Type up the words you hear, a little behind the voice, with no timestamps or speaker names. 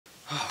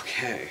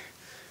Okay.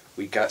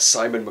 We got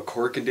Simon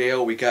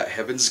McCorkindale, we got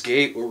Heaven's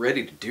Gate, we're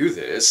ready to do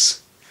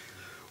this.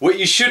 What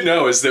you should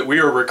know is that we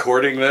are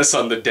recording this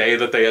on the day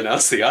that they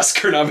announced the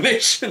Oscar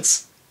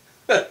nominations.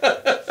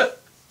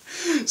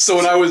 So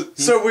when I was...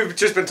 So we've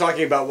just been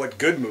talking about what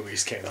good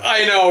movies came out.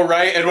 I know,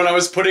 right? And when I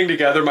was putting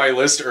together my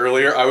list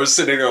earlier, I was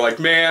sitting there like,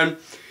 man,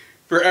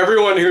 for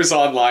everyone who's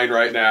online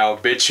right now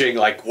bitching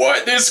like,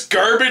 what, this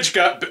garbage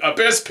got a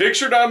Best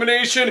Picture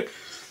nomination?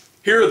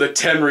 Here are the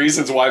 10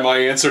 reasons why my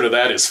answer to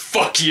that is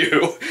fuck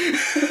you.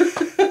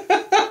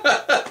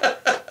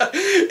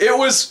 It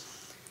was...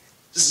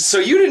 So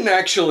you didn't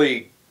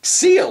actually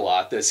see a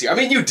lot this year. I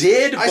mean, you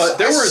did,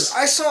 but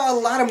I saw a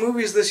lot of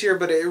movies this year,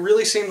 but it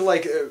really seemed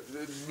like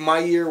my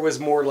year was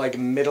more like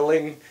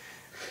middling.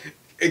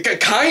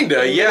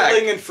 Kinda, yeah.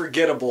 Middling and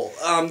forgettable.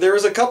 There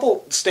was a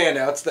couple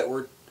standouts that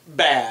were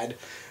bad,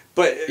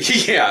 but...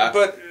 Yeah.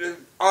 But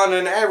on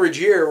an average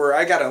year where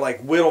I gotta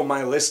like whittle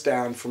my list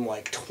down from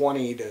like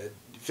 20 to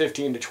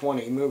 15 to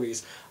 20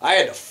 movies, I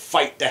had to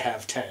fight to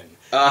have 10.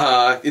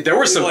 There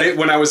were some, like,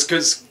 when I was,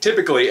 because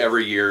typically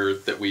every year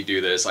that we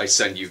do this, I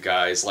send you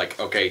guys, like,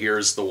 okay,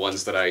 here's the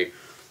ones that I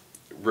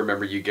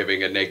remember you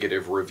giving a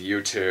negative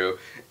review to,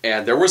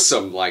 and there were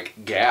some,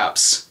 like,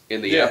 gaps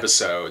in the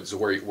episodes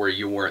where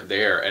you weren't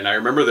there, and I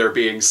remember there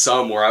being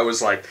some where I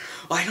was like,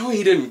 I know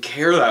he didn't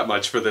care that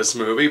much for this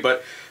movie,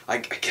 but I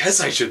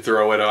guess I should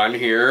throw it on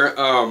here.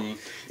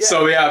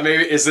 So yeah,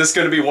 maybe, is this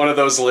going to be one of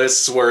those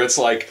lists where it's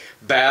like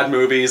bad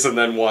movies and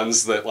then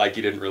ones that like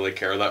you didn't really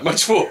care that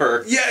much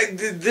for? Yeah,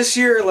 this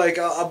year, like,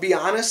 I'll be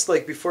honest,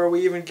 like, before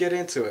we even get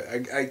into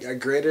it, I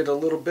graded a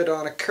little bit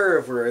on a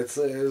curve where it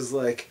was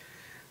like,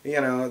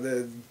 you know,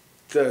 the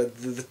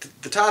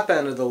top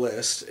end of the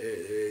list,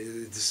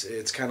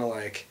 it's kind of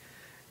like,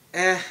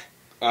 and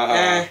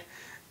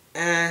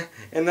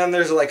then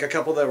there's like a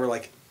couple that were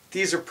like,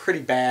 these are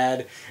pretty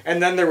bad,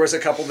 and then there was a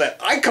couple that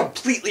I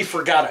completely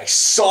forgot I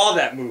saw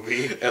that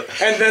movie, and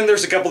then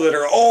there's a couple that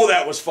are, oh,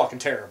 that was fucking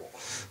terrible.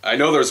 I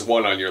know there's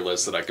one on your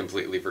list that I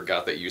completely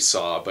forgot that you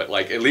saw, but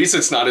like at least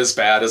it's not as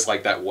bad as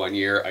like that one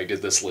year I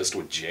did this list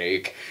with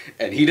Jake,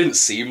 and he didn't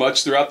see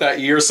much throughout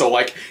that year, so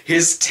like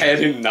his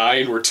 10 and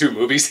 9 were 2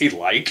 movies he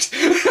liked.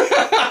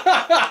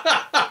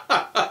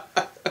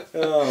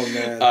 Oh,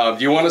 man.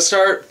 Do you want to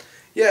start?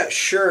 Yeah,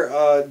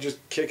 sure. Just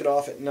kick it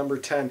off at number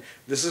 10.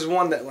 This is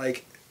one that,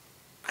 like,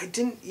 I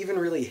didn't even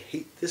really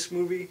hate this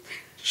movie.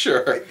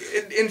 Sure.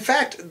 In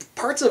fact,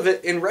 parts of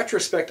it, in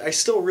retrospect, I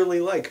still really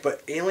like,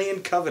 but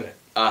Alien Covenant.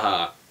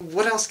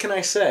 What else can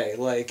I say?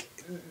 Like,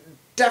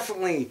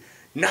 definitely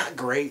not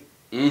great.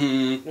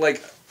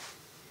 Like,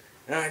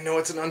 I know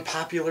it's an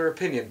unpopular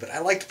opinion, but I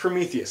liked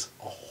Prometheus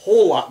a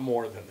whole lot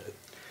more than it.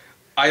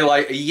 I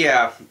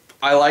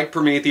like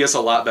Prometheus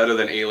a lot better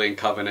than Alien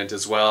Covenant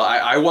as well.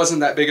 I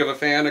wasn't that big of a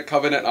fan of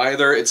Covenant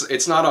either.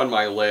 It's not on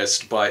my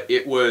list, but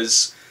it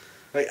was...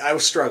 Like, I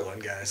was struggling,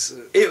 guys.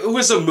 It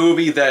was a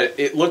movie that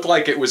it looked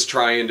like it was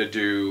trying to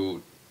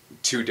do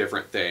 2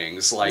 different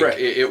things. Like, right.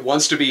 it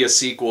wants to be a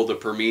sequel to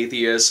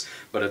Prometheus,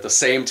 but at the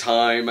same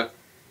time,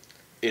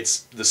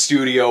 it's the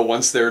studio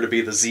wants there to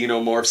be the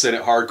xenomorphs in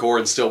it hardcore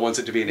and still wants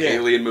it to be an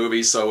alien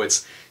movie, so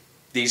it's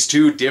these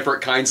 2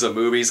 different kinds of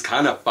movies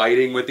kind of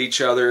fighting with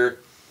each other.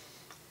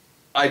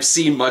 I've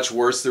seen much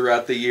worse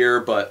throughout the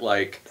year, but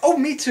like... Oh,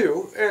 me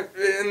too.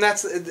 And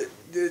that's...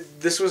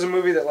 This was a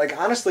movie that, like,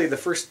 honestly, the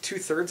first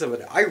 2/3 of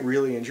it, I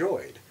really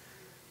enjoyed.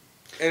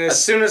 And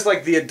as soon as,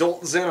 like, the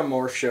adult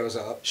xenomorph shows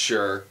up...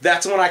 Sure.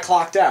 That's when I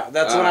clocked out.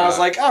 That's when I was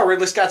like, oh,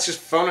 Ridley Scott's just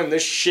phoning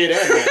this shit in.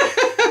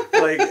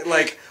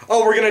 like,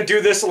 oh, we're gonna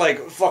do this, like,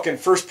 fucking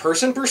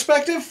first-person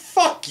perspective?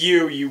 Fuck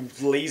you, you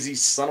lazy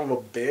son of a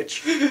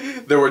bitch.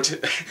 There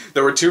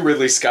were 2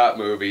 Ridley Scott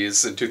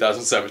movies in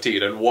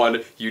 2017, and one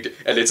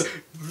and it's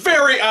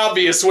very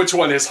obvious which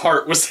one his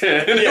heart was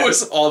in. It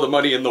was All the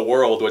Money in the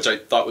World, which I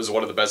thought was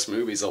one of the best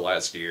movies of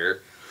last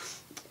year.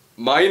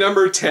 My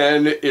number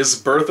 10 is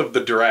Birth of the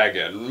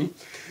Dragon.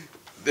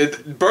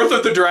 Birth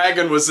of the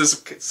Dragon was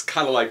this, it's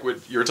kind of like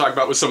what you were talking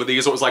about with some of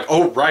these. It was like,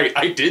 oh, right,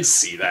 I did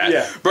see that.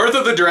 Yeah. Birth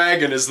of the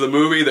Dragon is the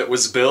movie that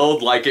was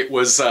billed like it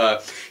was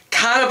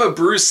kind of a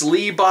Bruce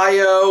Lee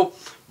bio,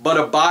 but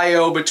a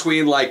bio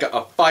between like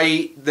a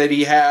fight that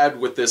he had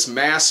with this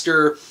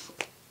master.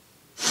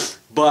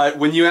 But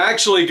when you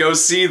actually go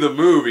see the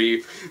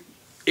movie,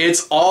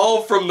 it's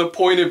all from the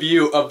point of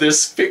view of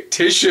this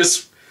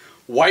fictitious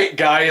white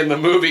guy in the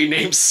movie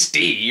named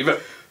Steve.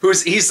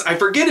 I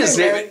forget his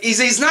name.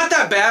 He's not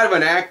that bad of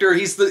an actor.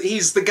 He's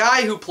the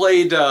guy who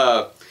played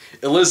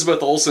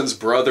Elizabeth Olsen's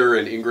brother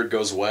in Ingrid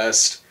Goes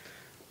West.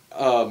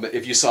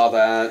 If you saw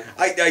that,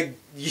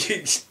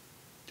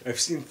 I've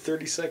seen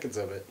 30 seconds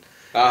of it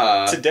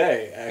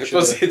today.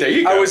 Actually, there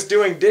you go. I was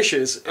doing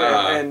dishes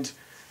and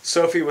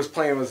Sophie was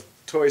playing with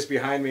toys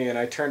behind me, and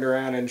I turned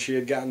around and she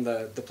had gotten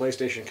the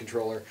PlayStation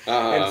controller,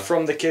 and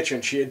from the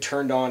kitchen she had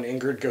turned on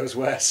Ingrid Goes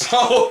West.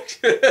 Oh,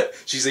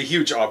 she's a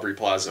huge Aubrey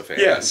Plaza fan.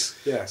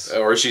 Yes.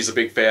 Or she's a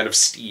big fan of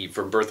Steve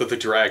from Birth of the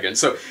Dragon.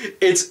 So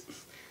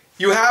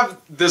you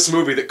have this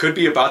movie that could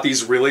be about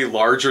these really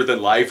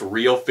larger-than-life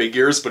real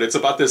figures, but it's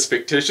about this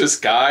fictitious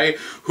guy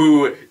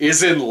who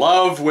is in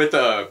love with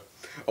a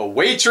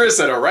waitress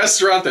at a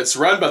restaurant that's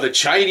run by the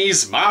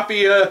Chinese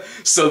mafia.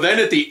 So then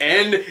at the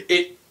end,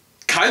 it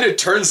kind of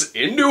turns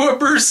into a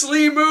Bruce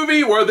Lee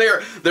movie where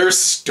they're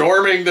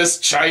storming this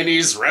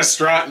Chinese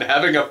restaurant and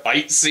having a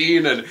fight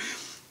scene. And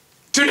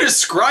to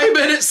describe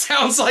it, it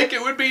sounds like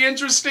it would be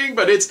interesting,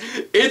 but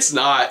it's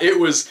not. It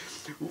was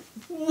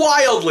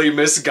wildly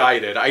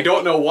misguided. I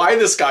don't know why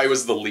this guy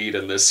was the lead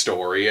in this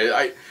story.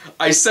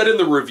 I said in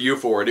the review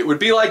for it, it would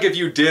be like if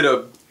you did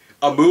a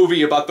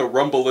movie about the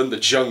Rumble in the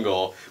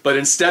Jungle, but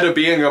instead of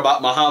being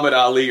about Muhammad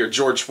Ali or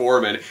George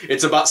Foreman,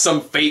 it's about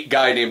some fake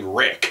guy named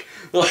Rick.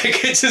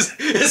 Like, it's just,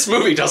 this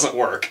movie doesn't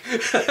work.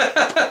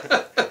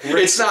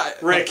 It's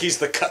not... Rick, he's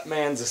the cut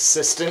man's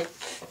assistant.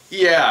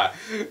 Yeah.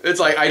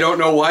 It's like, I don't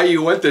know why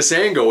you went this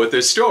angle with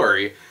this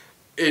story.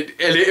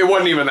 It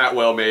wasn't even that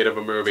well made of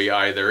a movie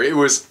either. It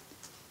was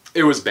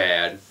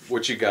bad.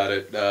 What you got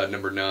at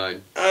number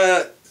 9?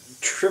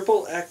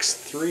 Triple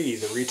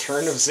X3, The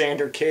Return of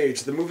Xander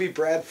Cage, the movie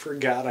Brad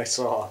forgot I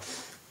saw.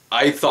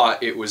 I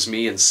thought it was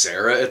me and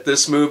Sarah at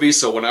this movie,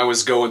 so when I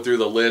was going through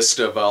the list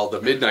of all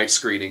the midnight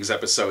screenings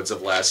episodes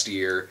of last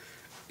year,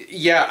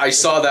 yeah, I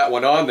saw that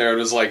one on there and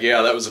was like,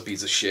 yeah, that was a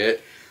piece of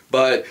shit.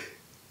 But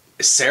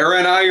Sarah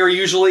and I are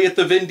usually at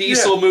the Vin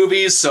Diesel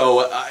movies,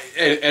 so,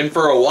 and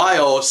for a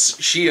while,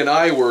 she and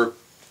I were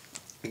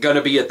going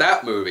to be at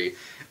that movie.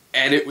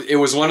 And it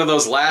was one of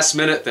those last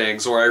minute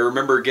things where I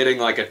remember getting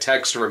like a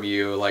text from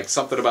you, like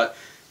something about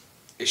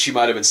she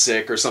might have been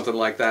sick or something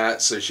like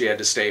that, so she had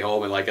to stay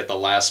home, and like at the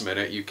last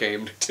minute you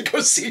came to go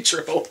see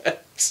Triple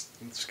X.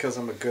 It's because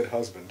I'm a good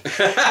husband.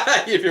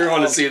 If you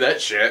want to see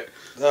that shit.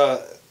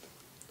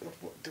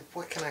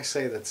 What can I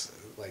say that's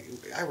like,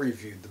 I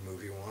reviewed the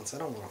movie once, I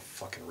don't want to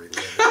fucking relive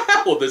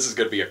it. Well, this is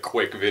going to be a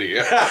quick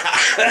video.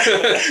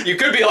 You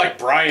could be like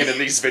Brian in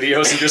these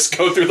videos and just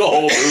go through the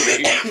whole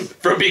movie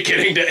from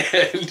beginning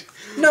to end.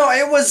 No,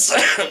 it was...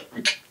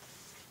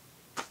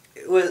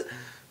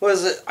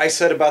 I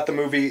said about the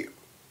movie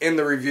in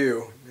the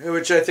review,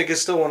 which I think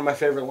is still one of my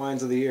favorite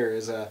lines of the year,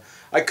 is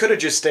I could have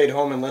just stayed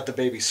home and let the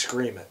baby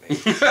scream at me.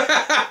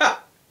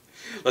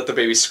 Let the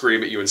baby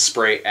scream at you and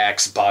spray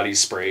Axe body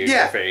spray in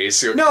your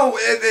face. No,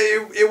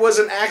 it was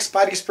an Axe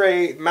body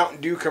spray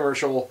Mountain Dew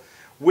commercial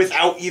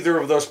without either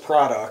of those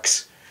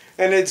products.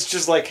 And it's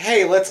just like,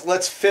 hey,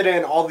 let's fit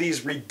in all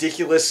these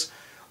ridiculous,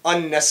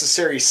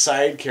 unnecessary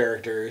side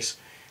characters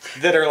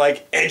that are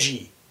like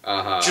edgy.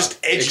 Just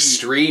edgy.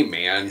 Extreme,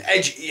 man.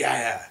 Edgy,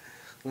 yeah.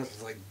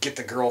 Like, get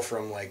the girl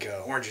from, like,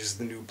 Orange is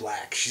the New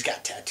Black. She's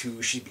got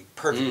tattoos. She'd be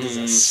perfect as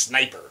a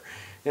sniper.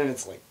 And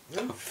it's like,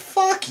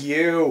 fuck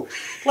you.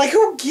 Like,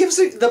 who gives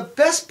it... The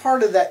best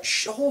part of that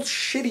whole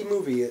shitty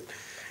movie...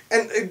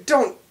 And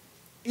don't...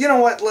 You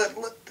know what?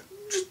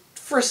 Just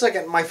for a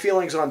second, my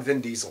feelings on Vin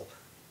Diesel.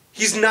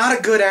 He's not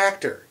a good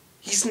actor.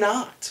 He's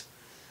not.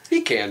 He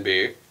can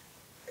be.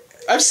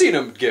 I've seen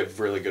him give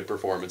really good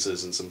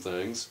performances in some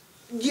things.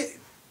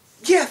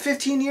 Yeah,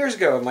 15 years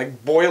ago in,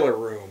 like, Boiler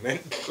Room.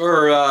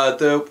 Or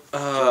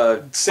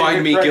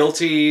Find Me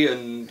Guilty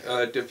and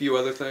a few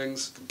other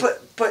things.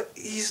 But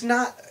he's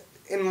not,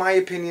 in my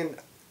opinion,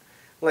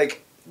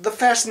 like, the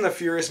Fast and the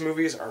Furious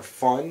movies are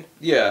fun.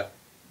 Yeah.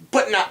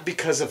 But not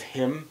because of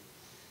him.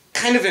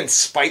 Kind of in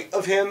spite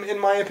of him, in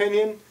my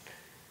opinion.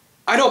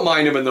 I don't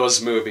mind him in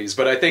those movies,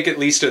 but I think at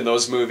least in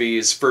those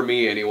movies, for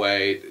me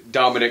anyway,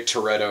 Dominic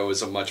Toretto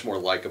is a much more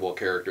likable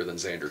character than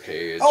Xander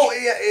Cage. Oh,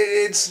 yeah,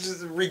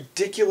 it's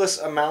ridiculous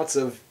amounts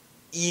of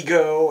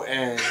ego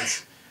and,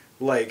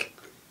 like,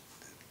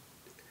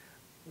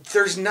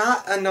 there's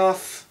not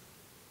enough...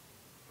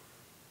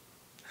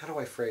 How do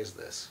I phrase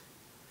this?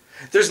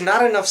 There's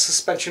not enough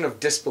suspension of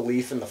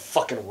disbelief in the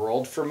fucking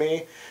world for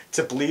me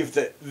to believe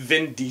that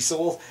Vin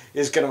Diesel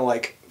is gonna,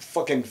 like,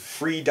 fucking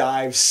free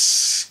dive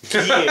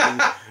skiing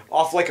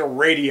off, like, a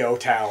radio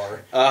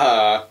tower.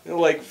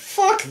 Like,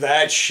 fuck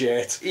that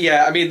shit.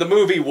 Yeah, I mean, the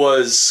movie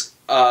was,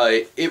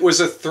 it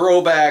was a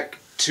throwback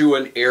to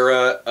an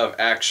era of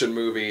action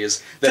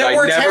movies that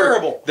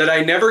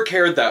I never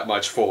cared that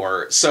much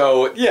for.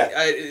 So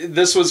yeah,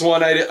 this was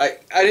one I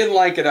didn't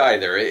like it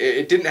either.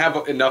 It didn't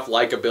have enough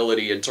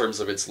likability in terms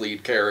of its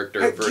lead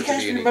character for it to be any good.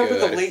 Do you guys remember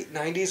the late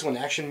 '90s when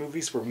action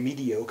movies were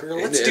mediocre?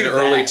 Let's do that.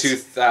 Early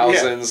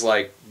 2000s,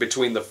 like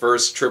between the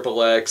first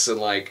Triple X and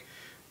like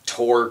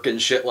Torque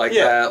and shit like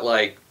that.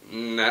 Like,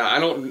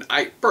 nah,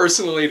 I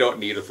personally don't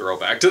need a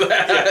throwback to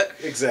that.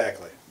 Yeah,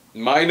 exactly.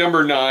 My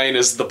number 9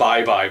 is The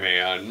Bye Bye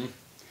Man.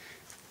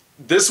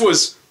 This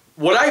was...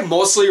 What I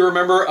mostly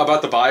remember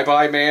about The Bye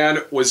Bye Man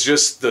was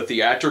just the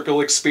theatrical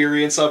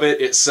experience of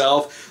it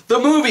itself. The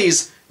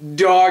movie's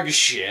dog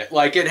shit.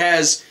 Like, it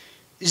has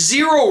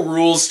zero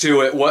rules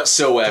to it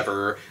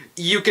whatsoever.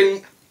 You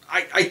can...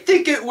 I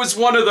think it was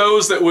one of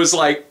those that was,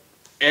 like,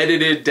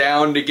 edited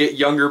down to get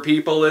younger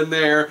people in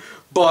there.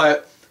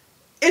 But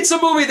it's a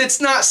movie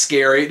that's not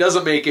scary. It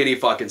doesn't make any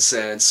fucking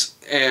sense.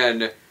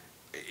 And...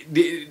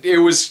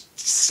 it was,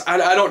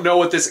 I don't know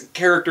what this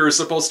character is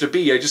supposed to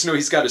be. I just know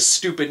he's got a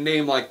stupid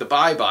name like the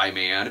Bye-Bye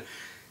Man.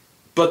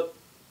 But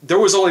there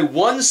was only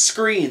one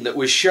screen that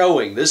was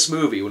showing this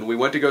movie when we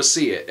went to go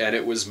see it, and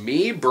it was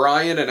me,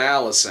 Brian, and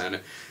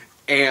Allison,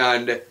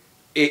 and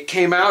it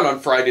came out on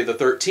Friday the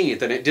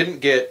 13th, and it didn't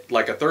get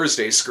like a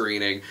Thursday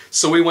screening,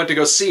 so we went to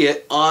go see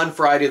it on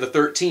Friday the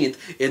 13th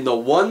in the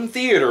one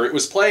theater it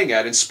was playing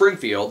at in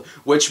Springfield,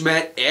 which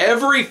meant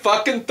every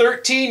fucking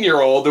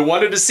 13-year-old who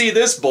wanted to see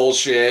this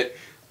bullshit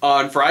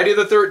on Friday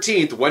the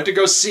 13th went to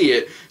go see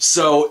it,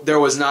 so there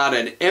was not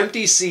an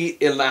empty seat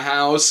in the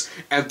house,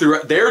 and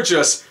they're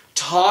just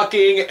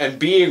talking and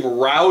being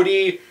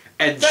rowdy,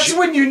 and that's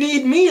when you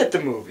need me at the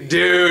movie.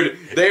 Dude,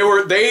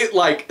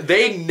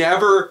 they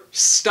never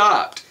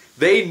stopped.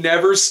 They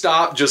never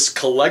stopped, just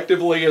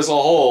collectively as a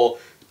whole,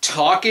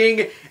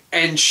 talking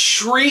and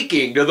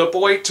shrieking to the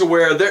point to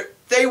where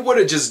they would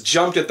have just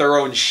jumped at their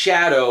own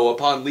shadow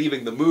upon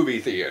leaving the movie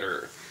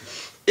theater.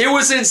 It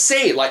was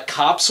insane. Like,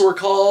 cops were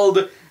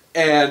called,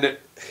 and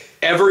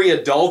every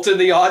adult in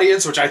the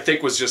audience, which I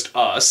think was just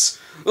us,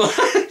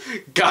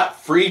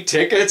 got free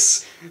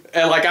tickets.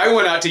 And like, I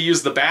went out to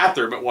use the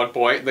bathroom at one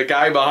point, and the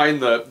guy behind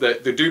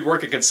the dude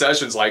working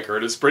concessions like,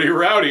 heard it's pretty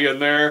rowdy in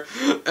there.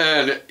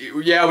 And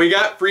yeah, we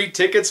got free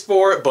tickets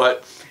for it,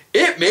 but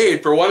it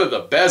made for one of the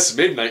best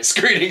midnight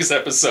screenings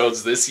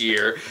episodes this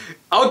year.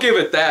 I'll give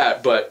it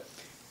that, but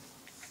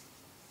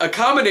a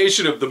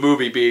combination of the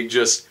movie being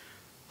just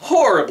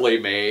horribly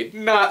made,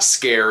 not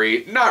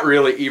scary, not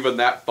really even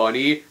that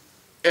funny,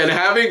 and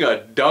having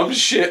a dumb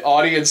shit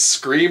audience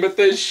scream at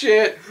this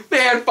shit,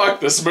 man,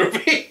 fuck this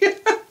movie.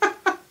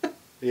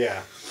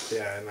 Yeah,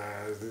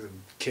 and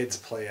kids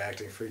play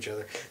acting for each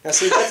other. Now,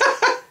 see,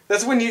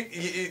 that's when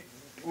you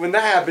when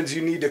that happens,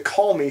 you need to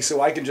call me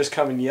so I can just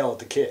come and yell at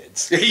the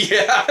kids.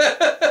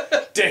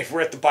 Yeah. Dave,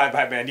 we're at the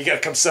Bye-Bye Man. You gotta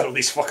come settle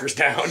these fuckers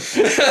down.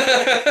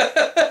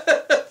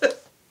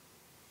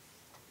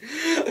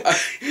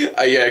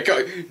 Yeah,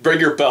 bring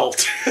your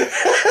belt.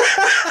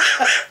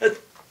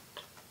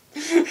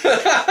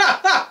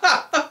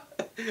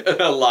 And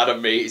a lot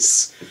of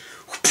mace.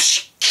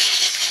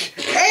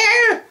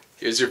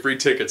 Here's your free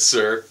tickets,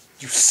 sir.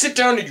 You sit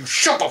down and you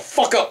shut the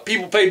fuck up.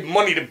 People paid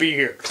money to be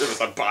here. It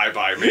was a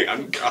Bye-Bye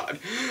Man. God.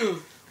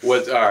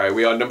 What? All right,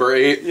 we on number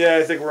 8? Yeah,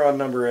 I think we're on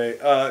number 8.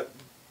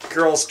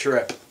 Girls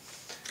Trip.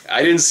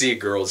 I didn't see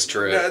Girls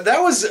Trip. That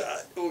was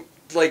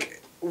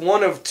like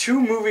one of 2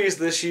 movies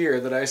this year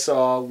that I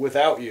saw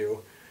without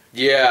you.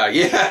 Yeah.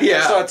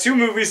 I saw 2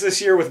 movies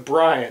this year with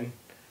Brian.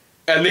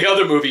 And the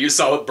other movie you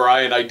saw with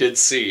Brian, I did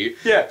see.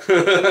 Yeah,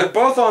 and they're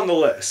both on the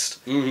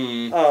list.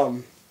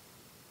 Mm-hmm.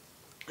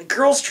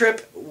 Girls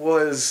Trip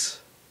was...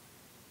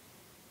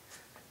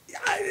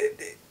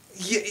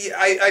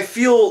 I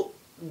feel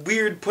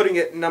weird putting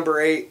it number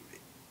 8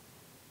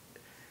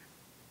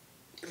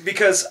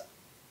 because,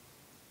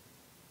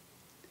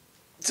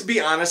 to be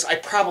honest, I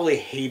probably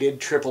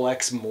hated Triple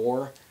X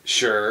more.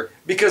 Sure.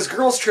 Because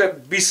Girls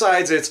Trip,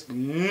 besides its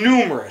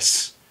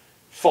numerous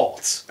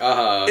faults,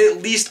 at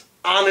least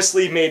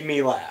honestly made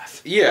me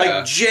laugh. Yeah.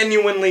 Like,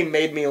 genuinely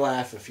made me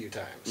laugh a few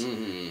times.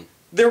 Mm-hmm.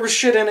 There was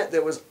shit in it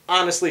that was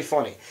honestly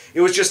funny.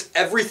 It was just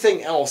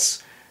everything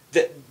else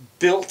that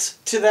built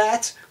to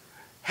that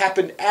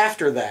happened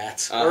after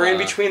that, or in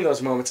between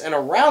those moments, and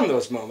around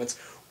those moments,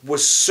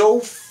 was so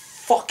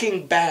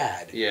fucking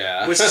bad.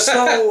 Yeah. Was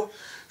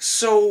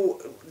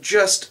so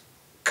just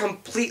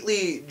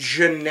completely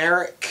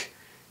generic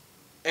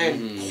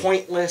and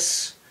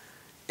pointless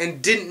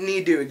and didn't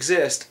need to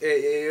exist.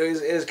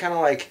 It was kind of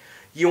like,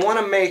 you want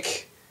to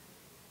make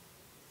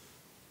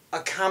a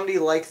comedy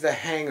like The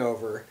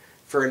Hangover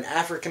for an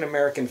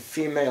African-American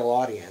female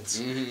audience,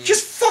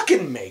 just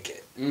fucking make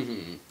it.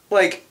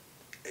 Like,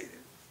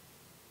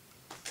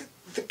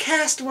 the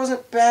cast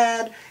wasn't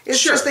bad.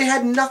 It's just they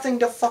had nothing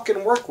to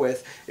fucking work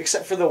with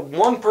except for the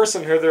one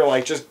person who they're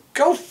like, just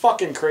go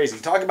fucking crazy.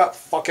 Talk about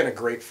fucking a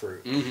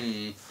grapefruit.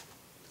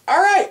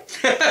 All right.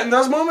 And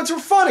those moments were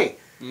funny.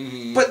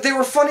 But they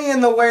were funny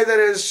in the way that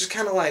it was just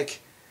kind of like,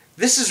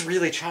 this is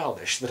really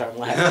childish that I'm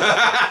laughing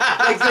at.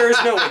 Like, there is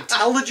no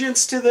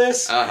intelligence to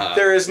this.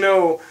 There is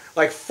no,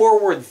 like,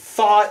 forward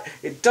thought.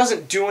 It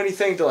doesn't do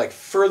anything to, like,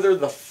 further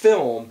the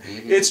film.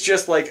 It's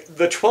just, like,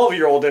 the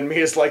 12-year-old in me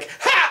is like,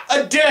 ha!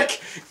 A dick!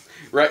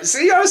 Right.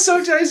 See, I was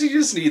sometimes you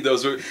just need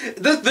those.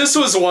 This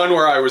was one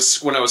where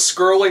when I was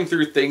scrolling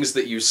through things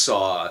that you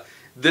saw,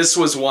 this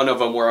was one of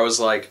them where I was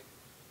like,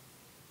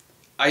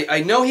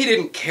 I know he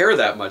didn't care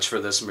that much for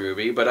this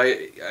movie, but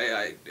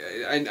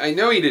I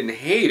know he didn't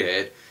hate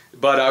it.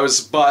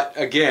 But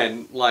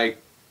again, like,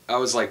 I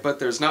was like, but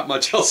there's not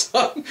much else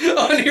on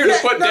here to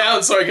put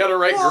down, so I got to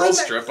write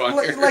Girls Trip on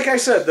here. Like I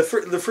said, the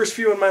first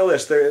few on my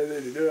list,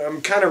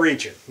 I'm kind of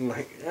reaching. I'm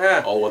like,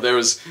 Oh, well,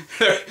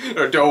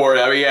 don't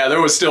worry. I mean, yeah,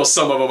 there was still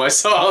some of them I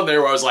saw on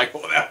there where I was like,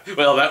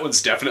 well, that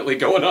one's definitely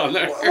going on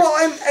there.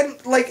 Well,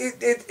 and like,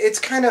 it's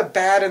kind of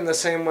bad in the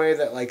same way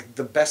that, like,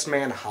 The Best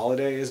Man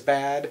Holiday is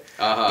bad,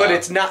 but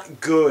it's not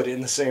good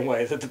in the same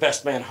way that The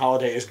Best Man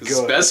Holiday is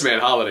good. Best Man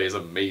Holiday is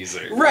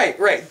amazing. Right.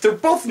 They're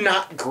both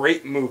not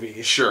great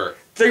movies. Sure.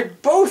 They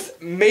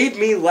both made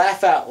me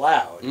laugh out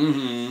loud.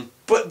 Mm-hmm.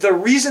 But the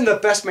reason The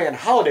Best Man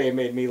Holiday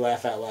made me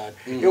laugh out loud,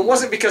 it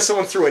wasn't because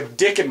someone threw a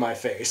dick in my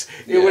face.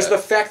 It was the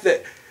fact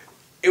that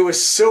it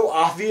was so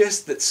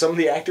obvious that some of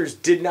the actors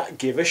did not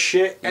give a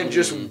shit and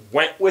just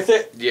went with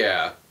it.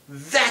 Yeah.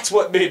 That's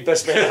what made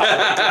Best Man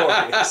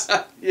Holiday glorious.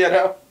 You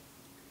know?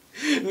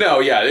 No,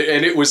 yeah,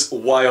 and it was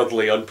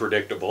wildly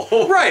unpredictable.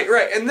 Right.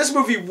 And this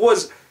movie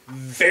was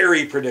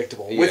very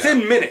predictable. Yeah.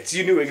 Within minutes,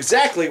 you knew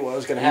exactly what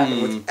was going to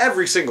happen with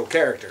every single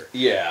character.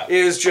 Yeah.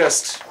 It was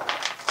just...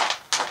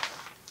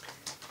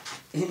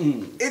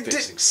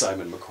 Fixing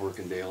Simon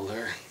McCorkindale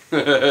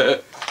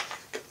there.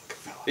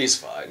 He's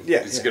fine.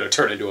 Yeah, He's going to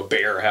turn into a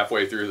bear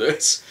halfway through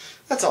this.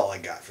 That's all I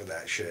got for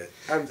that shit.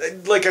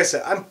 Like I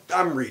said,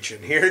 I'm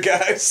reaching here,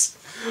 guys.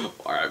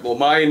 All right, well,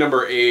 my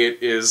number 8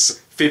 is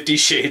 50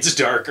 Shades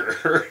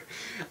Darker.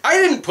 I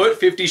didn't put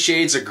 50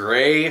 Shades of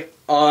Grey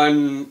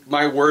on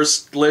my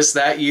worst list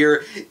that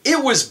year.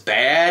 It was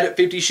bad,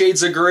 50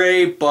 Shades of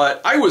Grey,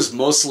 but I was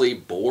mostly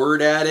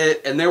bored at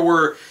it, and there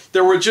were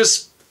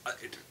just...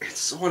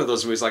 It's one of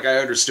those movies, like, I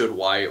understood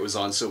why it was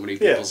on so many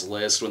people's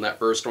list when that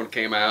first one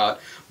came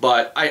out,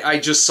 but I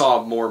just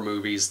saw more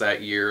movies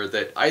that year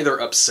that either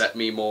upset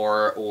me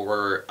more,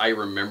 or I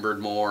remembered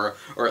more,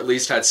 or at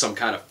least had some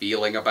kind of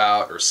feeling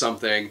about, or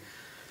something.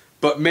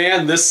 But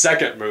man, this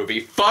second movie,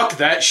 fuck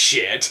that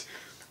shit.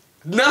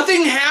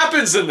 Nothing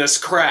happens in this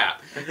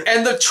crap.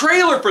 And the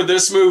trailer for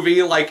this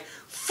movie, like,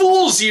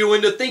 fools you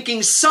into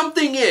thinking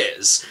something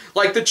is.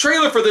 Like, the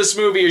trailer for this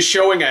movie is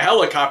showing a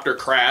helicopter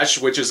crash,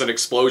 which is an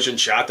explosion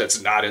shot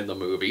that's not in the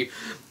movie.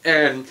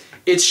 And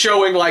it's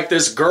showing, like,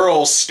 this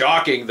girl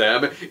stalking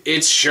them.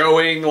 It's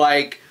showing,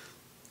 like,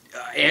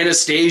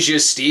 Anastasia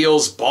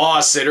Steele's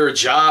boss at her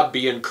job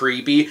being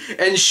creepy.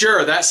 And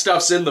sure, that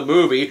stuff's in the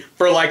movie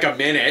for, like, a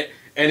minute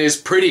and is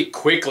pretty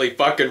quickly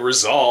fucking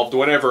resolved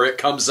whenever it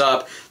comes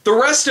up. The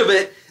rest of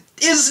it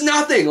is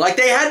nothing. Like,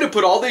 they had to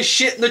put all this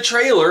shit in the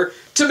trailer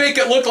to make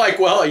it look like,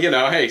 well, you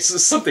know, hey,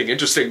 something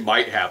interesting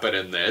might happen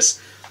in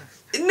this.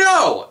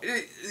 No!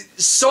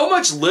 So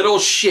much little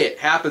shit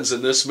happens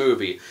in this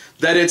movie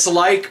that it's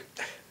like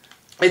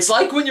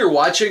when you're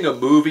watching a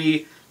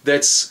movie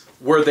that's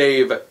where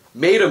they've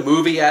made a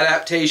movie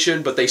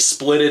adaptation, but they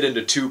split it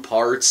into 2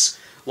 parts.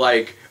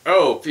 Like,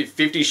 oh,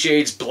 50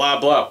 Shades blah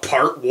blah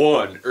part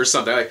 1 or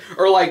something.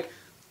 Or like,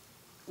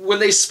 when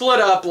they split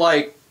up,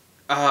 like,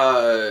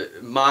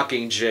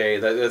 Mockingjay,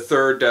 the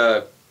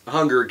third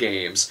Hunger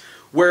Games,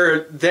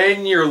 where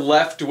then you're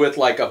left with,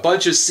 like, a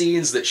bunch of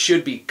scenes that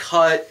should be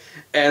cut,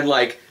 and,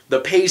 like, the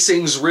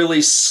pacing's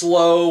really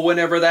slow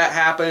whenever that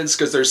happens,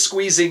 because they're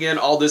squeezing in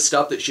all this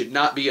stuff that should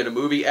not be in a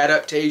movie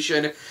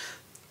adaptation.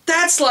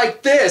 That's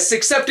like this,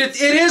 except it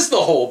is the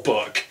whole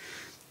book.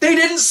 They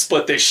didn't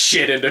split this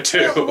shit into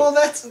 2. Well,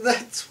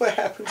 that's what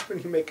happens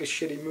when you make a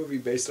shitty movie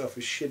based off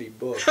a shitty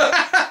book.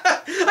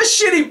 A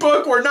shitty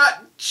book where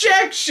not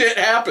jack shit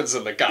happens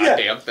in the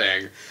goddamn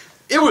thing.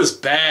 It was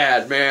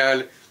bad,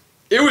 man.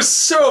 It was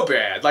so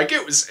bad. Like,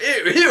 it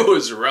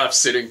was rough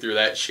sitting through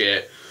that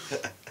shit.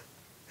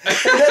 And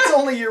that's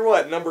only your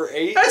what, number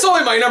 8? That's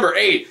only my number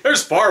 8.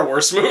 There's far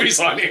worse movies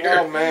on here.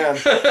 Oh, man.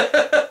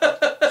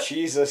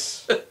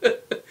 Jesus.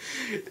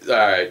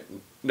 Alright,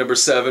 number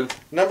 7.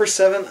 Number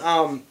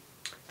 7,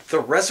 The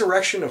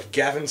Resurrection of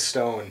Gavin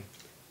Stone.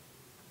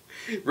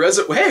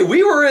 Hey,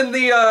 we were in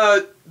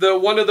the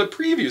one of the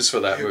previews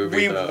for that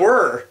movie.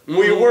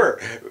 We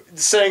were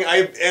saying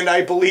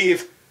I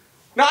believe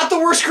not the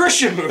worst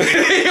Christian movie,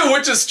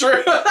 which is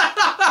true.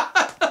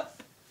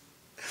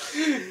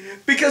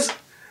 Because,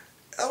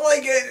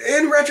 like,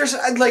 in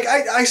retrospect, like,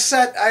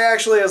 I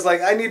actually was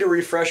like, I need to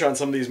refresh on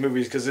some of these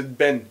movies because it'd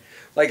been,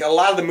 like, a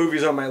lot of the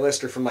movies on my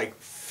list are from, like,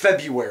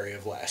 February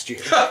of last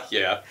year.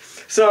 Yeah.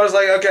 So I was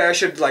like, okay, I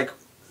should, like,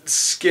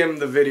 skim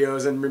the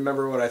videos and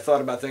remember what I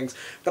thought about things.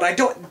 But I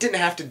didn't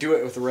have to do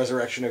it with The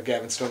Resurrection of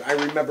Gavin Stone. I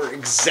remember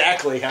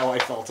exactly how I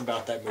felt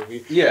about that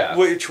movie. Yeah.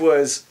 Which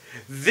was,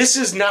 this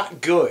is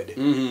not good,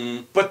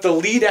 but the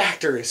lead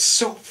actor is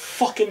so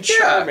fucking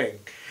charming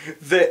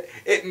that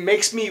it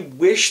makes me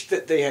wish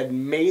that they had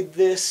made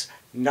this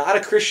not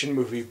a Christian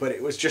movie, but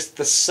it was just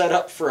the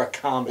setup for a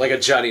comedy. Like a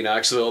Johnny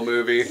Knoxville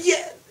movie.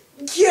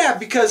 Yeah,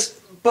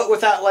 but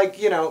without,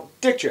 like, you know,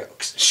 dick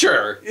jokes.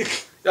 Sure.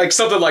 Like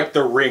something like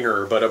The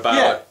Ringer, but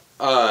about...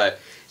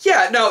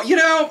 no, you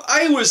know,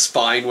 I was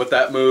fine with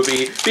that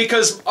movie,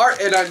 because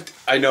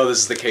I know this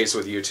is the case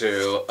with you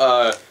too,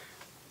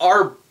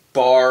 our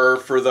bar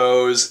for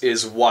those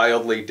is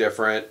wildly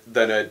different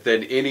than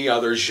any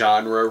other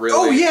genre, really.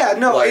 Oh yeah,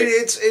 no, like,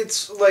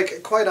 it's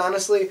like, quite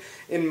honestly,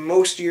 in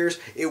most years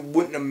it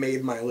wouldn't have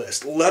made my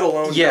list, let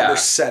alone Yeah. number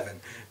 7,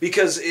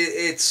 because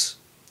it's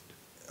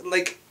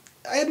like,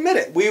 I admit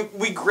it,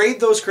 we grade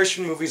those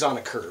Christian movies on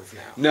a curve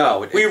now.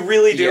 No, We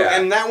really do, yeah.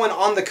 and that one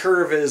on the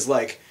curve is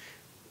like,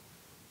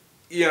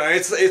 you know,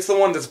 it's the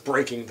one that's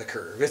breaking the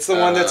curve. It's the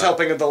one that's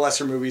helping the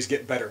lesser movies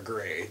get better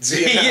grades.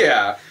 You know?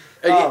 Yeah.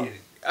 Um,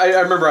 I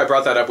remember I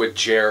brought that up with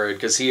Jared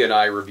because he and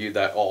I reviewed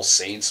that All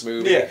Saints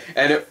movie. Yeah.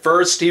 And at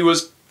first he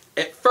was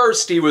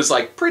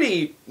like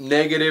pretty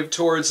negative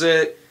towards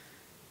it.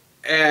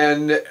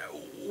 And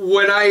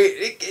when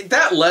I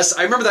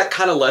remember that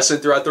kind of lesson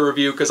throughout the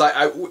review, because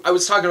I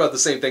was talking about the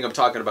same thing I'm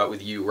talking about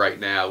with you right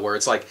now, where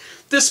it's like,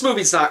 this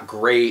movie's not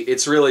great,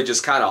 it's really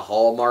just kind of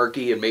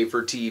Hallmarky and made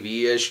for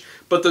TV-ish,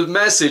 but the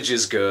message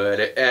is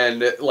good,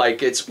 and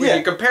like, it's when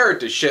you compare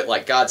it to shit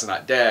like God's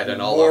Not Dead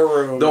and all the War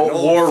Room and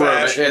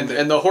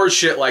the horse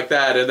shit like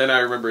that, and then I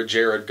remember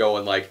Jared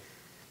going like,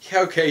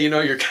 yeah, okay, you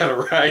know, you're kind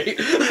of right.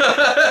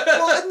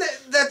 Well, and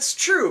that's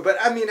true, but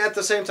I mean, at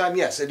the same time,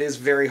 yes, it is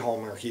very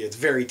Hallmarky. It's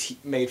very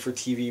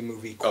made-for-TV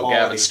movie quality. Oh,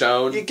 Gavin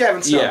Stone? Yeah,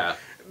 Gavin Stone. Yeah.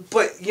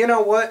 But you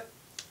know what?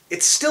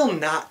 It's still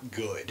not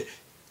good.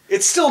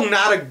 It's still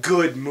not a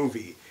good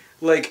movie.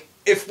 Like,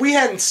 if we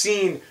hadn't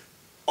seen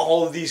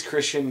all of these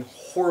Christian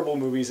horrible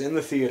movies in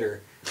the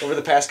theater over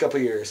the past couple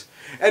of years,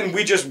 and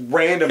we just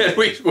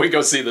randomly... we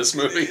go see this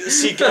movie.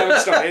 See Gavin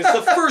Stone. It's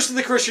the first of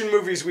the Christian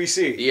movies we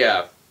see.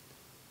 Yeah.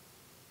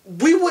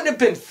 We wouldn't have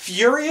been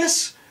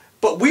furious,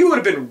 but we would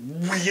have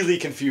been really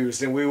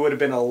confused, and we would have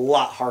been a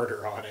lot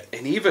harder on it.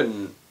 And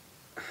even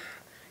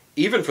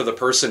for the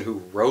person who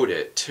wrote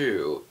it,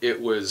 too, it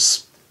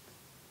was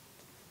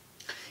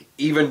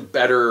even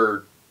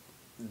better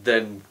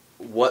than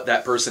what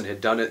that person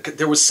had done.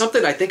 There was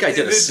something I think I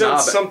did a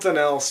snob... something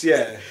else,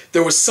 yeah.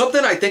 There was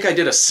something I think I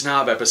did a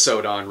snob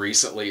episode on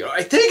recently.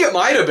 I think it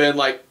might have been,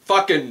 like,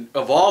 fucking,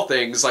 of all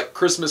things, like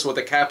Christmas with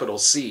a capital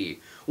C.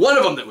 One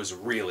of them that was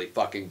really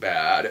fucking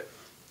bad.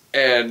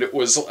 And I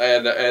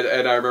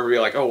remember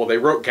being like, oh, well, they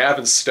wrote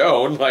Gavin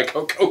Stone. Like,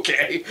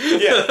 okay.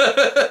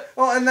 Yeah.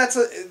 Well, and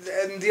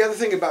and the other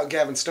thing about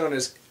Gavin Stone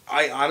is,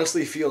 I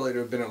honestly feel it would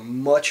have been a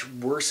much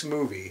worse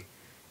movie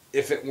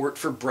if it weren't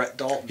for Brett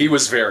Dalton. He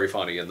was very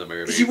funny in the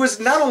movie. He was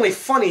not only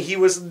funny, he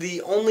was the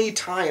only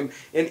time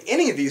in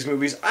any of these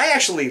movies I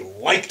actually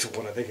liked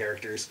one of the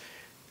characters.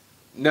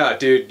 No,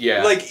 dude,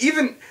 yeah. Like,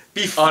 even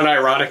before...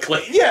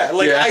 Unironically. Yeah,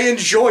 like, I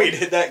enjoyed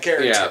that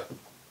character. Yeah.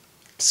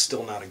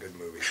 Still not a good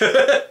movie.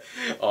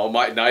 Oh,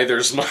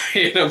 neither's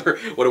my number...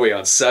 What are we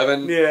on,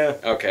 7? Yeah.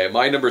 Okay,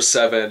 my number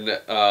 7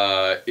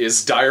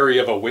 is Diary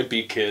of a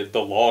Wimpy Kid,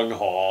 The Long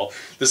Haul.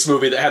 This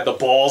movie that had the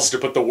balls to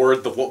put the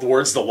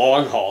words The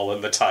Long Haul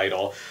in the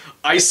title.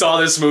 I saw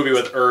this movie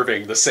with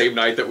Irving the same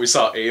night that we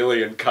saw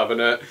Alien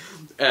Covenant,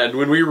 and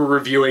when we were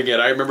reviewing it,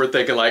 I remember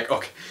thinking like,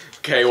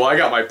 okay, well, I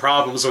got my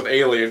problems with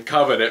Alien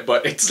Covenant,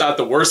 but it's not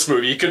the worst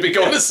movie you could be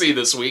going to see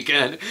this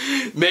weekend.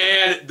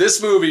 Man,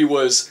 this movie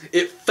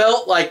it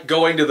felt like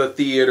going to the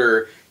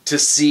theater to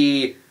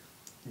see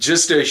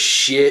just a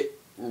shit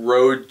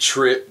road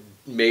trip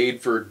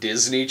made for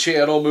Disney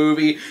Channel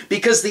movie,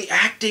 because the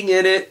acting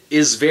in it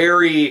is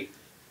very...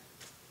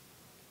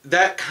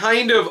 that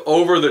kind of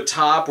over the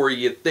top where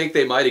you think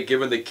they might have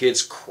given the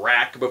kids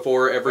crack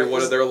before every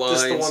one of their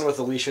lines. This the one with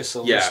Alicia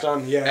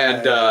Silverstone? Yeah.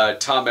 And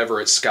Tom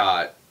Everett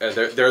Scott.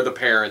 They're the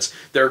parents.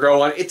 They're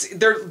going.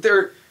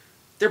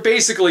 They're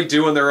basically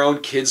doing their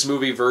own kids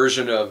movie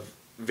version of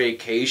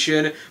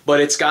Vacation, but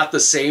it's got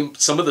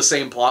some of the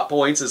same plot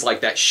points as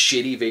like that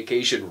shitty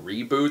Vacation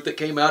reboot that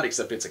came out,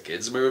 except it's a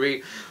kids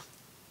movie.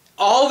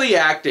 All the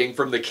acting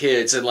from the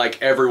kids and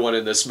like everyone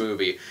in this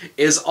movie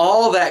is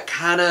all that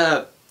kind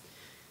of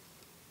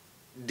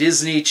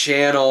Disney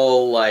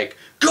Channel, like,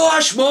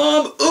 gosh,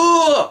 Mom,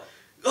 ugh!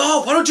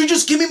 Oh, why don't you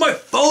just give me my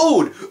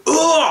phone?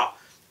 Ugh!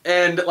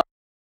 And like,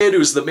 the kid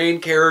who's the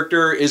main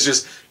character is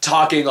just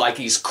talking like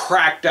he's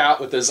cracked out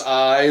with his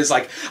eyes,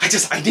 like,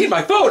 I need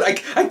my phone.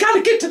 I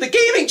gotta get to the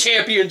gaming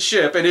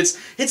championship, and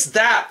it's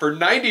that for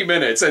 90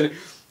 minutes, and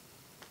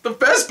the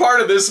best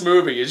part of this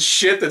movie is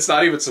shit that's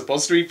not even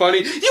supposed to be funny.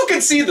 You can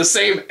see the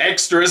same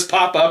extras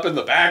pop up in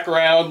the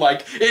background,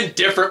 like, in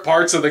different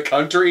parts of the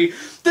country.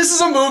 This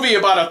is a movie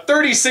about a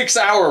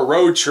 36-hour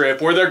road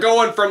trip where they're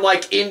going from,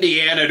 like,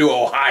 Indiana to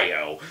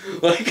Ohio.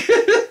 Like,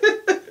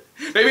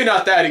 maybe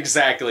not that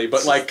exactly,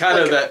 but, like, kind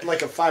of that...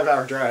 Like a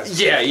 5-hour drive.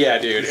 Yeah,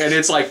 dude. And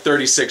it's, like,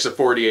 36 or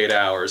 48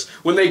 hours.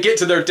 When they get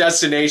to their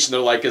destination, they're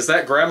like, is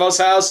that Grandma's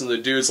house? And the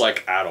dude's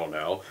like, I don't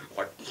know.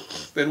 Like,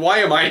 then why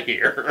am I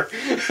here?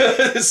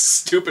 This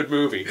stupid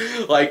movie.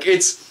 Like,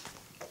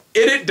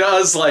 it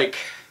does, like...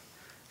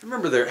 I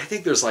remember I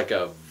think there's, like,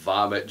 a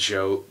vomit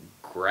joke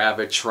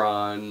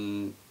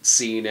Gravitron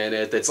scene in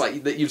it that's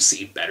like that you've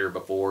seen better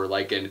before,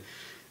 like in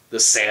The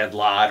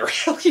Sandlot, or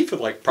even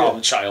like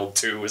Problem Child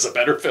 2 is a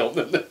better film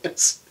than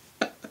this.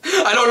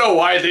 I don't know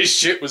why this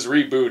shit was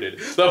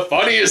rebooted. The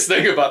funniest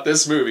thing about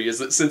this movie is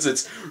that since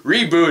it's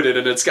rebooted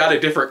and it's got a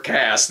different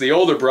cast, the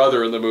older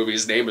brother in the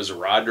movie's name is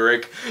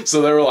Roderick,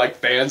 so there were like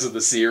fans of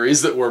the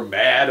series that were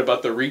mad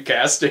about the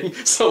recasting.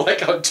 So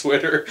like on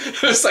Twitter,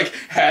 it was like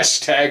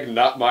hashtag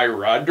not my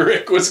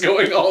Roderick was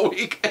going all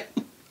weekend.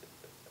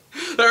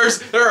 There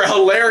are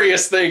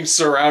hilarious things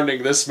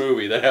surrounding this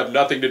movie that have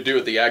nothing to do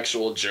with the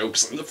actual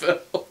jokes in the film.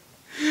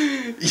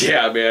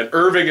 Yeah, man.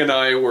 Irving and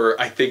I were,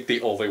 I think,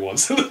 the only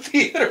ones in the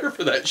theater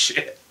for that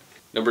shit.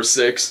 Number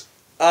 6.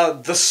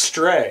 The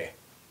Stray.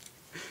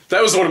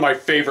 That was one of my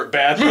favorite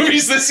bad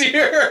movies this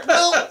year.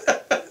 Well,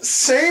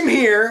 same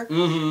here.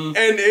 Mm-hmm.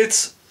 And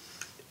it's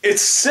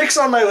 6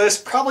 on my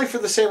list, probably for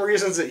the same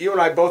reasons that you and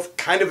I both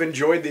kind of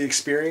enjoyed the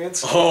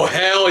experience. Oh,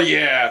 hell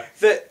yeah.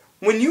 That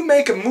when you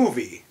make a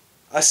movie,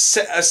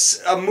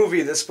 a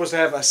movie that's supposed to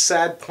have a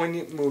sad,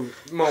 poignant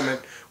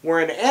moment where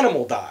an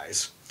animal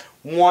dies,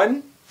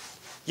 1,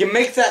 you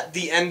make that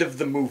the end of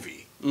the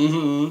movie.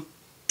 Mm-hmm.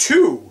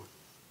 2,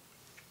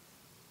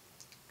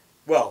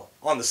 well,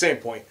 on the same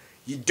point,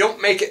 you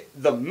don't make it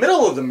the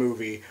middle of the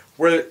movie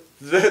where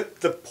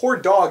the poor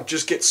dog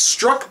just gets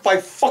struck by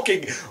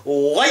fucking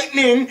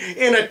lightning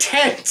in a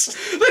tent.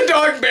 The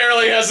dog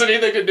barely has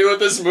anything to do with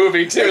this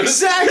movie, too.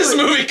 Exactly. This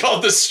movie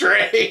called The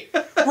Stray.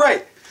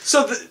 Right.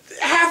 So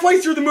halfway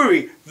through the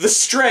movie, the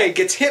stray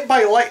gets hit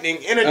by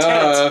lightning in a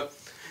tent.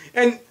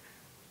 And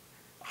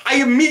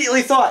I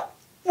immediately thought,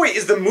 wait,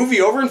 is the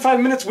movie over in 5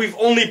 minutes? We've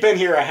only been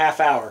here a half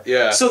hour.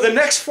 Yeah. So the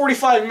next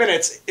 45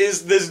 minutes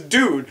is this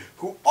dude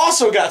who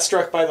also got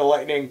struck by the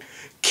lightning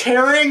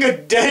carrying a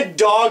dead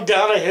dog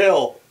down a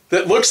hill.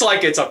 That looks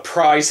like it's a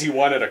prize he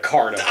won at a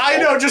carnival. I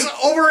know, just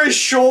over his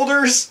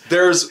shoulders.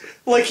 There's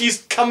like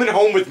he's coming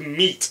home with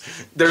meat.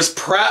 There's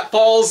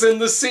pratfalls in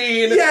the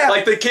scene. Yeah.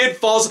 Like the kid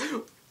falls.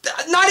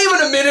 Not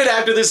even a minute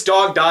after this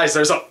dog dies,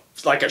 there's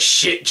a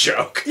shit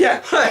joke.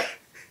 Yeah.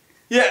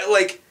 Yeah,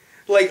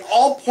 like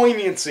all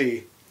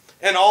poignancy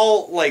and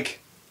all like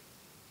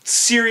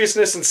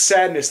seriousness and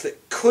sadness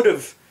that could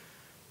have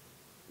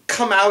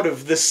come out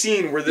of the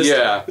scene where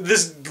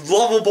this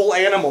lovable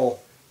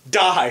animal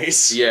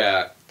dies.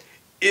 Yeah.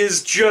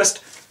 Is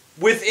just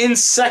within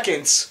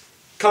seconds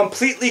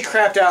completely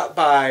crapped out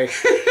by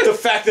the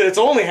fact that it's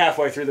only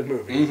halfway through the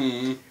movie.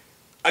 Mm-hmm.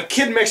 A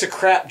kid makes a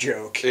crap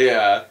joke.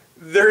 Yeah.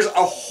 There's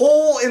a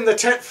hole in the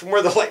tent from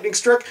where the lightning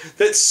struck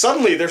that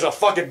suddenly there's a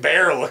fucking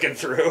bear looking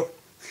through.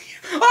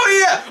 Oh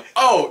yeah.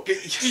 Oh,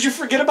 did you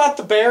forget about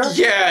the bear?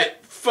 Yeah.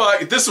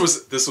 Fuck. This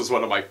was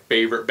one of my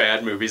favorite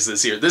bad movies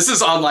this year. This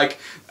is on like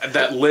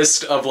that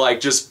list of like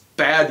just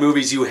bad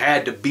movies you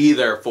had to be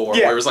there for.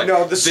 Yeah. Where it was like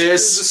the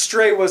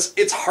Stray was.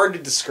 It's hard to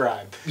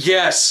describe.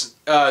 Yes.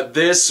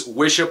 This,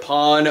 Wish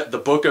Upon, The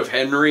Book of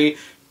Henry.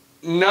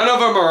 None of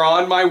them are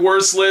on my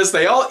worst list.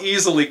 They all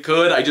easily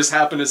could. I just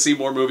happen to see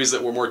more movies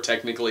that were more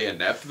technically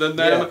inept than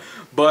them. Yeah.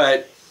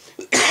 But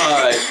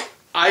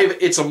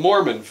it's a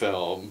Mormon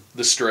film,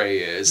 The Stray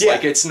is. Yeah.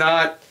 Like, it's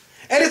not...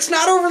 And it's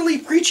not overly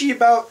preachy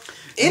about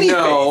any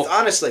faith,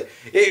 honestly.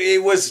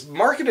 It was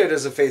marketed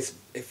as a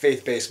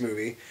faith-based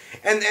movie.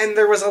 And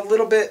there was a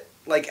little bit,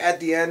 like,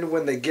 at the end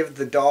when they give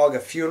the dog a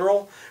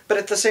funeral. But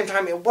at the same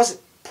time, it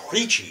wasn't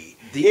preachy.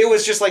 It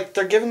was just like,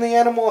 they're giving the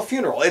animal a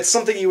funeral. It's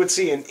something you would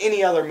see in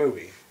any other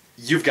movie.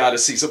 You've got to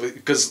see something,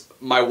 because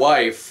my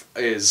wife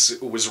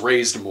was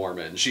raised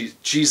Mormon.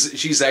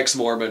 She's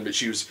ex-Mormon, but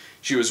she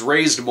was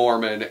raised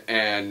Mormon,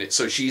 and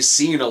so she's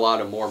seen a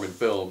lot of Mormon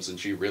films, and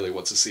she really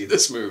wants to see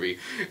this movie.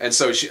 And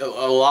so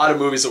a lot of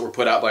movies that were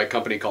put out by a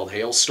company called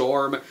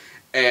Hailstorm,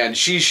 and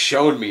she's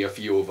shown me a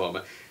few of them,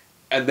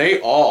 and they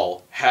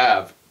all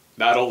have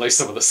not only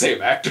some of the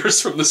same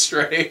actors from The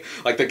Stray,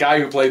 like the guy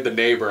who played the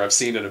neighbor I've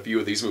seen in a few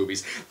of these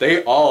movies,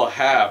 they all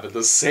have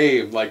the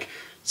same, like,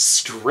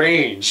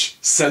 strange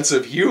sense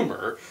of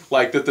humor,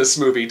 like, that this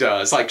movie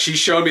does. Like, she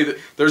showed me that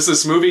there's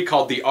this movie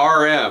called The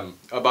RM,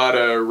 about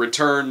a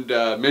returned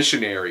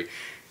missionary.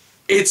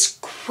 It's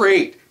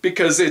great,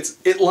 because it's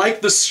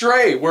like The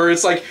Stray, where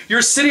it's like,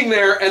 you're sitting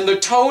there and the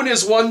tone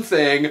is one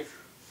thing,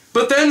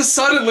 but then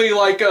suddenly,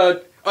 like,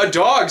 a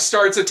dog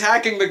starts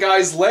attacking the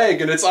guy's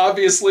leg, and it's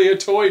obviously a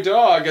toy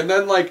dog, and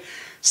then, like,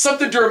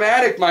 something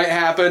dramatic might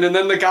happen, and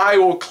then the guy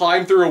will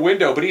climb through a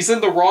window, but he's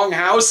in the wrong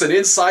house, and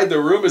inside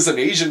the room is an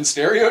Asian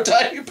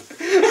stereotype.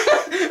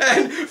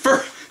 And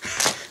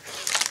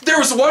there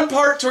was one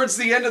part towards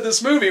the end of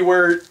this movie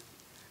where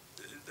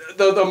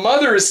the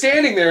mother is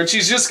standing there, and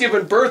she's just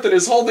given birth and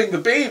is holding the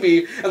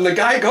baby, and the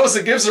guy goes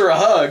and gives her a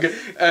hug,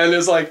 and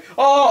is like,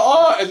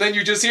 oh, and then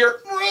you just hear,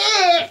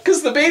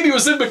 because the baby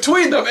was in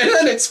between them, and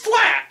then it's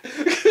flat.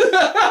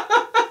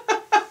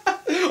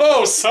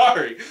 Oh,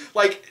 sorry.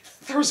 Like,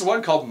 there was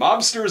one called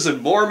Mobsters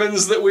and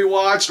Mormons that we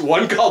watched,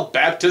 one called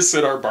Baptists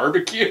at Our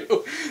Barbecue.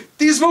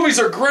 These movies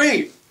are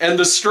great. And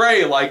The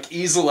Stray, like,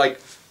 easily,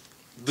 like,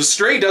 The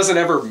Stray doesn't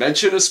ever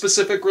mention a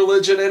specific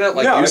religion in it,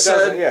 like you said.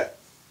 Doesn't, yeah.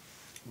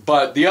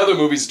 But the other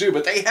movies do,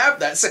 but they have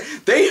that.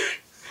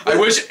 I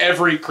wish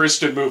every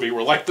Christian movie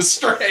were like The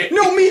Stray.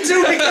 No, me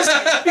too,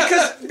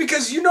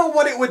 because you know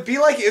what it would be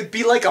like? It would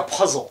be like a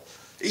puzzle.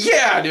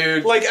 Yeah,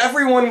 dude. Like,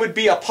 everyone would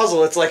be a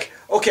puzzle. It's like,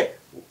 okay,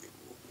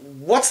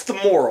 what's the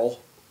moral?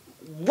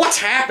 What's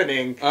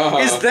happening?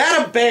 Is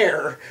that a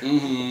bear?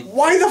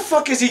 Why the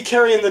fuck is he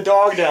carrying the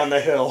dog down the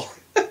hill?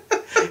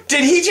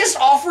 Did he just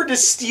offer to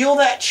steal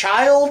that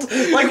child?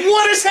 Like,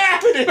 what is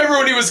happening? Remember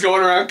when he was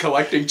going around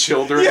collecting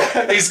children?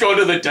 Yeah. He's going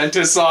to the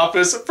dentist's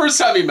office. First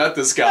time he met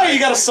this guy. Hey, you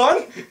got a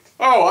son?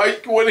 Oh,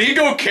 would he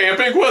go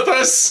camping with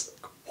us?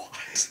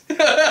 What?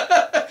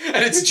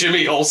 And it's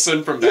Jimmy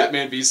Olsen from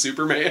Batman v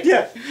Superman.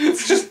 Yeah,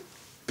 it's just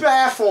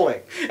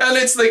baffling. And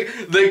it's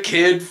the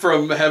kid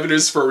from Heaven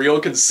is for Real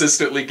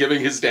consistently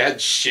giving his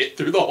dad shit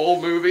through the whole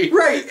movie.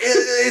 Right.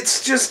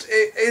 It's just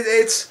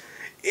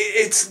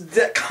it's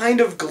that kind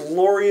of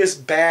glorious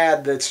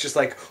bad that's just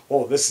like,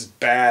 oh, this is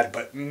bad,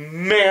 but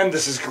man,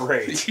 this is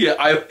great.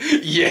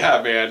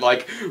 Yeah, man.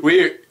 Like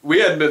we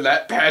hadn't been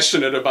that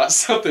passionate about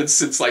something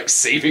since like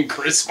Saving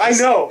Christmas.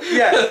 I know.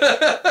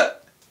 Yeah.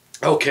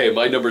 Okay,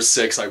 my number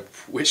 6, I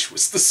wish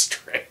was The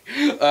Stray.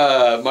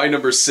 My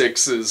number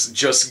 6 is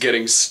Just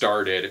Getting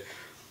Started.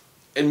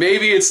 And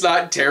maybe it's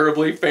not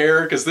terribly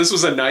fair, because this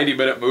was a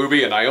 90-minute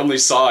movie and I only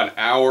saw an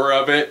hour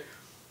of it.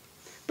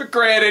 But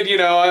granted, you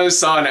know, I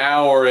saw an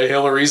hour of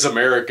Hillary's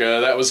America.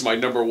 That was my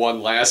number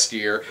 1 last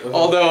year.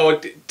 Although,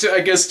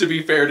 I guess to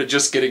be fair to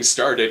Just Getting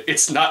Started,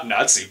 it's not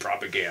Nazi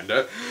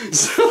propaganda.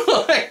 So,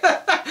 like,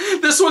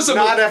 this was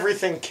not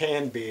everything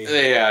can be.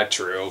 Yeah,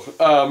 true.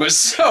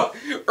 So,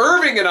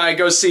 Irving and I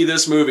go see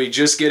this movie,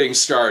 Just Getting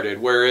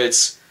Started, where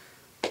it's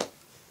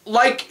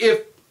like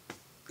if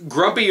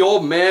Grumpy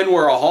Old Men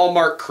were a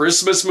Hallmark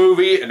Christmas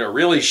movie and a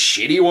really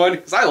shitty one,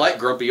 because I like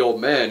Grumpy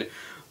Old Men,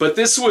 but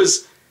this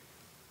was...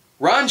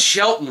 Ron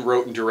Shelton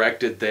wrote and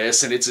directed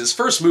this, and it's his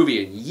first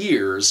movie in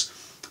years,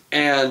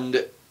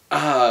 and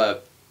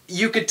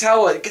you could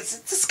tell it, because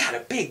it's got a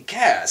big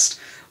cast.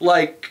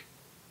 Like,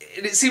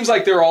 it seems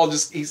like they're all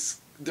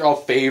they're all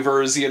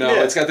favors, you know.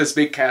 Yeah. It's got this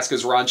big cast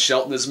because Ron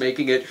Shelton is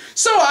making it.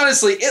 So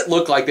honestly, it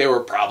looked like they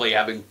were probably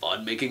having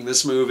fun making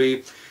this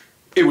movie.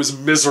 It was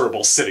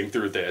miserable sitting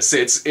through this.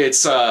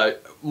 It's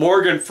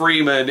Morgan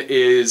Freeman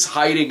is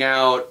hiding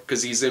out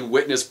because he's in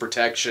witness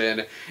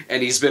protection,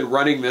 and he's been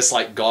running this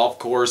like golf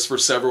course for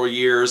several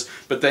years,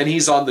 but then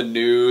he's on the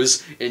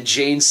news, and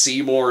Jane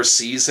Seymour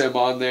sees him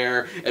on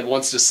there and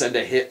wants to send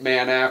a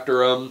hitman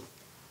after him.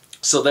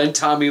 So then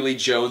Tommy Lee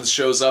Jones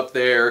shows up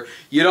there.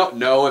 You don't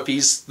know if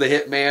he's the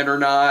hitman or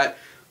not,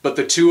 but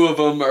the two of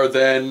them are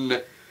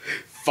then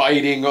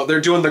fighting. They're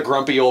doing the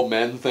grumpy old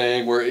men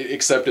thing, where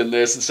except in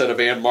this, instead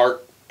of Anne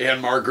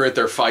Margaret,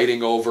 they're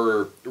fighting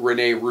over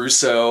Rene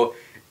Russo,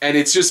 and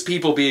it's just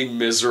people being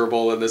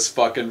miserable in this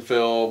fucking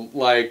film.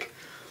 Like,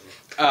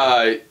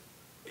 granted,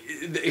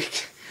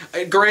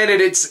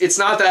 it's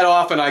not that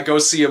often I go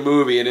see a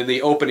movie and in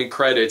the opening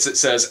credits it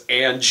says,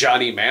 "and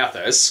Johnny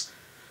Mathis."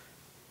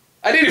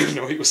 I didn't even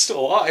know he was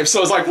still alive, so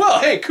I was like, well,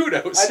 hey,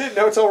 kudos. I didn't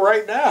know till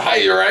right now.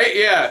 You're right,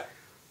 yeah.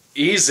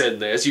 He's in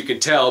this, you can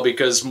tell,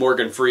 because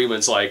Morgan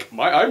Freeman's like,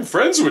 I'm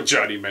friends with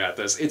Johnny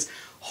Mathis. It's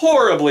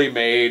horribly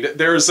made.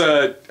 There's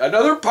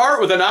another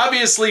part with an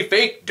obviously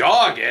fake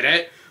dog in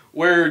it,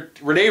 where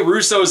Rene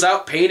Russo's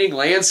out painting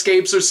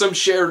landscapes or some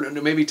shit. Or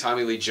maybe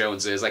Tommy Lee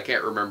Jones is, I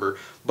can't remember.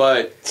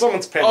 But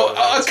someone's painting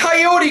a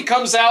coyote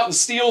comes out and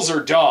steals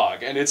her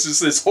dog, and it's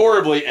just this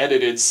horribly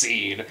edited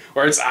scene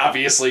where it's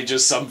obviously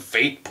just some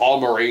fake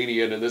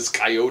Pomeranian in this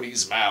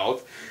coyote's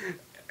mouth.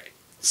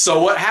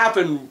 So what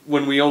happened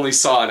when we only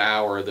saw an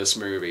hour of this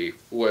movie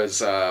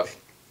was, at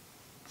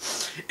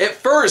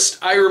first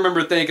I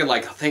remember thinking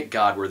like, oh, thank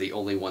God we're the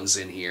only ones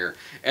in here.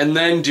 And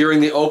then during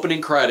the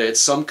opening credits,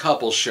 some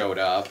couple showed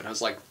up, and I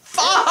was like,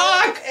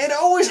 fuck! It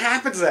always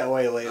happens that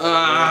way lately. It's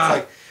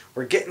like,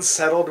 we're getting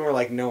settled, and we're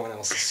like, no one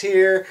else is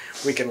here.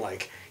 We can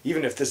like,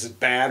 even if this is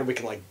bad, we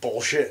can like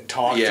bullshit and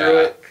talk through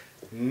it.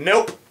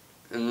 Nope.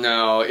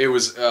 No, it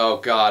was, oh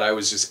God, I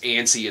was just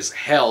antsy as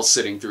hell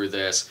sitting through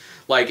this.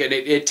 Like, and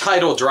it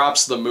title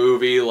drops the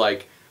movie,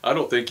 like, I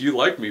don't think you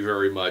like me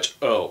very much.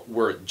 Oh,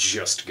 we're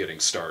just getting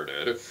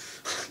started.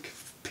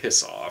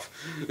 Piss off.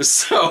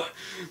 So,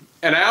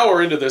 an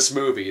hour into this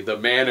movie, the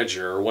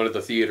manager, one of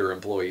the theater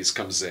employees,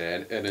 comes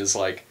in and is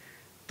like,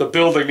 the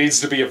building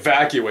needs to be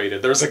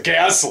evacuated. There's a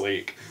gas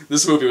leak.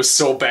 This movie was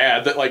so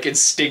bad that, like,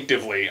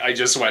 instinctively, I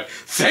just went,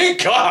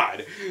 thank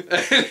God!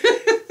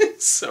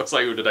 So I was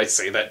like, oh, did I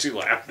say that too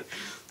loud?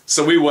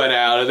 So we went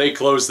out, and they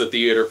closed the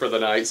theater for the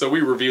night, so we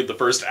reviewed the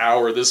first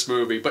hour of this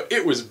movie, but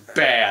it was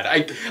bad.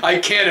 I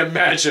can't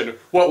imagine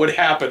what would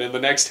happen in the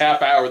next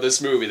half hour of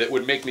this movie that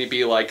would make me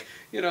be like,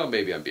 you know,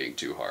 maybe I'm being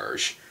too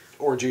harsh.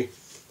 Orgy.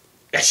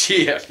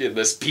 Yeah, in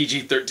this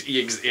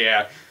PG-13,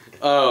 yeah.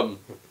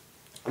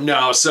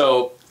 No,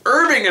 so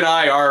Irving and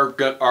I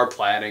are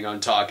planning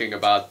on talking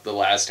about the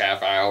last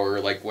half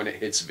hour, like when it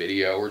hits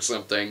video or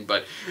something,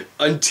 but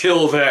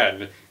until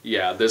then,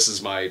 yeah, this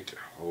is my,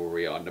 where are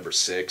we on, number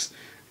 6?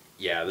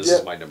 Yeah, this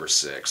is my number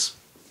 6.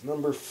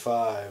 Number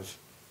 5,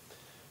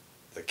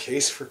 The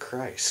Case for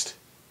Christ.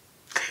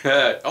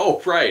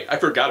 Oh, right, I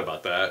forgot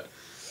about that.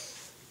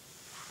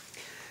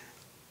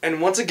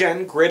 And once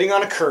again, grading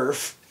on a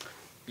curve.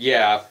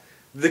 Yeah.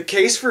 the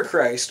case for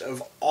Christ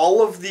of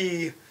all of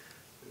the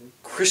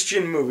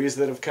Christian movies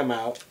that have come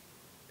out,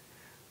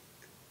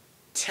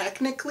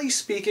 technically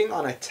speaking,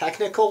 on a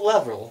technical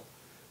level,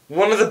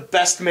 one of the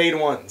best made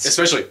ones.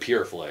 Especially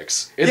Pure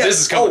Flix.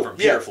 This is coming from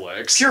Pure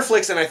Flix. Pure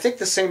Flix, and I think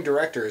the same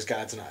director as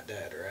God's Not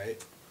Dead,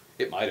 right?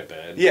 It might have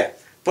been. Yeah,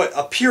 but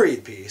a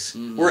period piece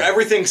where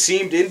everything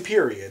seemed in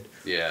period.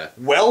 Yeah.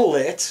 Well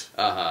lit.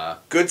 Uh-huh.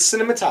 Good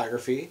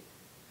cinematography.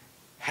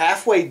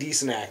 Halfway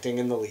decent acting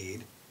in the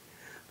lead.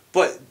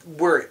 But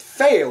where it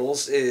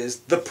fails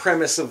is the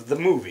premise of the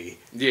movie.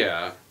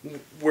 Yeah.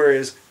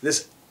 Whereas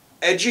this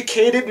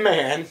educated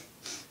man,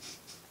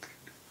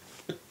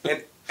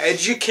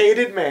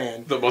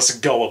 The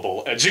most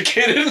gullible,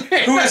 educated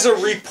man. who is a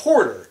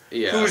reporter,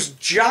 Yeah. whose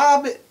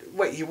job,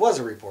 wait, he was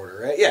a reporter,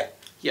 right? Yeah.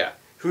 Yeah.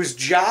 Whose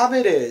job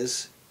it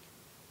is,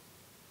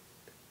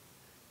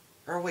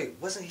 or wait,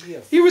 wasn't he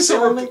a He was a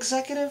film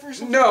executive or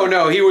something?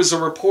 No, he was a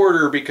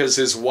reporter because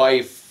his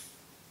wife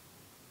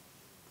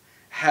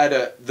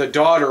had the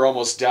daughter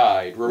almost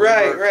died.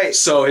 Remember? Right.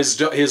 So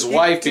his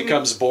wife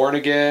becomes born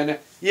again,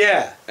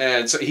 Yeah.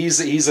 and so he's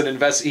an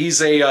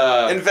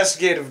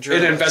investigative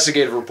journalist. An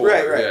investigative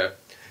reporter. Right. Yeah.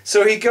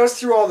 So he goes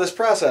through all this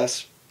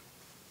process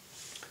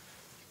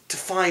to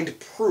find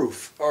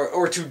proof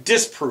or to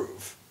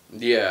disprove.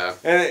 Yeah.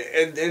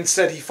 And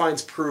instead he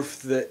finds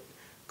proof that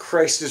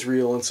Christ is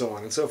real and so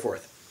on and so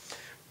forth.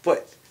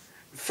 But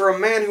for a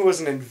man who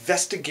was an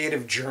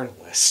investigative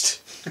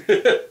journalist,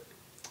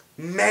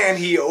 man,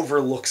 he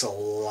overlooks a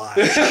lot.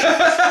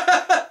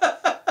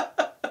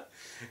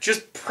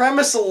 Just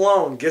premise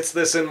alone gets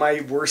this in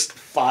my worst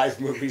 5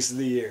 movies of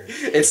the year.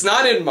 It's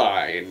not in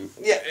mine.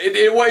 Yeah.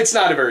 It's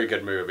not a very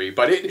good movie,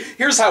 but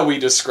here's how we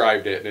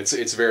described it, and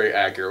it's very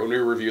accurate. When we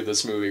reviewed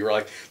this movie, we're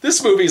like,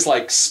 this movie's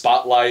like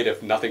Spotlight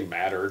if nothing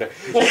mattered.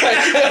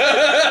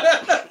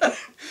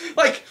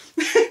 Like,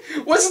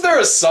 wasn't there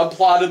a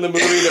subplot in the movie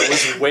that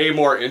was way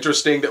more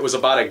interesting that was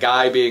about a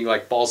guy being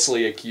like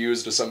falsely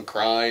accused of some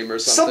crime or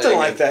something? Something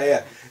like that,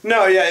 yeah.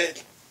 No, yeah.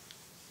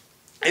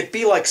 It'd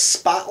be like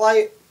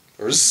Spotlight.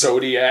 Or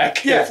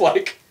Zodiac. Yeah. If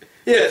like...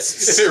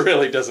 Yes. If it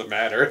really doesn't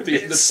matter. At the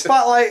end of the...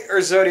 Spotlight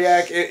or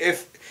Zodiac,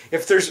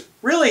 if there's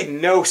really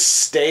no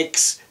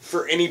stakes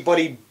for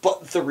anybody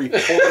but the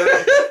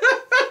reporter,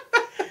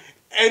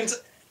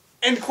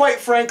 and quite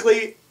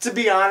frankly, to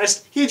be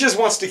honest, he just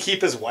wants to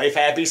keep his wife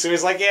happy, so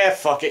he's like, yeah,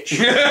 fuck it.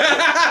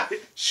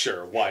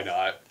 Sure, why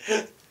not?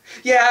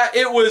 Yeah,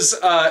 it was,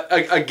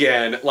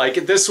 again,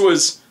 like, this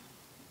was...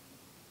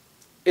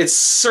 It's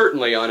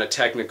certainly, on a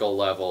technical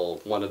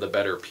level, one of the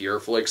better Pure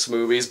Flix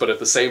movies, but at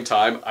the same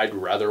time, I'd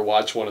rather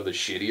watch one of the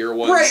shittier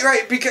ones.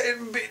 Right,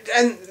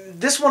 and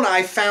this one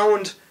I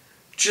found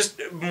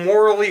just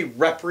morally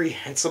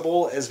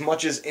reprehensible as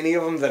much as any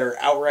of them that are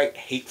outright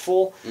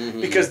hateful,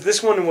 because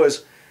this one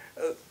was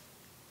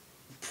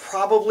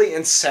probably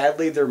and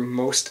sadly their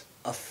most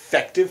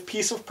effective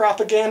piece of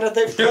propaganda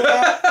they've put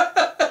out.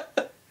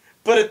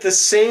 But at the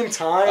same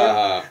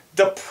time,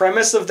 the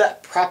premise of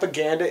that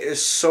propaganda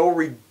is so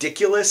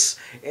ridiculous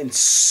and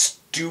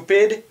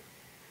stupid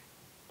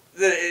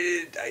that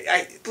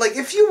like,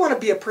 if you want to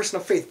be a person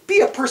of faith,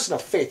 be a person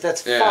of faith.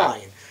 That's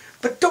fine.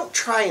 But don't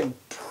try and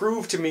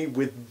prove to me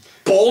with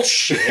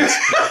bullshit,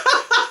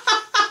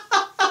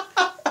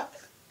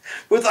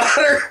 with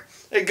utter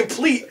and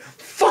complete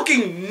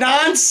fucking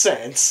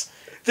nonsense,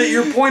 that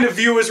your point of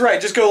view is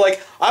right. Just go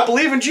like, I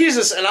believe in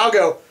Jesus, and I'll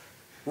go,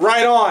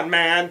 right on,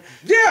 man.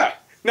 Yeah.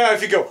 Now,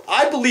 if you go,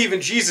 I believe in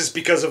Jesus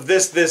because of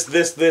this, and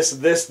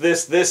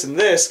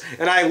this,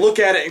 and I look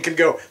at it and can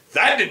go,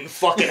 that didn't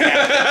fucking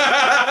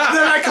happen,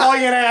 then I call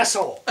you an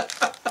asshole.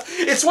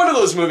 It's one of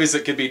those movies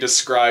that could be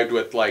described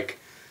with, like,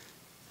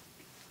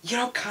 you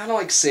know, kind of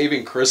like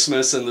Saving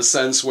Christmas, in the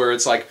sense where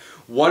it's like,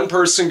 one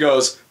person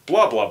goes,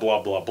 blah, blah,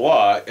 blah, blah,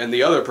 blah, and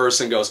the other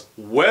person goes,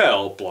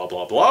 well, blah,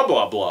 blah, blah,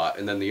 blah, blah,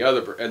 and then the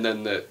other, and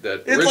then the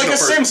It's like a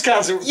Sims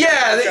concept.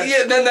 Yeah,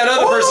 then that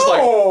other person's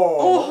like,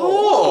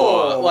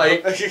 oh,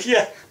 like,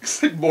 yeah.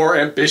 more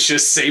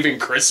ambitious Saving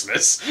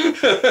Christmas. Yeah,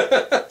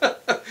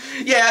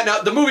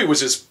 no, the movie was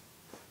just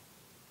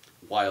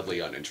wildly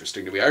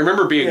uninteresting to me. I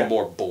remember being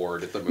more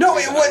bored at the movie. No,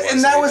 it was,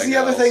 and that was the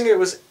other else. thing. It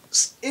was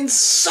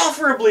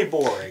insufferably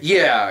boring.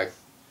 Yeah.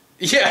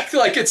 Yeah,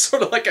 like, it's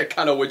sort of like I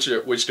kind of wished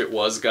it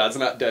was God's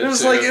Not Dead. It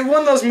was too. like in one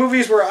of those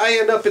movies where I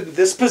end up in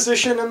this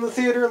position in the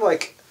theater,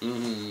 like.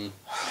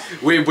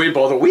 We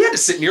had to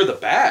sit near the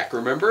back.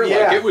 Remember?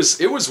 Yeah. Like,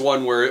 it was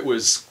one where it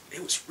was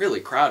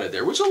really crowded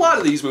there, which a lot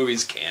of these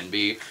movies can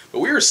be. But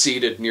we were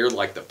seated near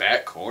like the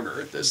back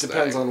corner at this.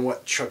 Depends thing. on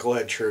what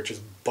Chucklehead Church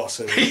is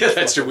bussing. Yeah,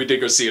 that's true. We did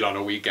go see it on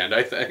a weekend,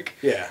 I think.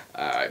 Yeah.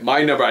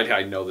 My number,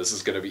 I know this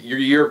is going to be,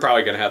 you're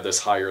probably going to have this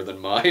higher than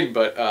mine,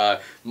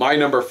 but my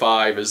number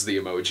 5 is the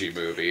Emoji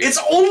Movie. It's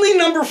only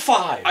number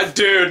 5.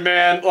 Dude,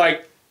 man,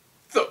 like,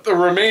 the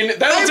remaining,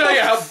 that'll tell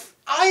you how...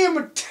 I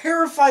am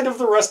terrified of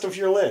the rest of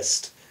your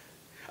list.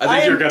 I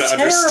think you're going to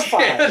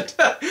terrified. understand.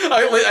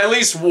 At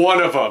least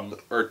one of them,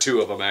 or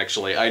 2 of them,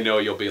 actually, I know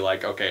you'll be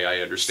like, okay,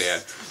 I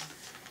understand.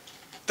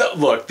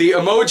 Look, the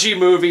Emoji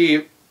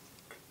Movie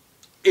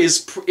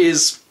is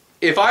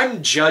if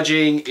I'm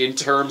judging in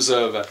terms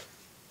of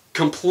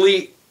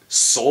complete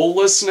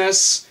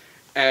soullessness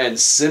and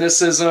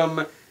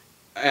cynicism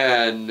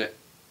and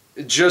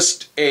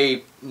just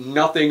a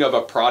nothing of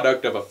a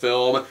product of a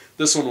film,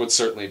 this one would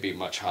certainly be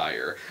much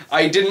higher.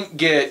 I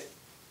didn't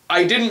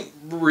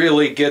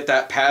really get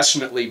that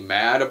passionately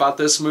mad about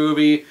this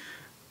movie.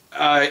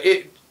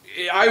 I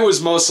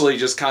was mostly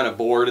just kind of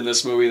bored in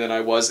this movie than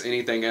I was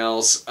anything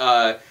else.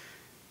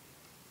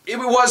 It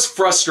was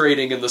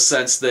frustrating in the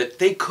sense that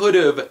they could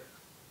have,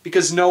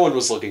 because no one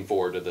was looking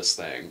forward to this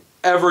thing.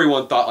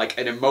 Everyone thought, like,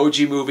 an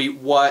Emoji Movie,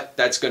 what?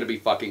 That's going to be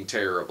fucking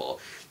terrible.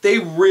 They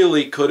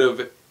really could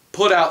have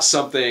put out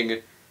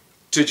something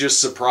to just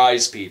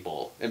surprise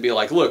people and be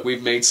like, look,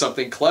 we've made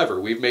something clever.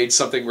 We've made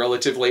something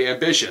relatively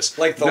ambitious.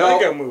 Like the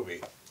Lego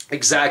Movie.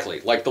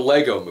 Exactly, like the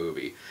Lego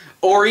Movie.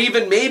 Or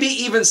maybe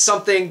even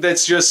something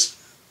that's just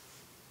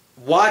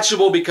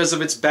watchable because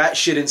of its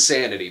batshit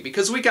insanity.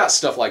 Because we got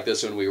stuff like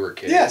this when we were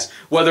kids. Yeah.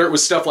 Whether it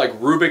was stuff like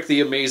Rubik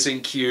the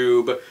Amazing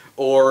Cube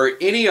or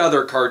any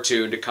other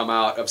cartoon to come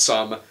out of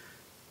some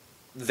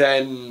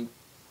then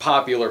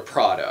popular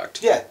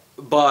product. Yeah.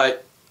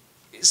 But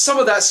some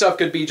of that stuff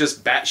could be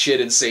just batshit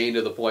insane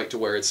to the point to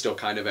where it's still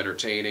kind of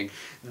entertaining.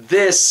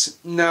 This,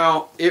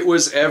 no, it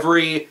was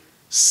every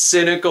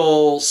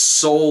cynical,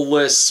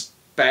 soulless,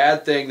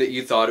 bad thing that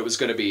you thought it was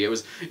going to be. It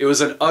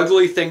was an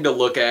ugly thing to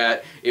look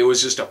at. It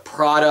was just a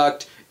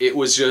product. It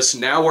was just,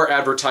 now we're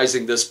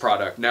advertising this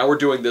product. Now we're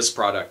doing this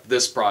product,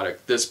 this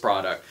product, this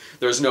product.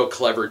 There's no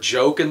clever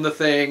joke in the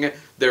thing.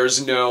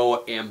 There's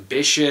no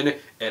ambition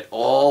at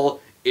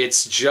all.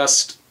 It's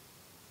just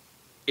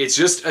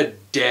a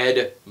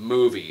dead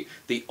movie.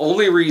 The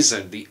only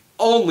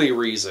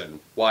reason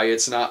why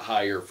it's not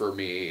higher for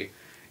me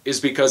is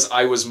because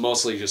I was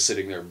mostly just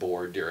sitting there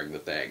bored during the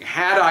thing.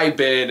 Had I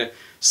been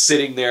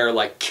sitting there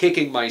like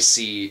kicking my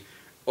seat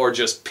or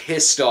just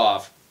pissed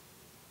off,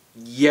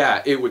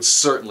 yeah, it would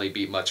certainly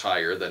be much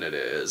higher than it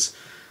is.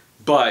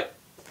 But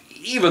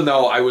even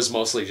though I was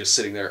mostly just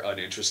sitting there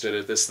uninterested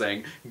at this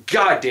thing,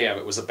 goddamn,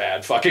 it was a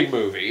bad fucking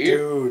movie.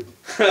 Dude.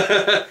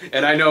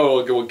 And I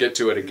know we'll get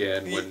to it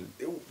again when...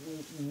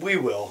 We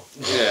will.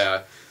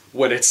 Yeah,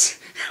 when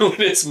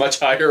it's much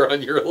higher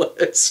on your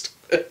list.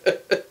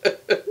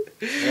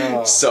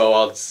 So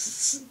I'll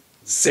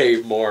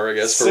save more, I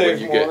guess, for when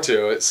you get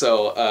to it.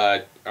 So,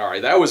 all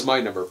right, that was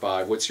my number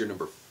 5. What's your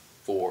number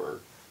 4?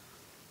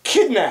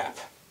 Kidnap.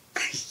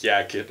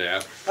 Yeah,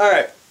 Kidnap. All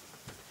right.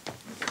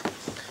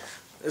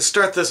 Let's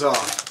start this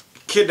off.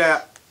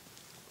 Kidnap.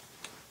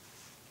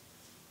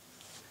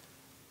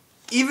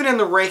 Even in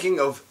the ranking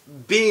of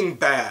being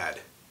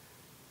bad,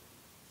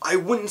 I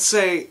wouldn't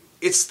say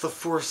it's the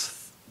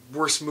 4th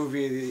worst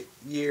movie of the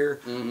year,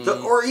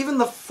 or even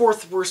the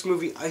 4th worst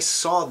movie I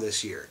saw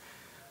this year.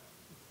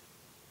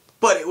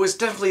 But it was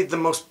definitely the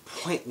most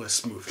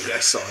pointless movie I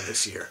saw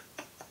this year.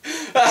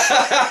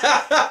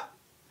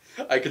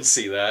 I can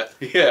see that.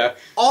 Yeah.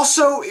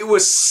 Also, it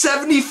was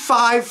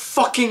 75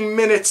 fucking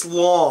minutes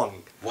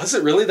long. Was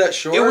it really that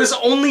short? It was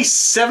only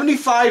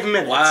 75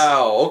 minutes.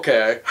 Wow,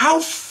 okay. How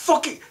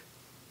fucking...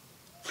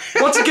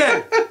 Once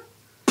again,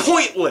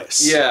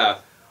 pointless. Yeah.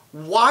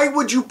 Why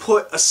would you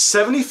put a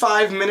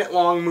 75-minute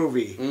long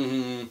movie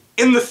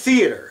in the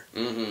theater,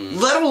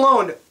 let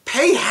alone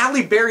pay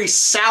Halle Berry's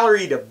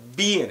salary to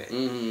be in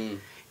it?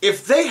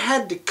 If they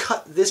had to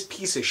cut this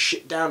piece of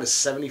shit down to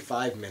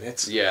 75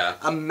 minutes, yeah,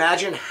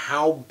 imagine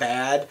how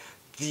bad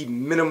the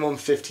minimum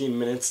 15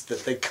 minutes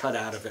that they cut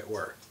out of it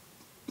were.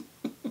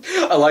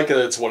 I like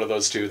that it's one of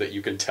those two that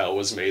you can tell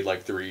was made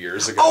like 3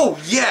 years ago.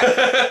 Oh,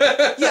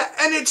 yeah. Yeah,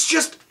 and it's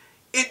just,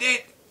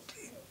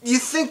 you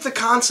think the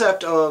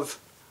concept of,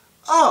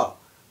 oh,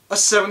 a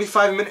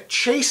 75-minute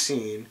chase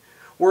scene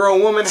where a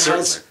woman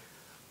has,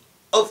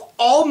 of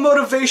all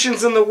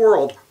motivations in the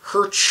world,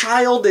 her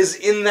child is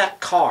in that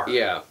car.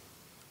 Yeah.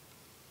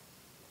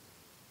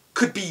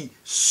 Could be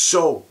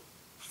so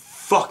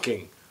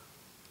fucking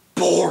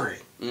boring.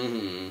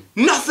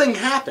 Nothing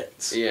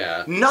happens.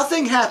 Yeah.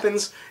 Nothing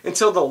happens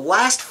until the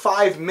last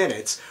 5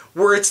 minutes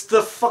where it's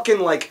the fucking,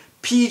 like,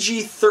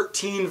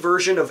 PG-13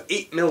 version of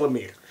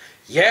 8mm.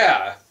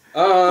 Yeah.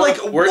 Like,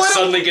 where it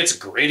suddenly gets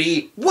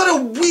gritty. What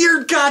a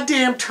weird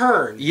goddamn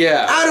turn.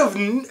 Yeah.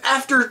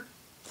 After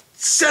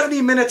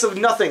 70 minutes of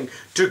nothing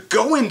to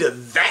go into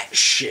that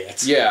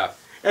shit. Yeah.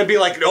 And be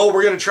like, oh,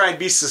 we're going to try and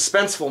be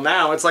suspenseful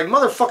now. It's like,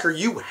 motherfucker,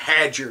 you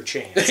had your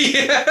chance.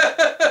 Yeah.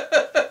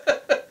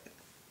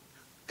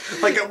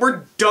 Like,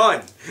 we're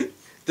done.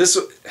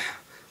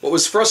 What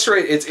was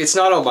frustrating, it's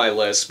not on my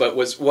list, but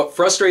what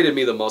frustrated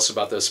me the most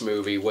about this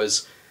movie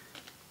was,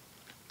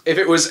 if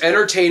it was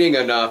entertaining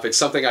enough, it's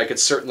something I could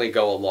certainly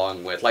go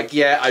along with. Like,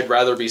 yeah, I'd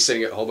rather be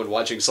sitting at home and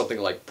watching something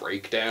like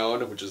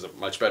Breakdown, which is a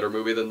much better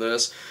movie than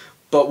this.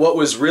 But what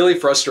was really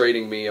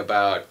frustrating me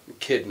about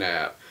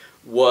Kidnap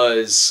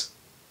was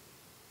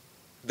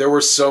there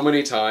were so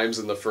many times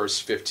in the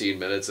first 15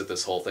 minutes that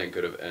this whole thing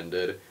could have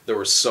ended. There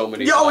were so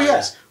many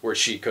times where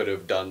she could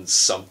have done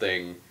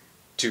something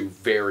to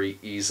very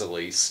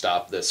easily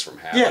stop this from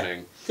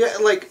happening. Yeah,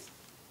 like,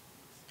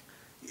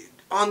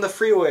 on the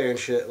freeway and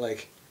shit,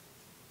 like,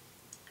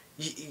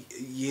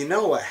 You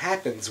know what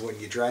happens when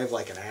you drive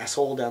like an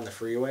asshole down the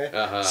freeway?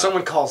 Uh-huh.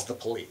 Someone calls the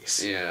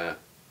police. Yeah.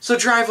 So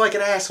drive like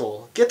an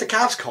asshole. Get the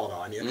cops called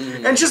on you.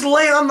 And just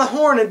lay on the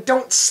horn and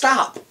don't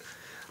stop.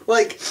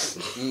 Like...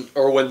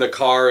 Or when the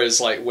car is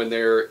like, when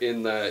they're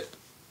in the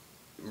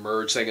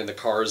merge thing and the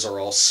cars are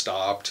all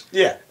stopped.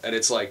 Yeah. And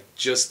it's like,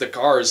 just the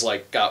cars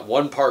like got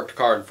one parked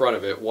car in front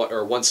of it,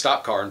 or one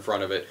stop car in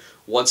front of it,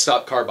 one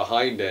stop car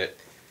behind it.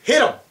 Hit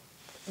them.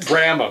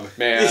 Ram them,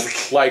 man.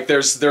 Like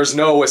there's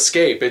no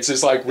escape. It's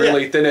just like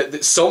really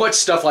thin. So much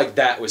stuff like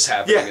that was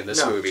happening in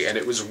this movie, and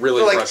it was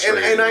really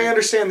frustrating. And I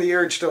understand the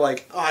urge to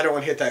like, oh, I don't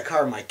want to hit that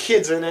car. My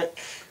kid's in it.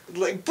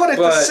 Like, but at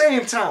the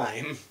same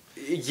time,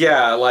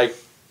 yeah, like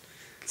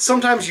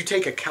sometimes you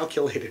take a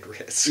calculated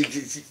risk.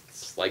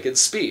 Like in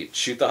Speed,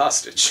 shoot the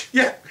hostage.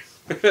 Yeah.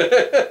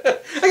 I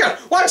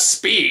got watch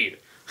Speed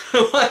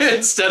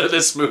instead of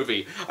this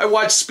movie. I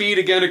watched Speed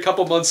again a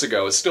couple months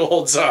ago. It still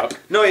holds up.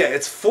 No, yeah,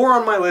 it's 4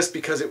 on my list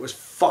because it was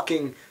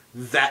fucking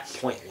that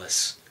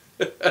pointless.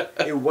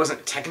 It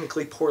wasn't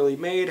technically poorly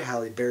made.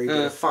 Halle Berry did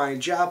a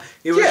fine job.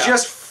 It was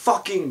just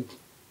fucking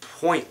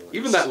pointless.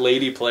 Even that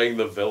lady playing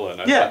the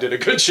villain, I thought did a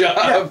good job.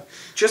 Yeah.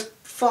 Just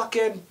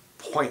fucking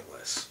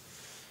pointless.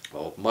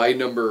 Well, my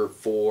number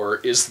 4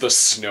 is The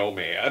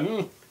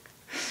Snowman.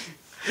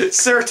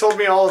 Sarah told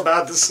me all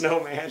about The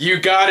Snowman. You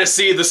gotta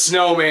see The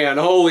Snowman.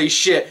 Holy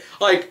shit.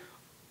 Like,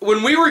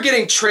 when we were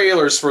getting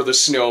trailers for The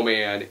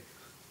Snowman,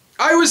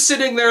 I was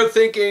sitting there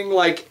thinking,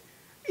 like,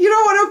 you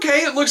know what,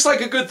 okay, it looks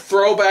like a good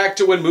throwback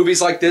to when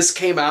movies like this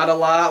came out a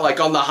lot. Like,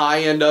 on the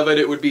high end of it,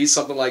 it would be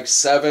something like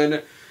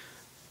 7.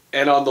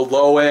 And on the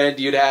low end,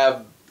 you'd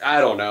have, I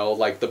don't know,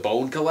 like The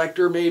Bone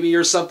Collector maybe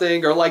or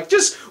something. Or, like,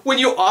 just when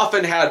you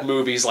often had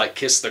movies like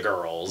Kiss the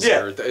Girls. Yeah.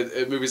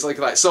 Or movies like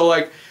that. So,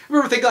 like, I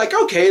remember thinking, like,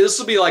 okay, this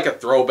will be like a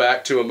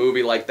throwback to a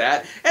movie like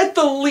that. At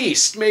the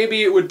least,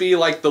 maybe it would be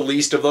like the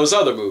least of those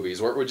other movies,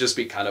 where it would just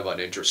be kind of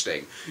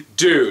uninteresting.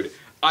 Dude,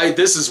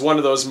 this is one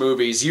of those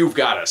movies you've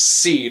got to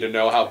see to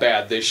know how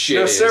bad this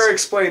shit is. Sarah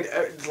explained,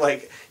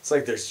 like, it's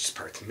like there's just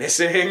parts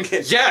missing.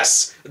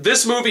 Yes!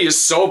 This movie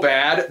is so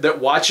bad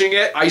that watching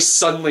it, I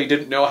suddenly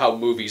didn't know how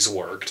movies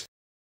worked.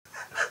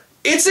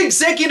 It's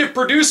executive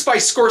produced by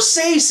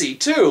Scorsese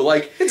too.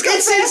 Like it's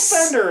got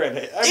Fassbender in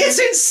it. It's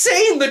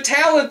insane the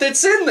talent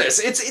that's in this.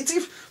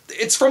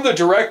 It's from the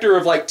director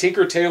of like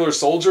Tinker Tailor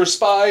Soldier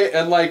Spy,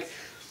 and like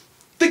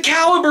the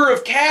caliber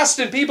of cast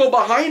and people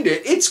behind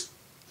it. It's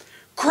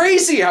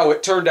crazy how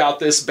it turned out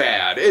this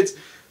bad.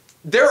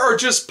 There are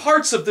just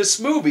parts of this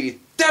movie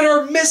that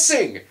are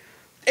missing,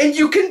 and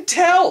you can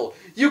tell.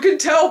 You can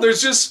tell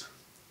there's just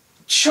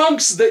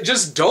chunks that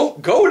just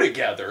don't go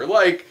together.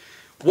 Like,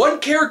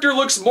 one character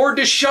looks more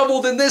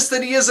disheveled in this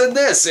than he is in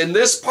this. In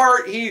this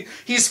part,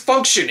 he's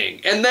functioning.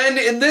 And then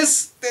in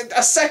this,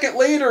 a second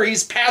later,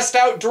 he's passed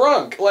out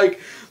drunk. Like,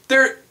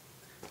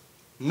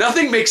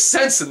 nothing makes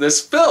sense in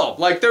this film.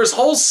 Like, there's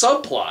whole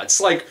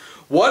subplots. Like,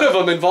 one of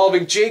them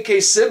involving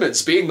J.K.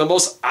 Simmons being the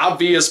most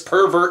obvious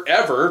pervert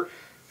ever,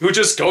 who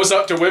just goes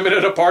up to women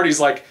at a party. He's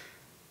like,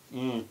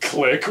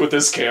 click with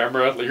this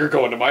camera, you're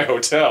going to my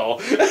hotel.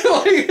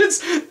 Like, it's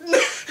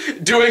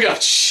doing a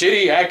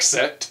shitty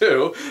accent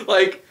too.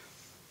 Like,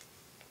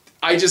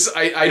 I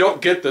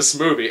don't get this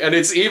movie, and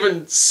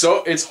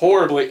it's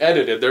horribly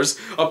edited. There's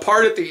a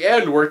part at the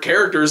end where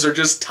characters are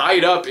just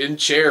tied up in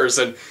chairs,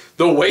 and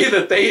the way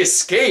that they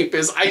escape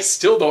is, I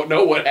still don't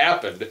know what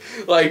happened.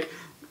 Like,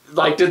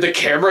 did the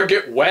camera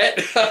get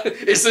wet?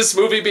 Is this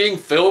movie being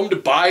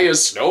filmed by a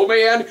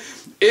snowman?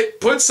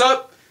 It puts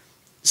up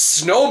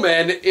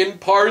snowmen in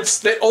parts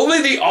that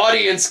only the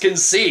audience can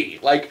see.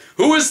 Like,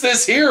 who is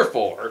this here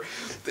for?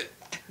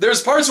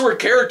 There's parts where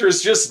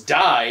characters just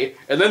die,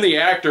 and then the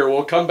actor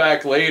will come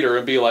back later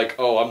and be like,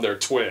 oh, I'm their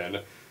twin.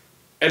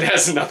 It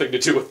has nothing to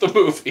do with the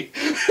movie.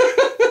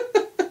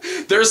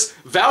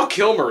 Val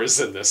Kilmer is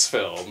in this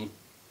film.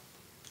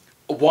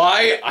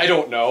 Why? I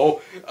don't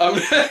know.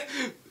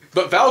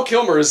 But Val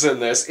Kilmer is in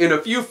this in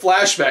a few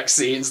flashback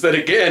scenes that,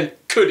 again,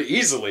 could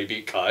easily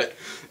be cut.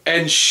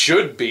 And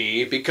should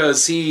be,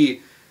 because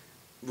he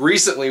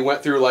recently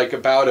went through like a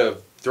bout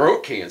of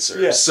throat cancer.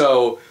 Yeah.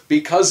 So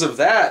because of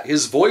that,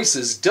 his voice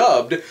is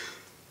dubbed.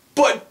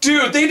 But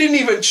dude, they didn't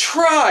even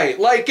try.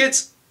 Like,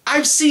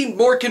 I've seen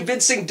more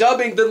convincing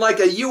dubbing than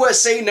like a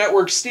USA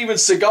Network Steven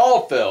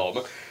Seagal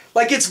film.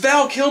 Like, it's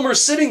Val Kilmer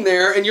sitting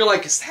there and you're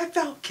like, is that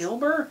Val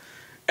Kilmer?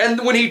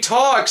 And when he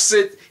talks,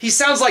 he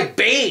sounds like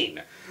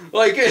Bane.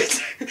 Like,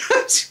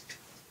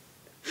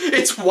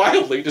 it's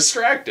wildly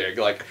distracting.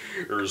 Like,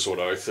 here's what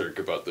I think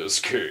about this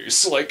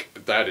case. Like,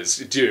 that is,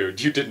 dude,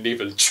 you didn't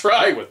even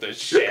try with this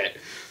shit.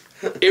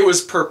 It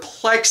was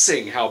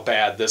perplexing how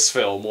bad this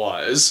film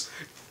was.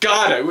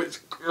 God, I was...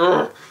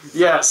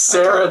 Yeah,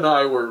 Sarah and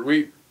I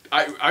were...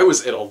 I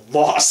was at a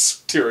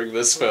loss during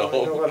this film.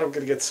 You know what? I'm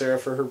gonna get Sarah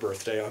for her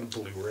birthday on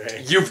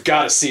Blu-ray. You've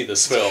got to see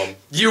this film.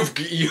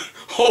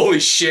 Holy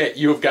shit,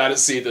 you've got to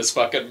see this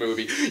fucking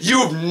movie.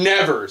 You've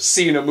never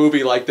seen a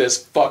movie like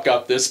this fuck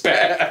up this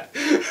bad.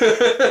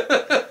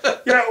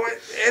 Yeah,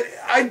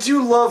 I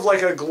do love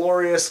like a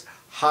glorious,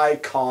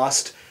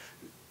 high-cost,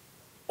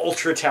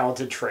 ultra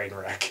talented train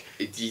wreck.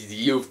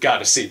 You've got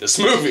to see this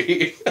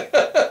movie.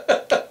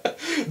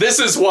 This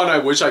is one I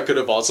wish I could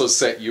have also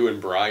sent you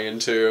and Brian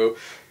to,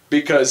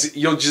 because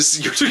you'll just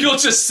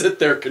sit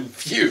there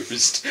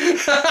confused.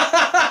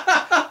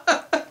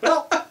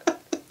 Well,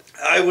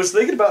 I was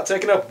thinking about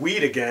taking up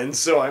weed again,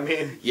 so I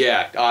mean...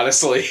 Yeah,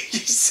 honestly, you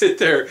sit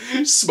there,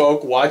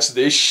 smoke, watch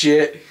this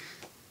shit.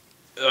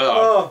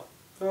 I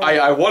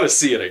want to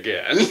see it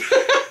again.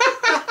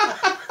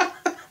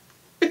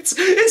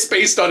 It's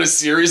based on a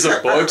series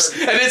of books,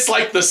 and it's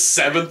like the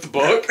 7th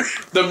book.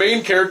 The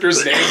main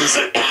character's name is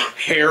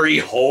Harry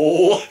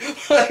Hole.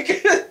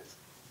 Like,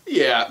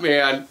 yeah,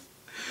 man.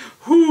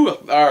 Whew.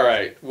 All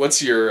right,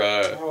 what's your...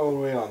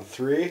 Oh, we on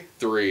 3?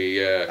 3,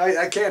 yeah.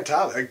 I can't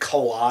top it.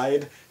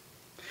 Collide.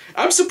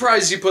 I'm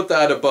surprised you put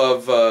that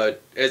above. That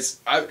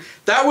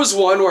was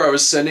one where I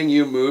was sending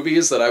you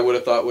movies that I would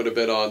have thought would have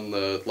been on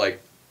the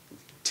like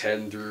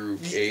 10 through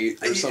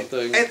 8 or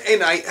something.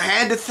 And I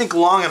had to think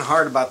long and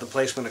hard about the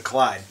placement of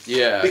Collide.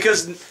 Yeah.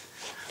 Because,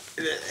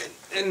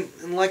 and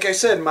like I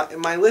said,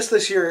 my list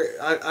this year,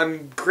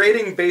 I'm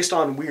grading based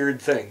on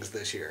weird things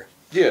this year.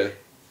 Yeah.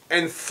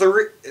 And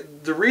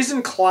the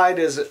reason Clyde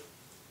is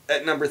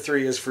at number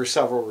 3 is for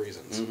several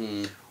reasons.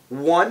 Mm-hmm.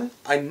 One,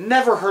 I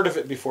never heard of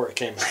it before it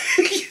came out.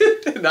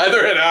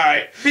 Neither had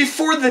I.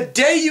 Before the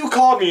day you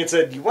called me and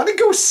said, "You want to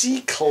go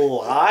see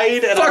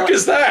Collide?" And Fuck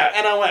is that?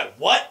 And I went,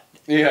 "What?"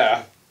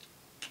 Yeah.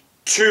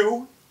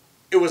 2,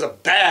 it was a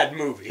bad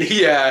movie.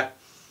 Yeah.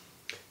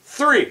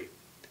 3,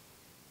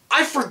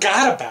 I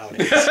forgot about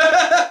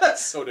it.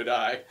 So did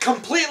I.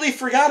 Completely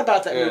forgot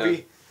about that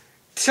movie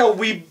till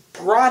we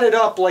brought it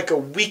up like a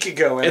week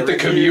ago. At the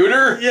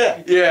commuter?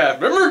 Yeah. Yeah.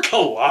 Remember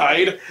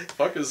Collide?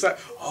 Fuck is that?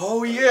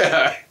 Oh,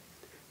 yeah.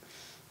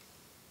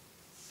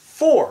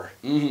 4,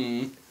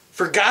 Mm-hmm.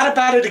 forgot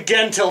about it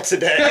again till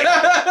today.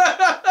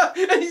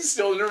 And you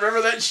still didn't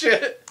remember that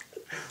shit?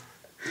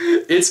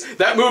 It's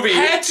that movie.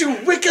 Had to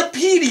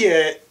Wikipedia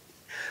it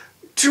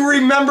to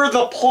remember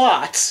the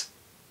plot.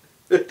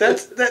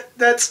 That's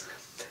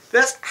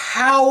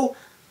how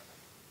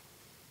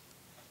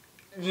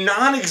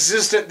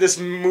non-existent this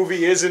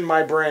movie is in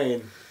my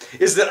brain.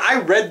 Is that I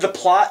read the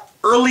plot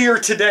earlier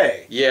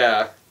today.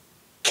 Yeah.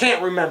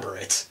 Can't remember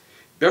it.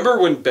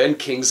 Remember when Ben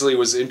Kingsley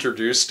was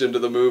introduced into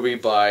the movie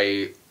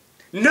by...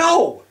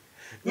 No!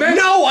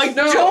 No, I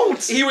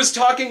don't! He was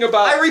talking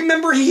about... I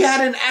remember he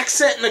had an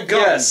accent and a gun.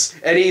 Yes,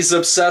 and he's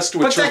obsessed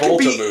with but that Travolta could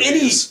be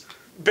movies.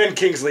 any Ben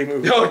Kingsley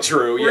movie. Oh,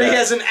 true, yeah. Where he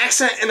has an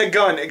accent and a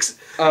gun.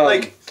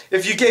 Like,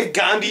 if you gave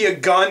Gandhi a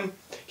gun,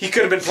 he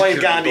could have been playing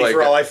Gandhi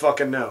for all I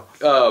fucking know.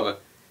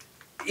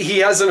 He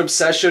has an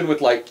obsession with,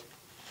 like...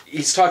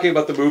 He's talking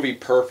about the movie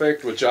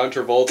Perfect with John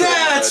Travolta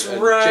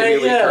and right,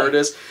 Jamie Lee yeah.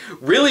 Curtis.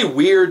 Really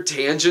weird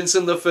tangents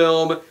in the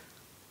film.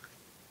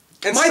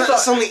 And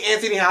suddenly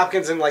Anthony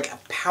Hopkins in like a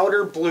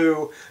powder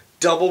blue,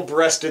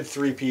 double-breasted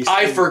 3-piece.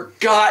 I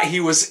forgot he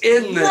was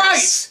in this.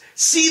 Right!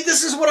 See,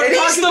 this is what I'm talking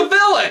about. He's the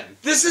villain!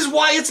 This is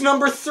why it's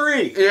number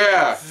 3.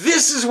 Yeah.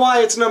 This is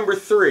why it's number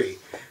 3.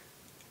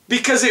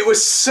 Because it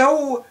was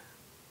so...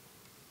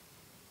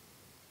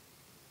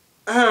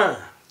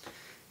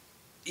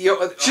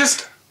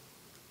 just...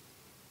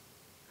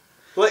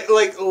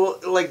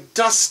 Like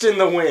dust in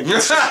the wind.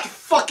 It's just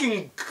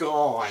fucking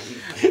gone.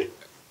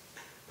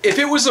 If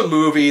it was a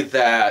movie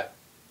that,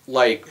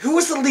 like... Who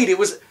was the lead? It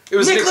was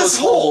Nicholas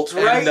Hoult,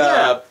 right?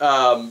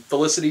 And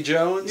Felicity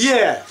Jones.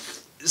 Yeah.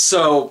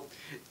 So,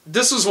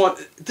 this is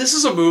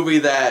a movie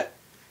that,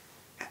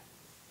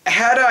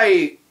 had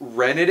I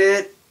rented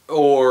it,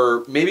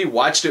 or maybe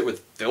watched it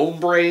with Film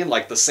Brain,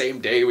 like the same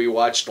day we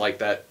watched, like,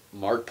 that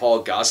Mark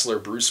Paul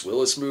Gosselaar Bruce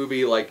Willis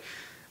movie, like...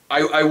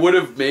 I would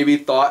have maybe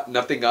thought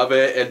nothing of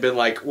it and been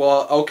like,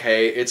 well,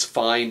 okay, it's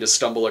fine to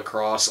stumble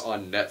across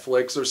on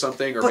Netflix or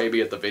something, or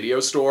maybe at the video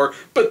store,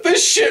 but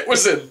this shit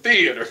was in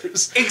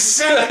theaters.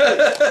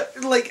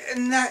 Exactly. Like,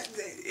 and that,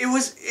 it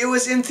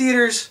was in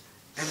theaters,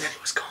 and then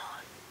it was gone.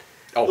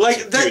 Oh,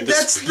 like, dude,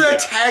 that's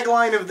the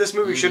tagline of this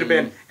movie should have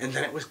been, and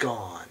then it was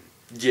gone.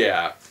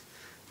 Yeah.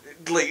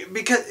 Like,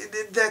 because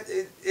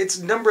it's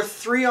number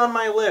 3 on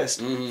my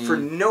list for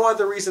no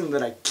other reason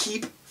than I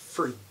keep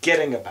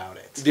forgetting about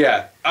it.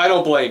 Yeah, I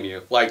don't blame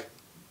you. Like,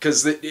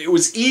 because it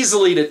was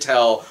easily to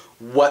tell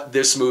what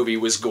this movie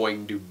was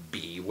going to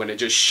be when it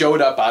just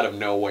showed up out of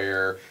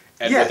nowhere,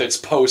 and with its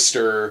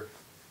poster,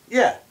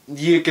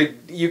 you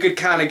could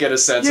kind of get a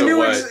sense of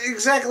what... You knew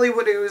exactly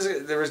what it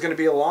was. There was going to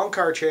be a long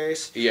car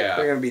chase. Yeah.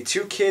 There were going to be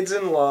 2 kids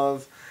in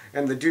love,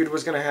 and the dude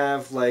was going to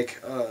have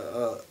like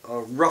a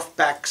rough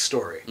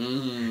backstory.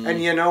 Mm-hmm.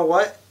 And you know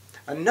what?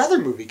 Another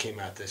movie came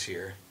out this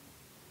year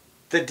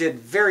that did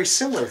very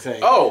similar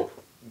things. Oh,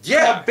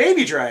 yeah.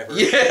 Baby Driver.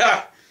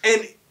 Yeah.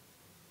 And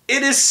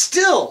it is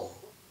still,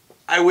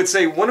 I would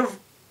say, one of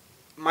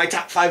my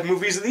top 5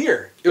 movies of the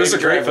year. It was a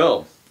great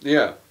film.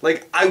 Yeah.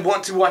 Like, I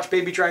want to watch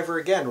Baby Driver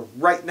again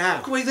right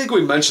now. I think we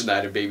mentioned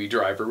that in Baby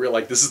Driver. We were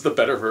like, this is the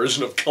better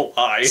version of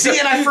Collide. See,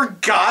 and I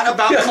forgot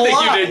about Collide.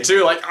 I think you did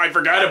too. Like, I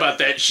forgot about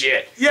that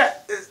shit. Yeah,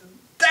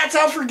 that's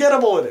how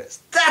forgettable it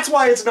is. That's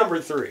why it's number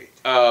 3.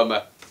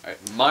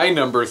 My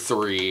number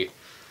 3,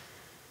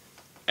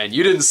 and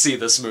you didn't see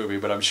this movie,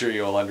 but I'm sure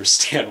you'll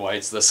understand why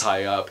it's this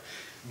high up.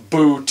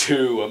 Boo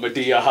 2, A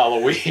Madea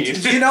Halloween.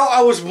 You know,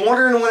 I was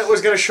wondering when it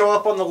was going to show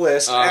up on the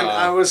list, and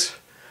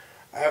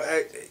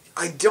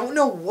I don't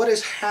know what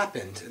has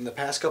happened in the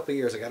past couple of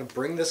years. I got to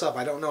bring this up.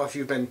 I don't know if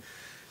you've been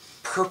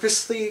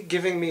purposely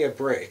giving me a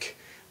break,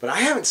 but I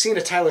haven't seen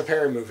a Tyler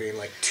Perry movie in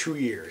like 2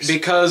 years.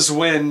 Because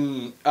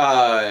when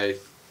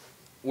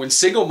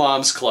Single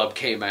Moms Club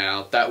came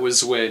out, that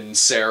was when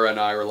Sarah and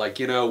I were like,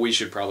 you know, we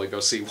should probably go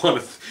see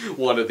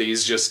one of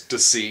these just to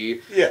see.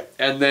 Yeah.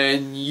 And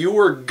then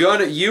you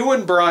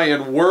and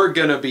Brian were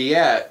gonna be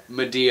at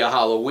Madea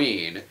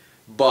Halloween,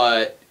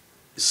 but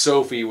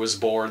Sophie was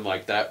born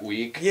like that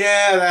week.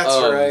 Yeah, that's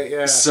right.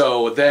 Yeah.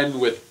 So then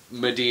with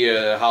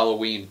Madea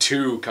Halloween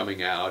 2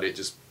 coming out, it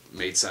just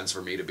made sense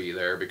for me to be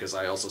there because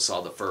I also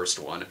saw the first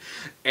one.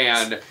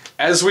 And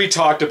as we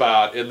talked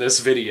about in this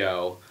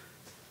video,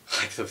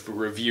 like the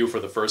review for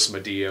the first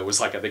Madea was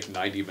like, I think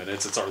 90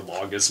 minutes. It's our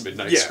longest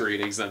midnight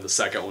screenings. Then the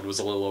second one was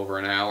a little over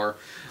an hour.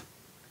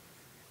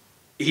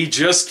 He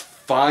just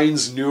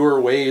finds newer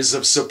ways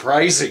of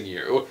surprising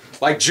you.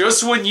 Like,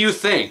 just when you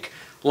think,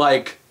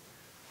 like,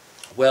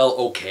 well,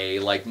 okay,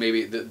 like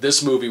maybe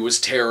this movie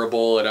was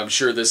terrible and I'm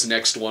sure this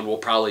next one will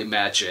probably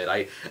match it.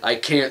 I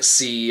can't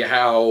see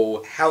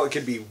how it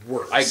could be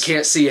worse. I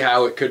can't see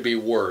how it could be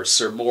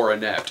worse or more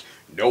inept.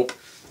 Nope.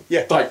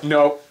 Yeah. Like,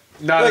 nope.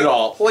 Not at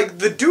all. Like,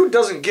 the dude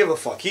doesn't give a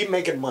fuck. He's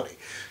making money.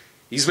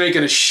 He's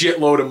making a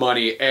shitload of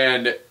money,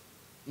 and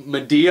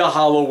Madea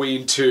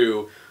Halloween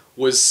 2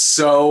 was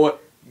so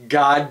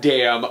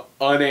goddamn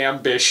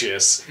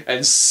unambitious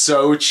and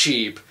so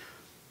cheap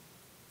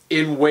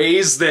in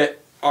ways that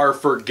are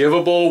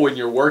forgivable when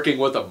you're working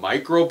with a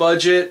micro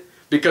budget,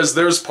 because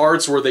there's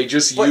parts where they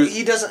just But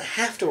he doesn't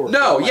have to work.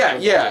 No,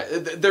 yeah.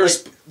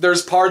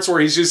 There's parts where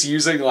he's just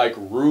using like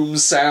room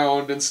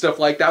sound and stuff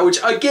like that, which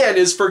again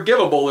is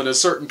forgivable in a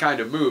certain kind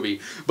of movie.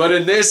 But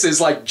in this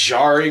is like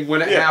jarring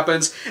when it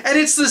happens, and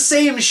it's the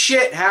same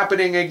shit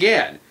happening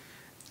again.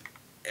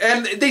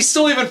 And they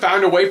still even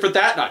found a way for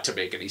that not to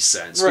make any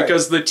sense. Right.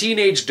 Because the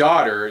teenage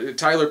daughter,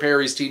 Tyler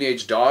Perry's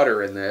teenage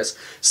daughter in this,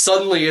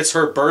 suddenly it's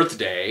her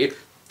birthday.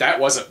 That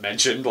wasn't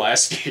mentioned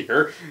last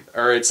year,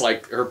 or it's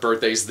like her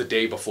birthday's the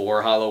day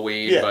before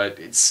Halloween, but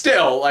it's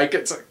still like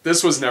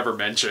this was never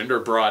mentioned or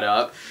brought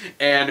up.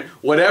 And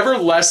whatever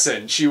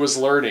lesson she was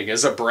learning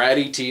as a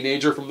bratty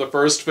teenager from the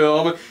first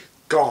film,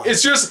 gone.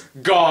 It's just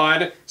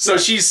gone. So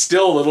she's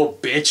still a little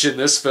bitch in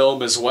this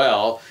film as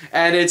well.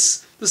 And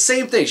it's the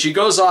same thing. She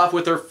goes off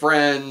with her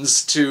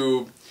friends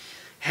to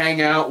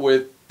hang out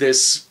with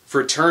this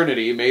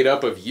fraternity made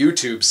up of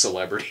YouTube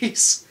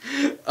celebrities,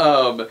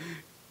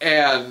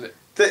 and.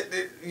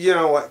 You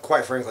know what?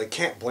 Quite frankly,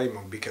 can't blame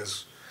them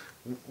because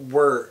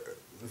we're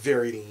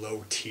very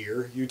low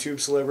tier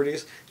YouTube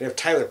celebrities. And if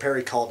Tyler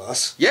Perry called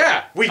us, we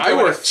do it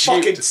in a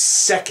fucking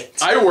second.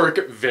 I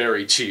work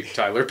very cheap,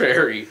 Tyler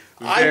Perry.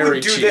 I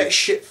would do that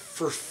shit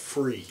for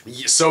free.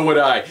 So would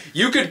I.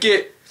 You could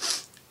get.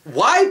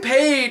 Why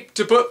pay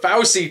to put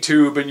Fauci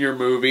Tube in your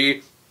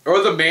movie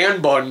or the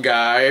Man Bun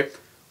guy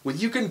when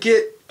you can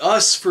get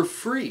us for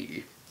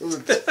free?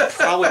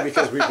 Probably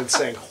because we've been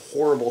saying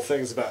horrible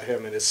things about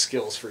him and his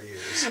skills for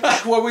years.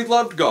 Well, we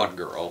loved Gone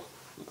Girl,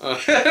 and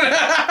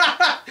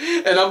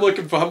I'm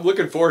looking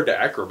forward to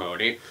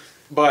Acrimony,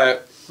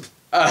 but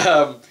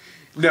no,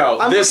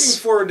 I'm looking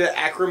forward to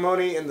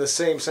Acrimony in the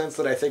same sense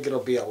that I think it'll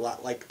be a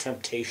lot like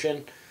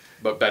Temptation,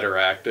 but better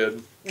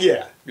acted.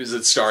 Yeah, because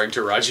it's starring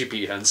Taraji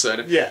P.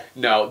 Henson. Yeah,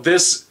 no,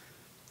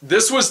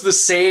 This was the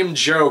same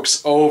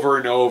jokes over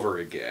and over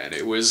again.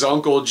 It was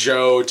Uncle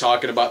Joe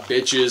talking about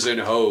bitches and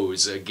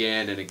hoes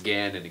again and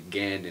again and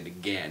again and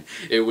again.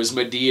 It was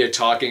Madea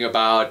talking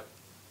about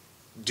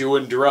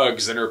doing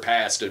drugs in her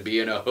past and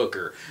being a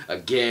hooker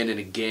again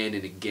and again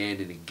and again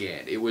and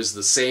again. It was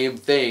the same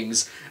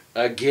things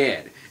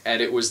again.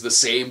 And it was the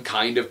same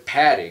kind of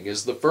padding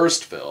as the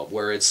first film,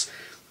 where it's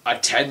a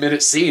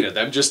 10-minute scene of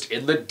them just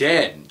in the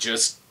den,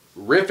 just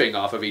riffing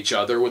off of each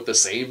other with the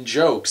same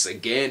jokes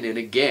again and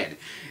again.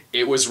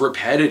 It was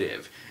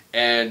repetitive,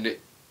 and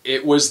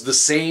it was the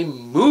same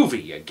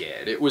movie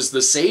again. It was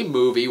the same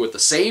movie with the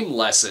same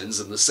lessons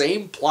and the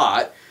same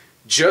plot,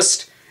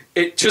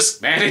 it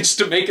just managed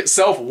to make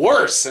itself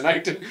worse, and I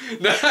didn't...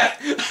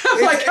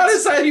 like, how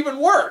does that even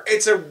work?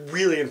 It's a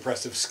really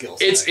impressive skill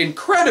set. It's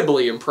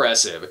incredibly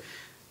impressive.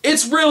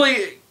 It's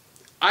really...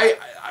 I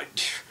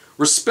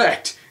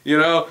respect... You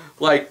know,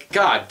 like,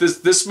 God,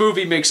 this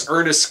movie makes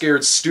Ernest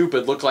Scared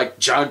Stupid look like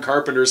John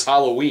Carpenter's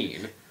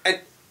Halloween.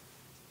 And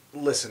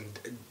listen,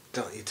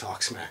 don't you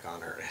talk smack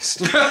on Ernest.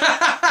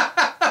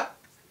 The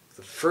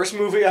first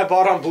movie I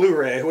bought on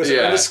Blu-ray was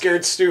Ernest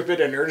Scared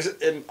Stupid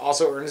and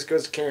also Ernest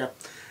Goes to Camp.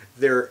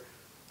 They're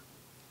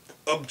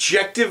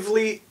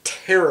objectively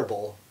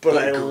terrible, but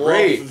I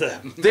love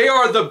them. They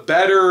are the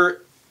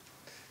better...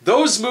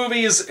 Those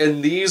movies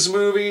and these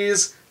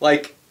movies,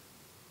 like...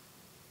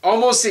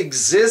 almost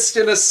exist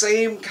in a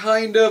same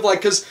kind of like,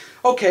 because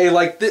okay,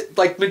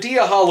 like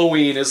Medea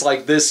Halloween is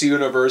like this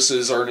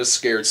universe's Ernest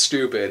Scared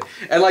Stupid,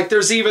 and like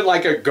there's even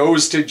like a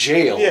goes to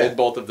jail in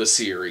both of the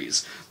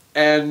series,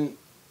 and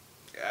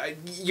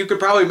you could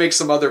probably make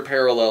some other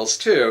parallels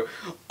too.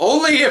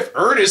 Only if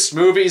Ernest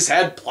movies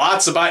had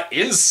plots about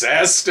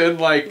incest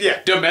and like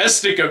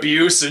domestic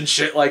abuse and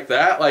shit like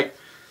that. Like,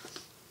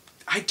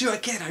 I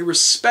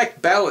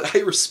respect balance. I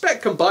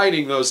respect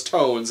combining those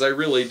tones. I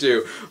really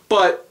do.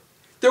 But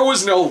there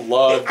was no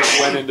love that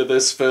went into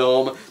this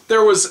film.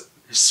 There was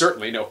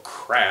certainly no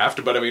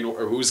craft, but I mean,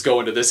 who's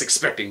going to this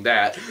expecting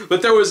that?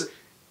 But there was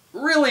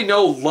really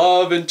no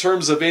love in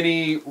terms of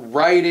any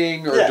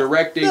writing or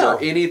directing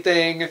or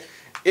anything.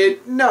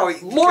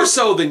 More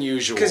so than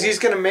usual. Because he's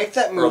going to make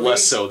that movie. Or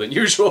less so than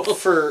usual.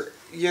 For,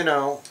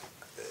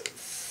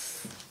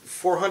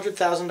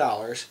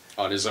 $400,000.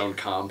 On his own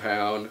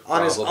compound.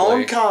 On his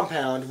own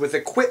compound with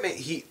equipment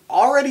he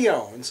already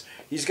owns.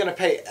 He's going to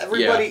pay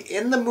everybody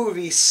in the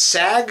movie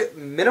SAG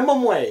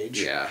minimum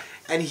wage. Yeah.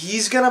 And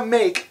he's going to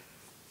make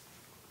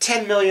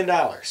 $10 million.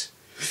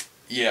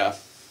 Yeah.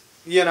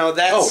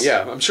 That's... Oh,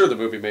 yeah. I'm sure the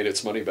movie made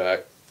its money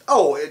back.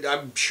 Oh,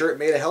 I'm sure it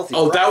made a healthy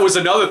profit. That was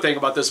another thing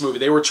about this movie.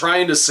 They were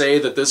trying to say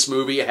that this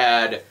movie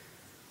had...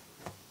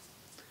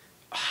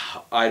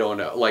 I don't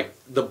know. Like,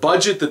 the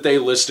budget that they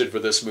listed for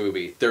this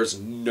movie, there's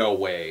no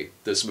way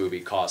this movie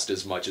cost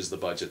as much as the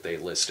budget they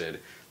listed.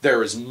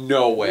 There is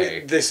no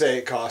way. They say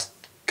it cost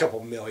a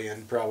couple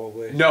million,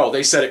 probably. No,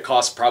 they said it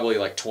cost probably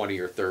like 20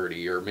 or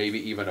 30 or maybe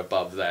even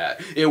above that.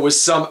 It was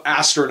some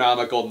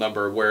astronomical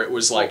number where it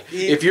was like,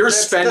 if you're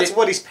spending... That's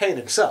what he's paying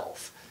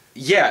himself.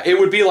 Yeah, it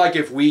would be like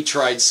if we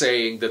tried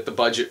saying that the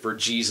budget for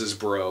Jesus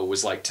Bro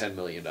was like $10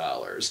 million.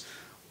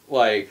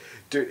 Like...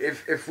 Dude,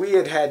 if we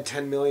had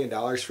 $10 million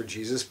for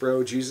Jesus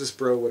Bro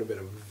would have been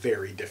a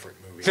very different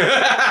movie.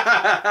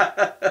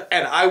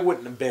 And I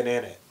wouldn't have been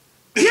in it.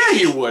 Yeah,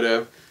 you would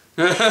have.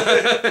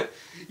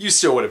 You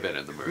still would have been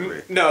in the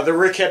movie. No, the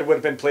Rickhead would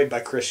have been played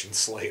by Christian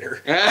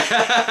Slater.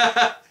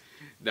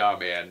 No,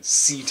 man.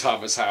 C.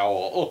 Thomas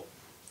Howell.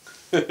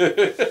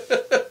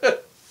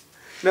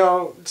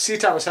 No, C.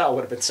 Thomas Howell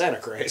would have been Santa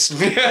Christ.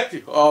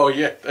 Oh,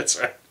 yeah, that's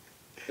right.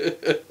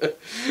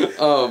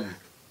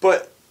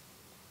 But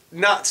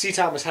not C.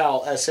 Thomas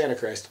Howell as Santa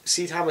Christ.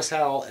 C. Thomas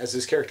Howell as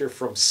his character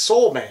from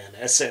Soul Man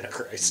as Santa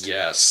Christ.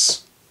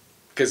 Yes.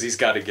 Because he's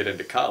got to get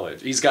into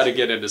college. He's got to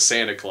get into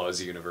Santa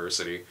Claus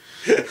University.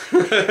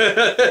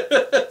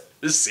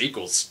 This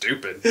sequel's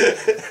stupid.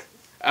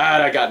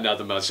 I got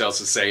nothing much else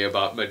to say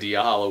about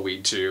Medea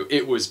Halloween 2.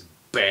 It was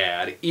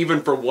bad.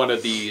 Even for one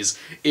of these,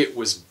 it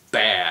was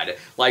bad.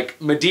 Like,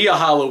 Medea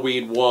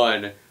Halloween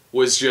 1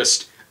 was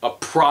just a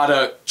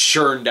product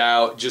churned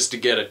out just to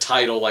get a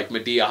title like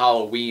Medea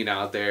Halloween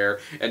out there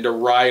and to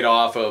ride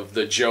off of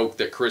the joke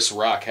that Chris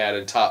Rock had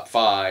in Top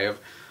 5.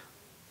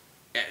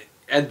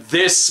 And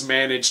this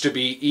managed to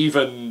be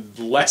even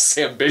less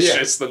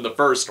ambitious than the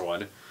first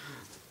one.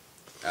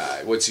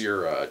 What's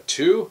your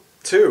 2?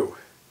 2.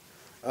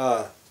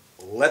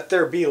 Let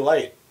There Be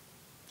Light.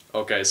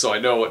 Okay, so I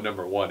know what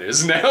number 1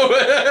 is now.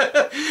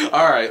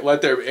 All right,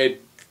 Let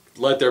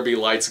There Be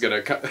Light's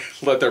gonna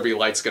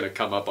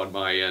come up on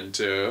my end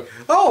too.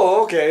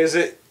 Oh, okay. Is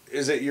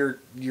it your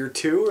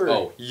 2 or?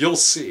 Oh, you'll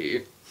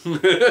see.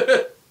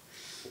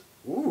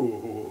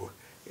 Ooh,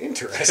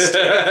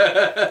 interesting.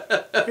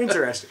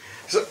 Interesting.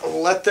 So,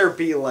 Let There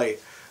Be Light,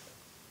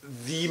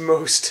 the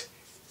most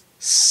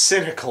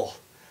cynical,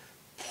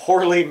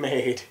 poorly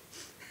made,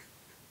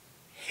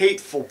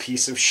 hateful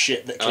piece of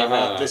shit that came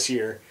out this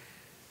year.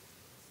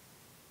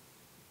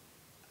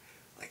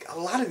 A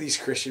lot of these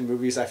Christian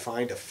movies I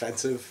find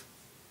offensive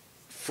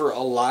for a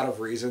lot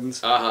of reasons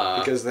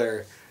because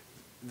they're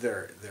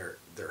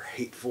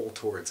hateful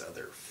towards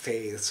other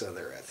faiths,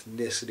 other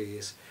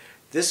ethnicities.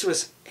 This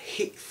was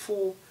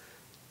hateful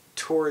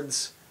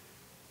towards,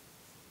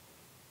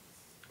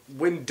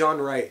 when done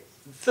right,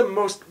 the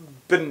most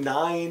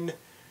benign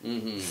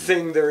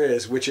thing there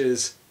is, which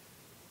is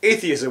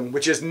atheism,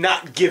 which is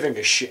not giving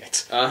a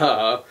shit.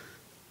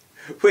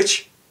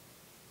 Which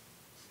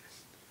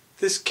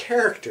this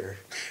character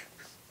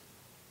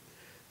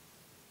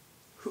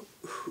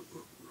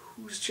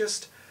who's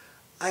just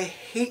a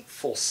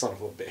hateful son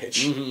of a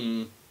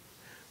bitch.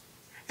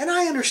 And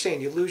I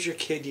understand, you lose your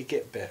kid, you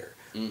get better.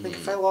 Like,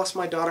 if I lost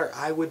my daughter,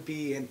 I would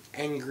be an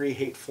angry,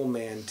 hateful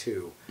man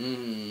too.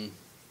 And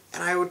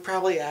I would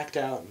probably act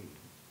out and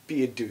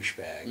be a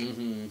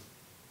douchebag.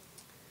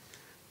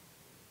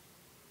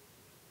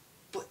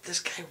 But this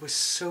guy was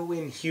so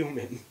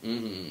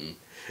inhuman.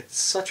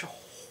 Such a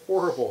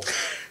horrible,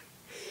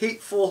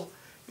 hateful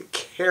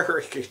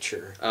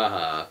caricature.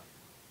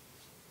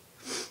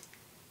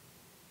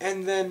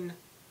 And then,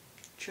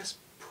 just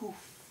poof,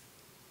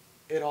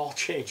 it all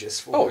changes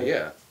for him.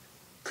 Yeah.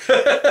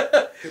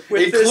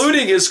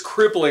 Including his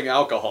crippling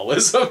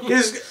alcoholism.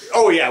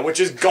 Which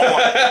is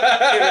gone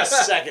in a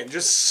second.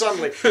 Just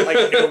suddenly,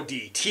 like, no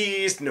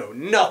DTs, no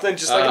nothing.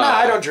 Just like,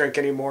 I don't drink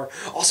anymore.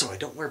 Also, I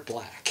don't wear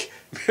black.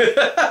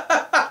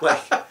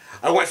 Like,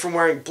 I went from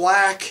wearing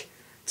black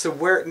to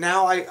where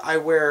now I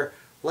wear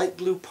light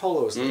blue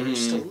polos that are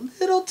just a Mm-hmm.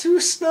 little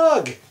too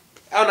snug.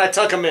 Oh, and I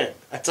tuck them in.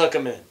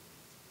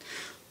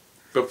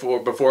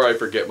 Before I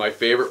forget, my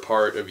favorite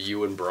part of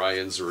you and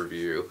Brian's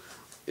review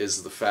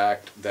is the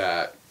fact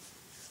that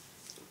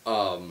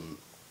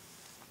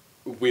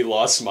we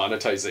lost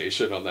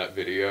monetization on that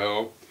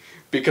video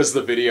because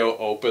the video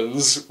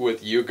opens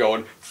with you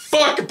going,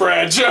 "Fuck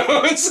Brad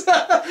Jones."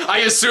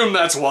 I assume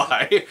that's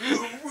why.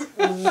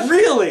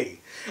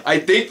 Really? I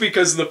think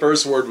because the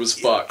first word was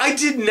 "fuck." I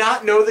did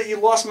not know that you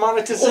lost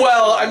monetization.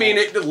 Well, I mean,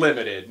 it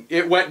limited.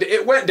 It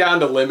went down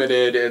to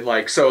limited, and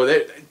like so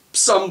that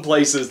some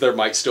places there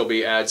might still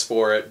be ads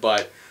for it,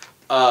 but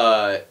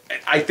I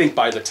think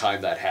by the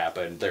time that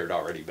happened, there'd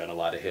already been a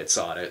lot of hits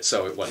on it,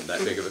 so it wasn't that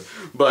big of a.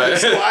 But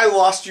So I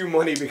lost you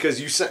money because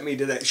you sent me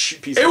to that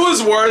piece. it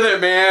was worth it,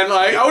 man.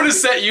 Like I would have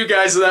sent you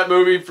guys to that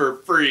movie for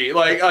free.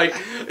 Like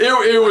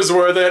it was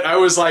worth it. I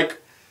was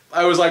like,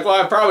 well,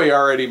 I probably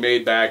already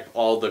made back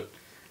all the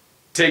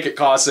ticket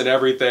costs and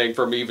everything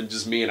from even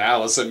just me and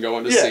Allison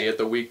going to see it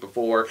the week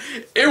before.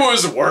 It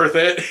was worth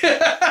it.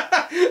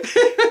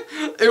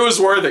 It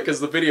was worth it because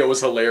the video was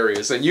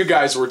hilarious, and you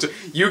guys were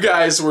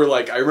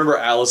like, I remember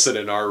Allison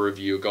in our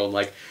review going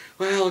like,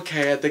 well,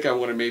 okay, I think I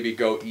want to maybe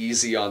go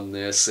easy on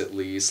this at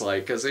least,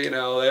 like, because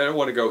I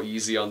want to go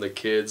easy on the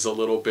kids a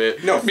little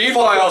bit. No,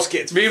 meanwhile, fuck those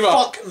kids.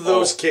 Fuck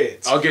those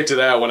kids. I'll get to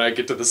that when I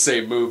get to the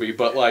same movie,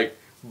 but like.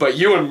 But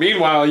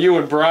meanwhile, you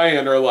and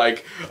Brian are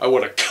like, I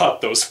want to cut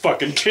those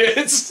fucking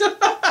kids.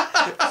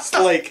 It's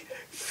like,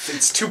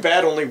 it's too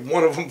bad only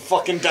one of them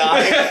fucking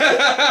died.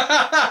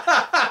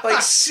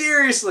 Like,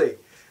 seriously.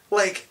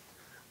 Like,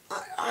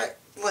 I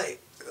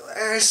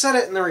said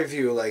it in the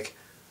review, like,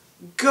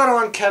 good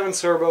on Kevin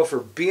Sorbo for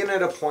being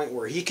at a point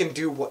where he can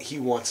do what he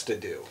wants to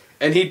do.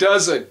 And he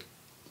does it.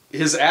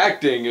 His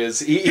acting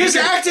is...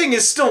 acting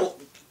is still...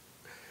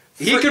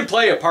 He can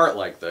play a part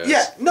like this.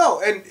 Yeah,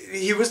 no, and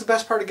he was the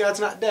best part of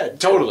God's Not Dead.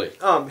 Totally.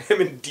 Him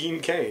and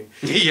Dean Cain.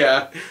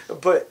 Yeah.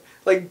 But,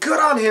 like, good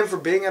on him for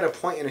being at a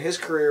point in his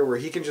career where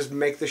he can just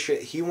make the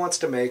shit he wants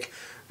to make,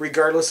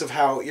 regardless of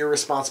how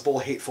irresponsible,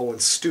 hateful,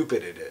 and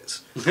stupid it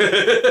is.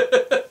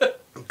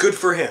 Good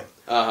for him.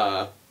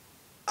 Uh-huh.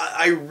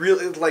 I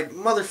really, like,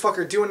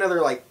 motherfucker, do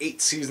another, like,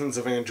 8 seasons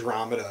of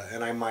Andromeda,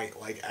 and I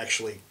might, like,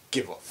 actually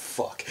give a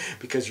fuck.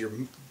 Because you're...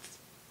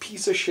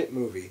 piece of shit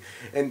movie,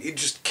 and it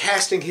just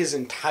casting his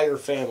entire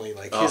family,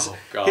 like his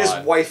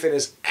wife and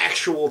his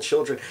actual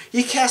children.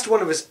 He cast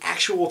one of his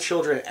actual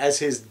children as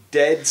his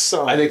dead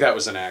son. I think that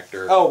was an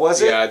actor. Oh,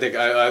 was it? Yeah, I think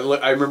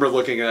I remember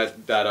looking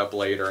at that up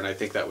later, and I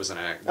think that was an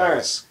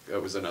actor.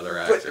 That was another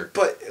actor.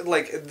 But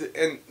like,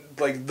 and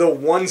like the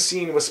one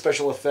scene with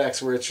special effects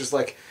where it's just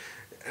like,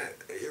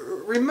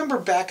 remember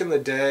back in the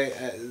day,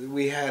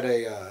 we had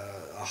a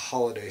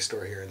holiday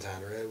store here in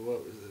town, right?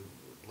 What was it?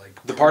 Like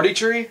the Party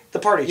Tree? The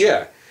Party Tree.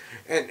 Yeah.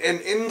 And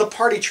in the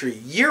Party Tree,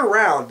 year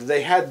round,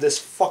 they had this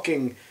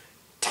fucking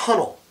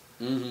tunnel.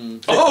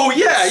 Mm-hmm. Oh,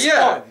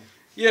 yeah.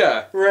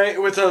 Yeah.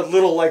 Right? With a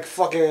little, like,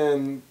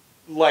 fucking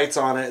lights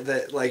on it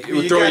that, like... It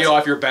would throw you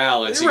off your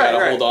balance. You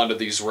gotta hold on to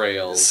these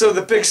rails. So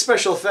the big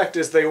special effect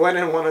is they went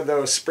in one of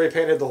those, spray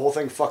painted the whole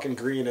thing fucking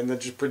green, and then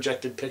just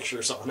projected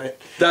pictures on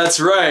it. That's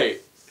right.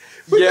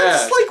 But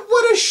that's, like,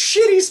 what a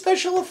shitty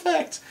special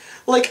effect.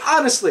 Like,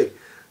 honestly,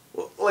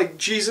 like,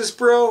 Jesus,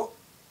 bro,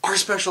 our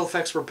special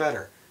effects were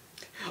better.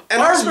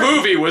 And our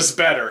movie was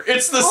better.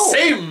 It's the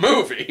same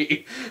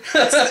movie.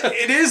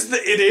 It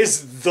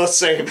is the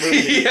same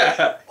movie.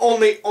 Yeah.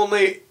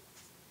 Only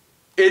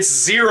it's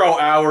 0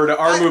 hour to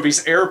our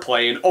movie's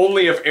Airplane,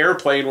 only if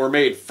Airplane were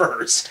made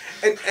first.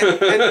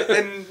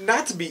 And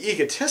not to be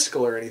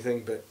egotistical or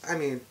anything, but I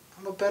mean,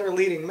 I'm a better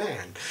leading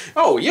man.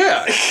 Oh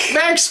yeah.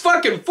 Max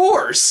fucking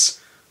Force.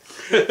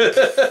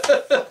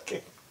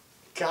 Fucking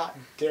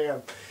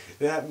goddamn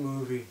that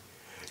movie.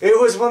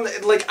 It was one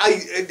that, like,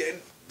 I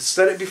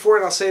said it before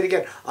and I'll say it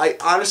again. I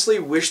honestly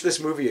wish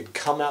this movie had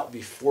come out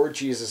before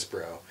Jesus,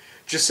 bro.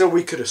 Just so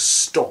we could have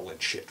stolen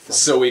shit from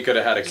So we could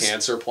have had a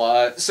cancer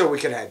plot. So we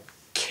could have had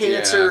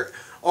cancer. Yeah.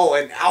 Oh,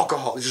 and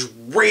alcohol. Just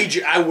rage.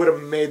 I would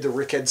have made the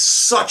Rickhead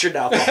such an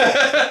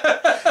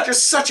alcoholic.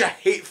 Just such a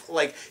hateful,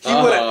 like, he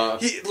would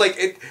have,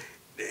 like,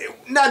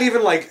 not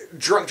even like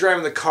drunk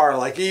driving the car,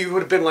 like he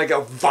would have been like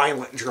a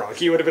violent drunk.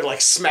 He would have been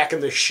like smacking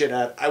the shit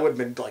out. I would have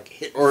been like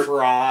hit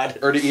fraud.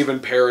 Or to even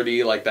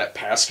parody like that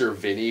Pastor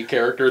Vinny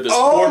character, this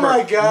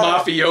former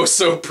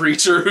mafioso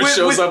preacher who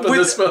shows up in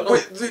this film.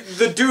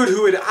 The dude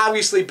who had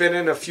obviously been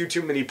in a few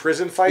too many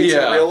prison fights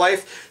in real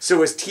life,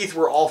 so his teeth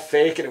were all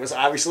fake and it was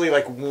obviously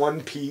like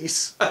one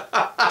piece. Let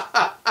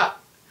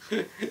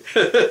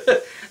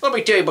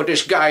me tell you about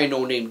this guy I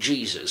know named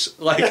Jesus.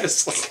 Like,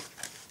 it's like,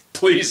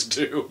 please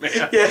do,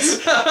 man.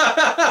 Yes.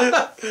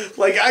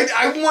 Like,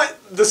 I want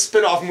the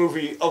spin-off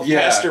movie of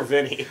Pastor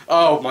Vinny.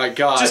 Oh my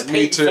god, just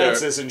paint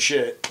fences and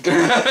shit.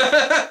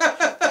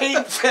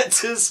 Paint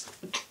fences,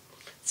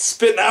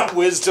 spitting out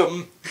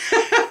wisdom.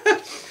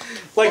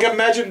 Like,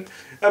 imagine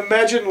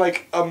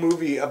like a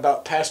movie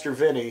about Pastor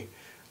Vinny,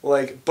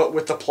 like, but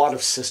with the plot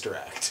of Sister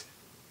Act.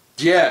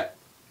 Yeah.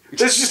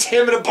 There's just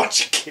him and a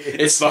bunch of kids.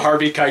 It's the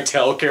Harvey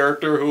Keitel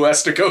character who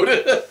has to go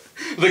to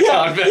the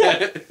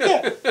convent.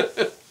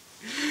 Yeah.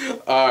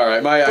 All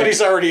right, but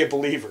he's already a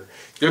believer.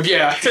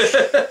 Yeah.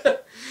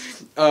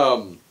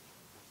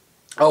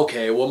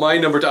 Okay, well, my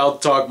number 2, I'll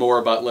talk more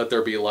about Let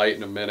There Be Light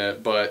in a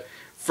minute, but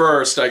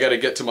first I got to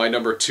get to my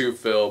number 2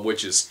 film,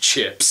 which is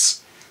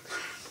Chips.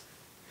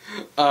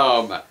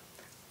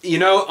 You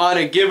know, on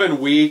a given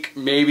week,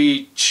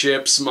 maybe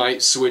Chips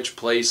might switch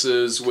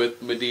places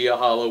with Madea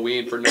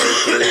Halloween for number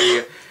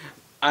 3.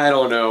 I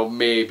don't know,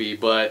 maybe,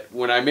 but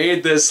when I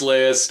made this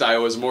list, I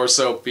was more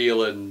so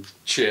feeling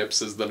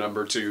Chips as the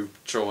number 2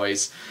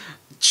 choice.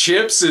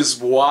 Chips is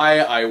why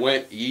I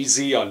went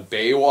easy on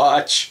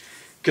Baywatch,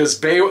 because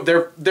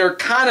they're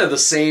kind of the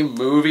same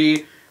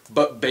movie,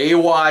 but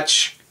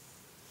Baywatch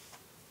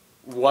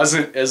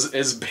wasn't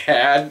as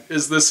bad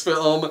as this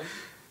film.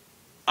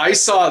 I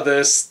saw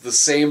this the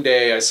same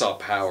day I saw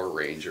Power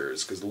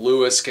Rangers, because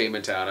Lewis came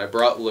in town. I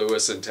brought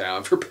Lewis in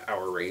town for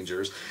Power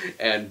Rangers,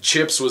 and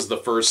Chips was the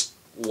first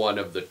one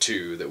of the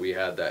 2 that we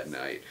had that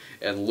night.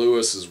 And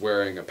Lewis is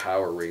wearing a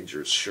Power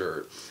Rangers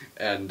shirt,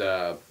 and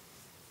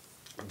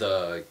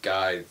the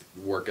guy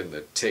working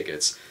the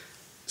tickets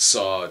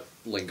saw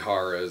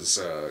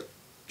Linghara's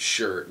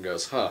shirt and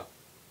goes, "Huh,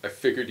 I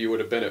figured you would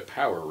have been at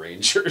Power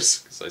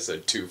Rangers," because I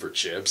said 2 for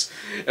Chips.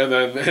 And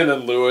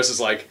then Lewis is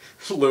like,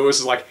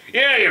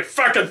 "Yeah, you'd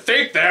fucking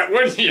think that,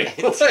 wouldn't you?"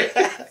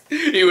 Like,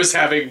 he was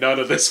having none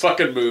of this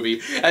fucking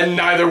movie, and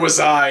neither was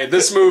I.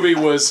 This movie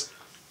was...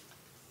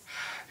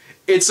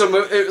 It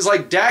was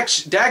like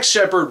Dax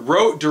Shepard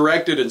wrote,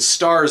 directed, and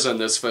stars on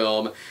this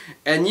film,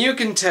 and you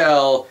can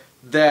tell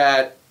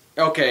that,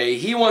 okay,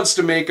 he wants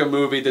to make a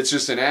movie that's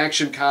just an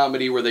action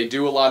comedy where they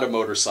do a lot of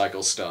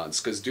motorcycle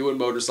stunts, because doing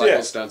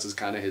motorcycle stunts is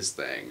kind of his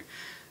thing.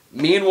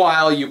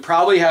 Meanwhile, you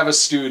probably have a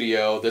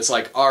studio that's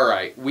like, all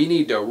right, we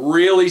need to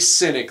really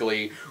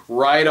cynically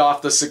write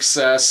off the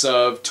success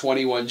of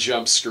 21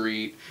 Jump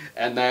Street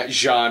and that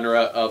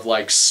genre of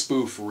like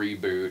spoof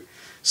reboot.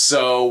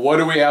 So what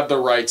do we have the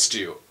rights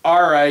to?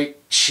 All right,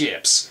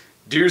 Chips.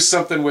 Do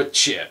something with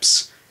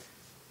Chips.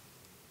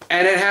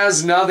 And it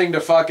has nothing to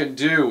fucking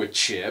do with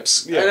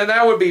Chips. Yeah. And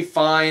that would be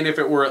fine if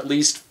it were at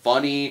least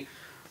funny.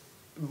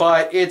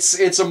 But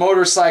it's a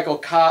motorcycle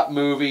cop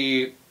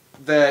movie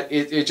that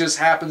it just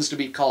happens to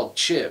be called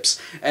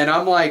Chips. And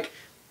I'm like,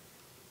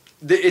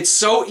 it's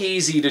so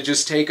easy to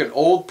just take an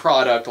old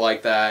product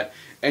like that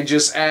and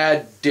just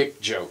add dick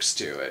jokes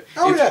to it.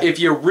 Oh, yeah. If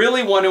you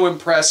really want to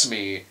impress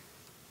me,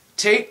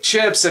 take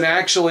Chips and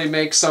actually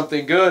make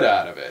something good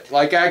out of it.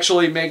 Like,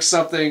 actually make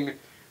something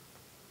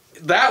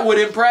that would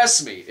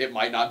impress me. It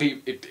might not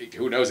be,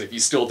 who knows, if you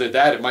still did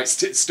that, it might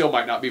still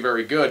might not be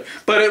very good.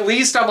 But at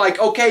least I'm like,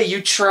 okay,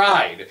 you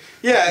tried.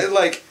 Yeah,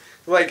 like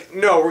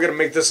no, we're going to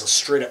make this a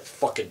straight-up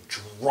fucking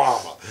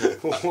drama.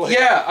 Like,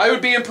 yeah, I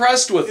would be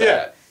impressed with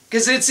that.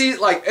 Because it's,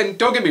 like, and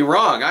don't get me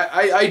wrong,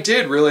 I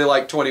did really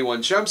like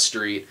 21 Jump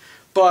Street,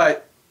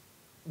 but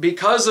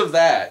because of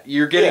that,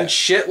 you're getting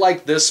shit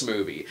like this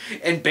movie.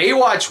 And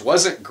Baywatch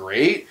wasn't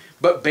great,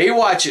 but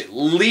Baywatch at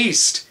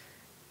least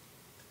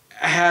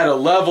had a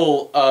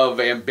level of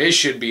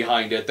ambition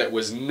behind it that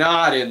was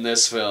not in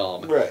this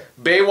film. Right.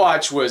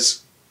 Baywatch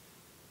was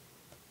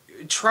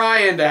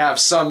trying to have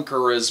some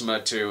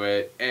charisma to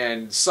it,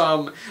 and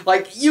some,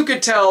 like, you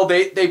could tell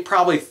they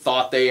probably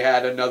thought they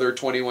had another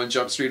 21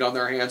 Jump Street on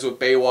their hands with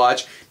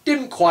Baywatch.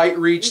 Didn't quite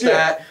reach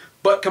that.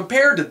 But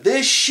compared to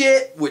this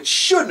shit, which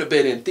shouldn't have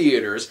been in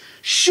theaters,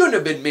 shouldn't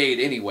have been made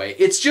anyway,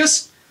 it's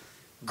just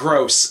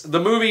gross. The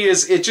movie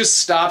it just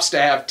stops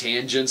to have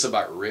tangents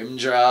about rim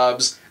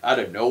jobs out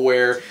of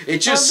nowhere. It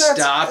just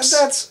stops.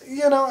 That's,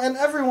 you know, and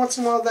every once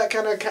in a while that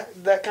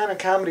kind of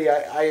comedy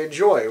I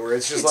enjoy, where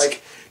it's just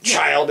like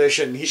childish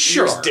and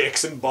here's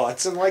dicks and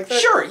butts and like that.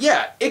 Sure,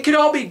 yeah. It can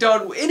all be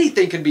done,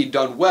 anything can be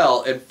done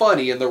well and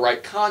funny in the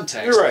right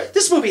context. You're right.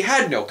 This movie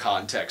had no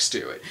context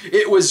to it.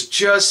 It was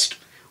just,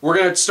 we're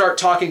going to start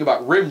talking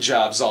about rim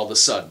jobs all of a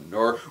sudden,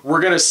 or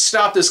we're going to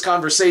stop this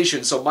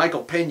conversation so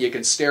Michael Pena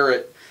can stare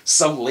at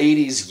some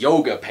lady's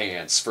yoga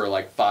pants for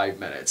like 5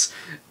 minutes.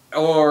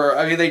 Or,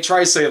 I mean, they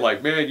try saying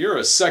like, man, you're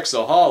a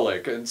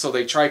sexaholic, and so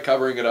they try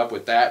covering it up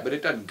with that, but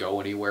it doesn't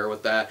go anywhere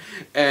with that.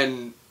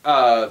 And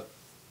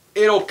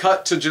it'll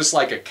cut to just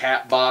like a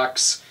cat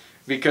box,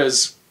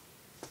 because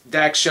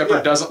Dax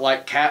Shepard doesn't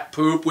like cat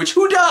poop, which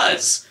who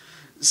does?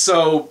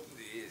 So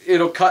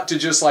it'll cut to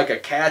just like a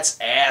cat's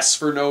ass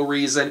for no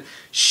reason.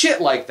 Shit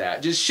like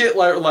that. Just shit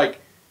like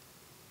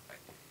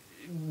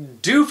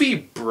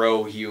doofy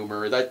bro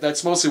humor.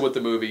 That's mostly what the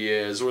movie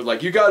is. Or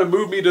like, you gotta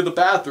move me to the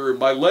bathroom,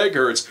 my leg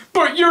hurts,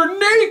 but you're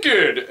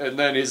naked! And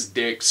then his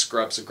dick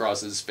scrubs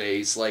across his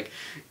face. Like,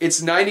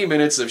 it's 90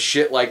 minutes of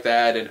shit like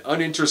that, and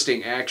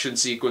uninteresting action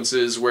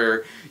sequences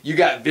where you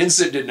got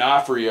Vincent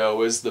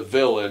D'Onofrio as the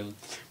villain,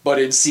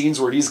 but in scenes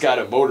where he's got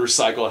a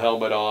motorcycle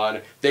helmet on,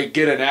 they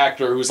get an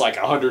actor who's like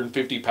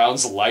 150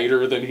 pounds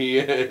lighter than he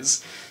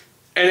is.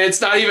 And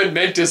it's not even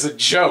meant as a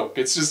joke.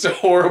 It's just a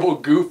horrible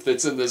goof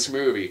that's in this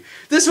movie.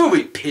 This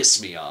movie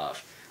pissed me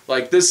off.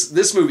 Like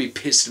this movie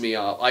pissed me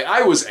off. Like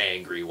I was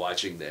angry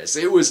watching this.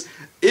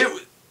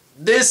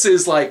 This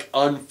is like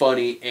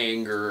unfunny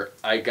anger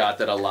I got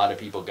that a lot of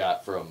people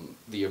got from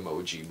the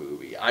Emoji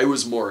Movie. I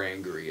was more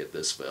angry at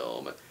this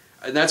film.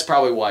 And that's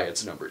probably why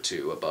it's number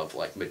 2 above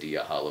like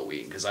Medea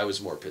Halloween, because I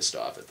was more pissed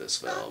off at this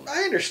film.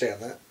 I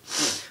understand that.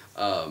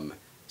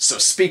 So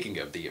speaking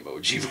of the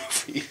Emoji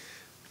Movie,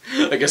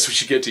 I guess we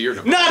should get to your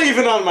number. Not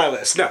even on my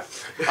list, no.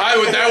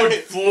 That would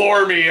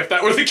floor me if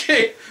that were the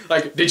case.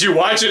 Like, did you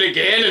watch it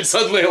again and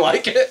suddenly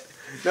like it?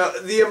 No,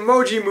 the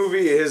Emoji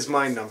Movie is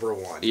my number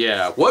 1.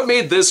 Yeah. What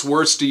made this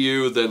worse to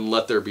you than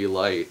Let There Be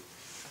Light?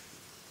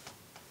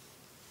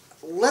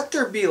 Let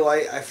There Be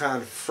Light I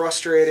found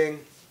frustrating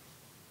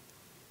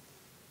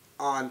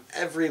on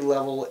every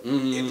level.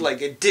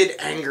 It did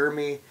anger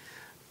me,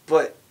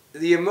 but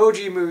the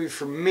Emoji Movie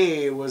for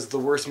me was the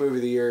worst movie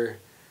of the year,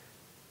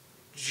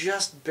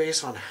 just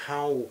based on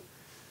how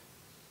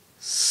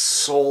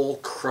soul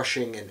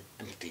crushing and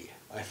empty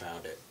I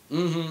found it.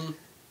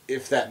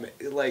 If that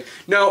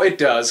No, it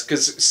does,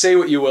 because say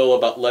what you will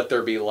about Let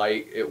There Be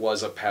Light, it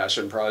was a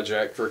passion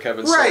project for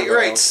Kevin Sorbo.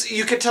 Right.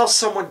 You could tell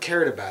someone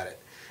cared about it,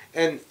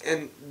 and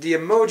the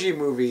Emoji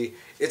Movie,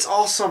 it's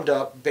all summed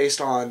up based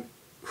on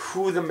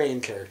who the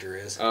main character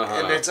is,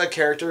 and it's a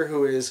character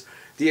who is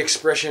the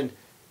expression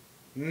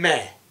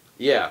meh.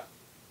 Yeah.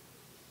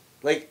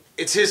 Like,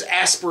 it's his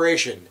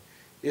aspiration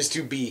is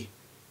to be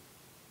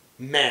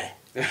meh.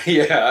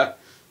 Yeah.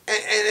 And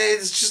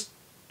it's just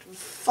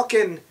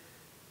fucking...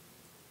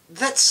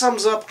 That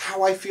sums up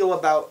how I feel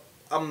about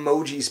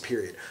emojis,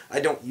 period. I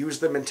don't use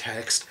them in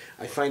text.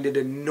 I find it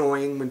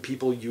annoying when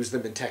people use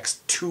them in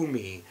text to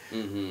me.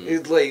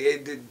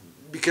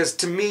 Because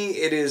to me,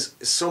 it is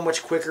so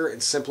much quicker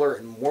and simpler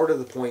and more to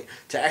the point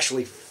to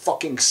actually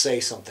fucking say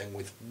something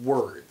with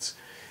words.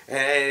 And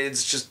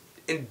it's just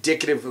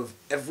indicative of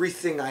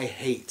everything I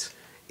hate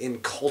in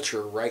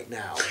culture right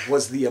now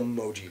was the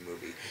Emoji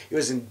Movie. It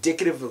was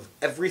indicative of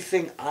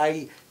everything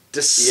I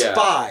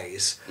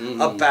despise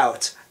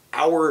about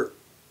our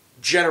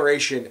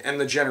generation and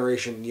the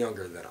generation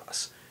younger than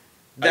us.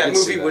 That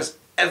movie was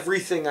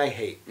everything I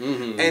hate.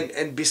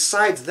 And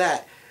besides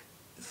that,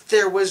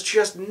 there was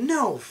just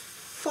no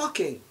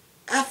fucking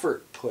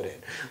effort put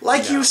in.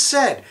 Like you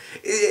said,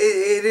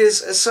 it is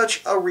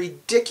such a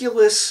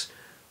ridiculous,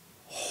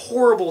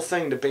 horrible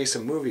thing to base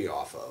a movie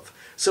off of.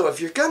 So if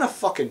you're gonna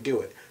fucking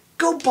do it,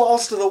 go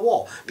balls to the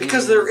wall.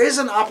 Because there is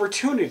an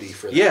opportunity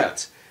for that. Yeah.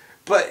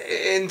 But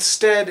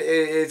instead,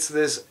 it's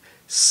this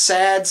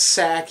sad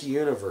sack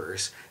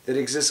universe that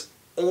exists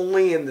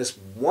only in this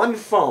one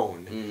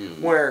phone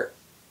where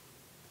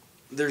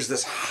there's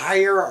this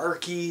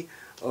hierarchy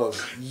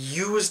of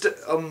used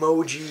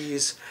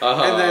emojis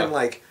and then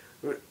like,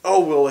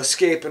 oh, we'll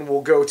escape and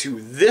we'll go to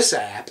this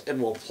app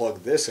and we'll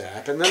plug this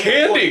app and then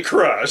Candy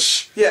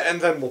Crush. Yeah, and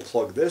then we'll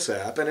plug this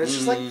app and it's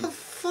just like, the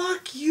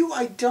fuck you,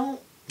 I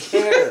don't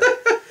care.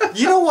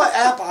 You know what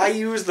app I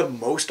use the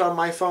most on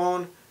my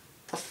phone?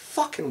 The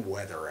fucking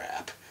weather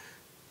app.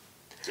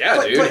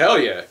 Yeah, dude, hell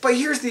yeah. But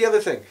here's the other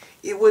thing.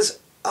 It was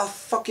a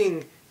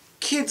fucking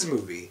kids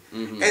movie.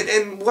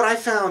 And what I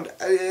found,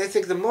 I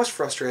think the most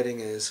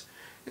frustrating is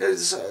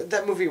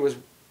that movie was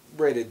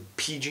rated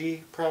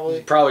PG,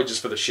 probably. Probably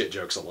just for the shit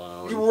jokes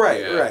alone.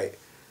 Right.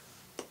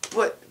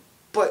 But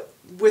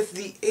with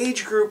the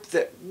age group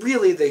that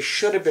really they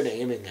should have been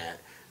aiming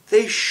at,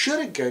 they should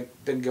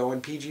have been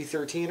going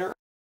PG-13 or...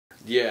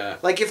 Yeah.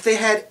 Like, if they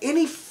had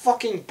any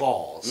fucking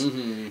balls,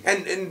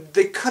 and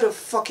they could have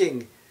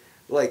fucking...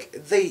 Like,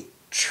 they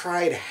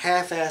tried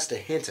half-assed to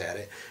hint at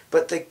it,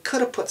 but they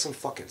could have put some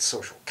fucking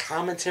social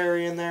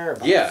commentary in there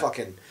about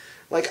fucking...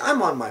 Like,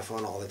 I'm on my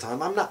phone all the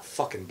time. I'm not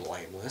fucking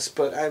blameless,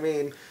 but I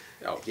mean...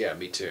 Oh, yeah,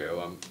 me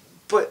too.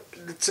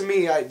 But to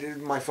me,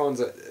 my phone's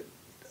a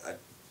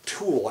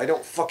tool. I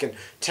don't fucking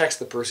text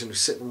the person who's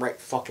sitting right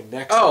fucking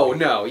next to me. Oh,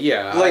 no,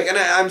 yeah. Like, and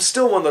I'm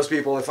still one of those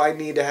people, if I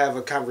need to have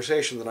a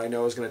conversation that I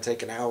know is going to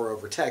take an hour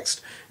over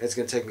text, and it's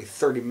going to take me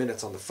 30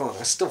 minutes on the phone,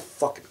 I still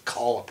fucking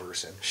call a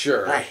person.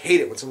 Sure. And I hate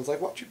it when someone's like,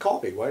 why'd you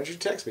call me? Why did you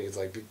text me? It's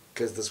like,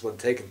 because this would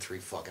have taken 3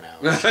 fucking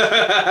hours.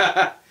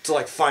 To,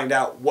 like, find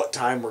out what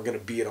time we're going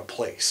to be in a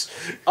place.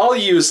 I'll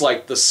use,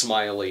 like, the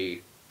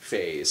smiley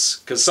face,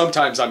 because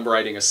sometimes I'm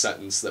writing a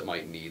sentence that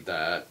might need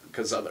that,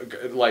 because,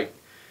 like...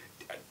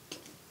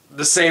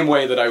 The same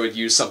way that I would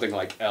use something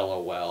like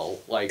LOL.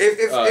 Like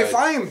if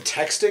I am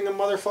texting a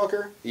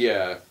motherfucker...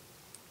 Yeah.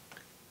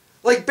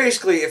 Like,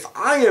 basically, if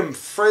I am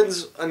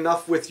friends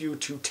enough with you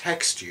to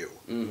text you,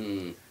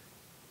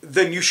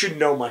 then you should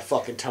know my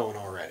fucking tone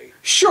already.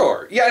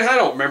 Sure. Yeah, and I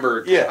don't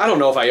remember... Yeah. I don't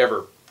know if I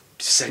ever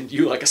sent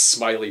you, like, a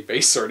smiley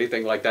face or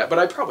anything like that, but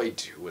I probably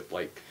do with,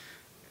 like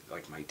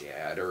my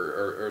dad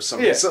or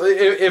something. Yeah. So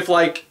if,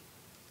 like,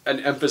 an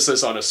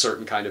emphasis on a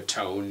certain kind of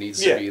tone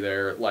needs to be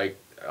there, like...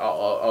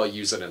 I'll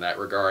use it in that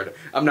regard.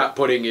 I'm not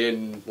putting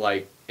in,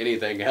 like,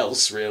 anything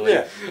else, really.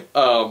 Yeah.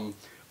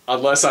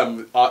 unless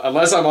I'm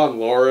on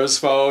Laura's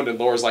phone and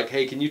Laura's like,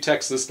 hey, can you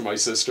text this to my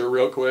sister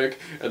real quick?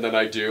 And then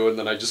I do, and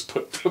then I just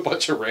put a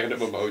bunch of random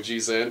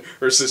emojis in.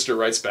 Her sister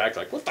writes back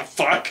like, what the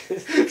fuck?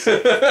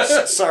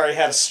 Sorry,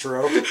 had a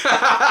stroke.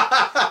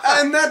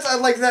 And that's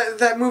like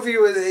that movie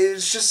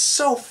was just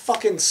so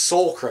fucking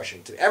soul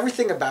crushing to me.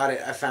 Everything about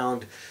it I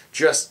found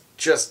just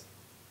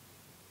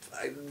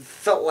I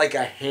felt like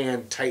a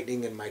hand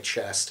tightening in my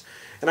chest.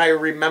 And I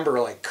remember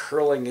like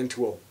curling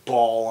into a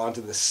ball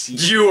onto the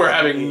seat. You were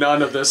having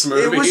none of this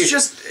movie.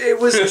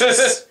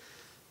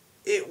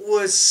 It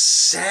was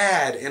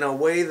sad in a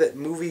way that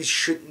movies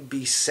shouldn't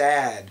be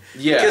sad.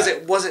 Yeah. Because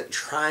it wasn't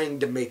trying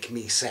to make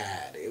me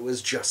sad. It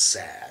was just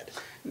sad.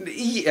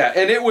 Yeah,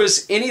 and it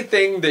was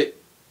anything that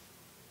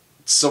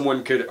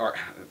someone could...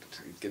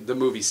 the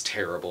movie's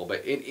terrible,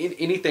 but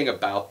anything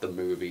about the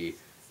movie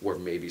where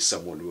maybe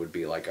someone would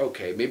be like,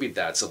 okay, maybe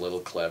that's a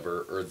little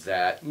clever, or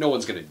that. No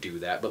one's going to do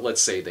that, but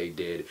let's say they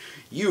did.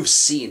 You've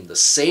seen the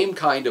same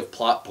kind of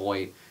plot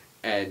point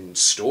and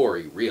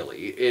story,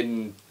 really,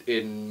 in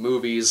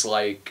movies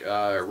like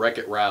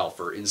Wreck-It Ralph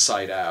or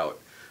Inside Out,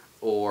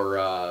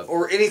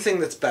 or anything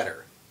that's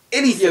better.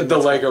 Anything. Yeah, the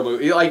Lego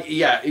movie. Like,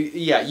 yeah,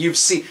 you've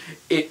seen...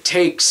 It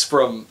takes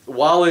from...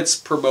 While it's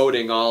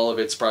promoting all of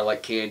its, probably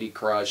like Candy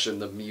Crush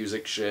and the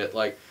music shit,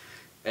 like...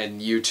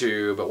 and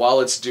YouTube, but while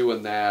it's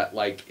doing that,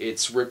 like,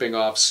 it's ripping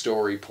off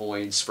story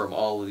points from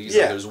all of these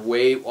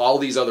all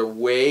these other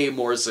way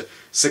more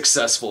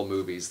successful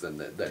movies than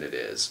it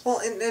is.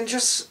 Well, and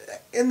just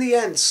in the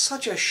end,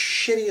 such a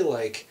shitty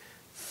like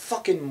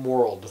fucking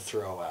moral to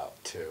throw out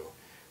too.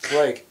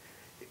 Like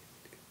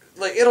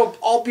it'll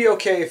all be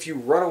okay if you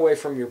run away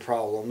from your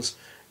problems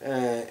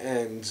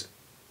and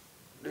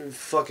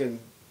fucking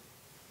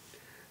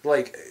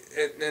like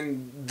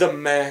and the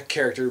meh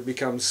character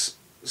becomes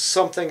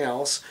something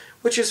else,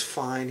 which is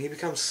fine. He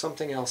becomes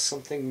something else,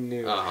 something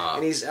new,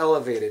 and he's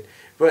elevated.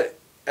 But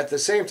at the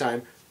same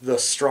time, the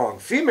strong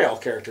female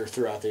character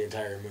throughout the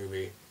entire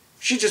movie,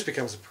 she just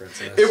becomes a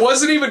princess. It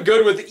wasn't even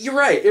good with... You're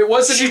right. It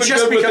wasn't even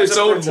good with its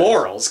own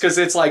morals, because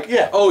it's like,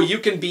 oh, you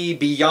can be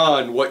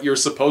beyond what you're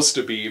supposed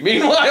to be.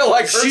 Meanwhile,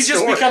 like, she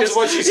just becomes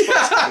what she's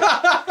supposed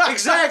to be.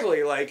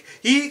 Exactly. Like,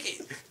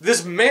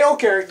 this male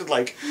character,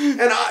 like,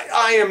 and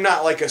I am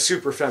not like a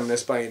super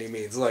feminist by any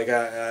means. Like,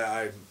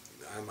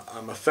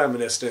 I'm a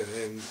feminist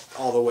in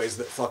all the ways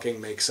that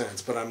fucking make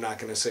sense, but I'm not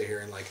going to sit here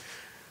and, like,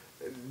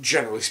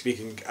 generally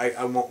speaking,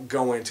 I won't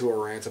go into a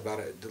rant about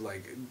it.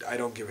 Like, I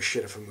don't give a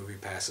shit if a movie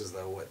passes,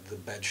 though, the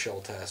bed shell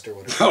test or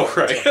whatever. Oh,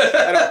 right.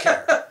 I don't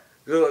care.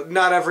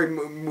 Not every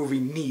movie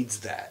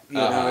needs that. You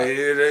know,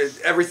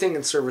 everything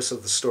in service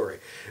of the story.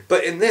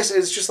 But in this,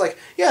 it's just like,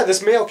 yeah,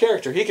 this male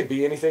character, he could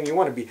be anything you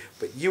want to be,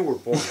 but you were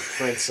born a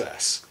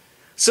princess.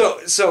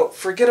 So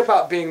forget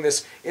about being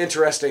this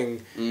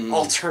interesting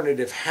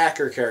alternative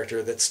hacker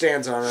character that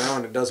stands on her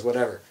own and does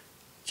whatever.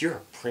 You're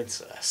a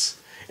princess.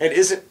 And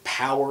isn't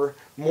power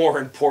more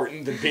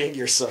important than being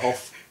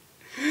yourself?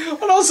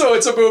 And also,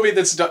 it's a movie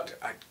that's done...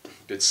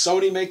 Did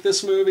Sony make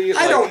this movie?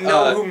 I don't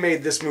know who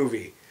made this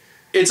movie.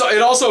 It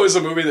also is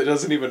a movie that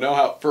doesn't even know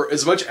how... For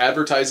as much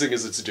advertising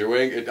as it's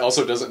doing, it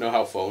also doesn't know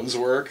how phones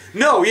work.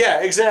 No,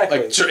 yeah, exactly.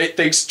 Like, it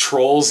thinks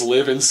trolls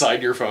live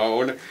inside your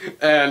phone.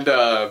 And,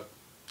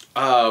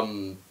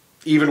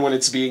 even when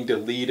it's being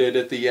deleted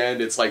at the end,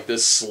 it's like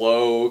this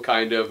slow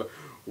kind of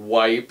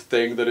wipe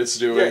thing that it's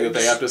doing that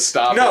they have to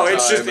stop. No,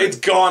 it's just it's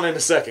gone in a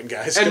second,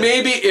 guys. And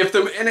maybe if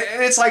and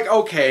it's like,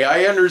 okay,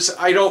 I understand.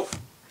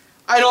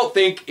 I don't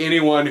think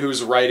anyone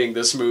who's writing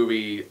this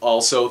movie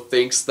also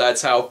thinks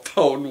that's how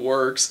phone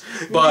works.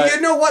 But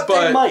you know what?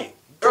 They might.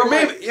 Or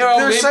maybe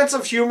their sense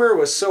of humor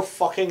was so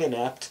fucking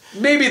inept.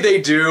 Maybe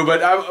they do,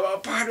 but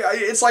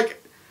it's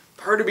like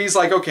part of me's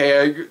like,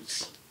 okay,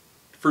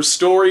 for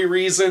story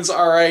reasons,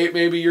 all right,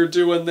 maybe you're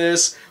doing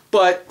this.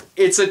 But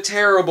it's a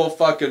terrible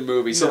fucking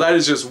movie. So that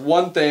is just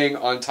one thing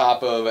on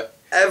top of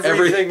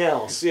everything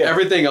else. Yeah.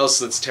 Everything else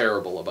that's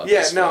terrible about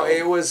this film.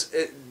 It was...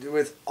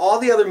 with all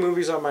the other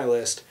movies on my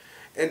list,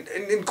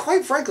 and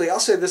quite frankly, I'll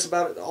say this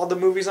about all the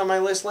movies on my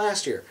list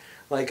last year.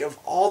 Like, of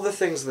all the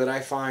things that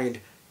I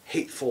find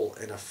hateful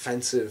and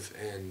offensive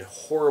and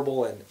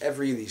horrible in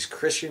every of these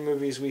Christian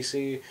movies we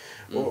see,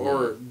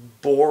 or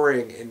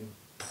boring and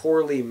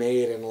poorly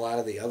made in a lot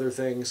of the other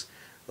things,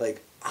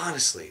 like,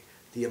 honestly...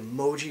 The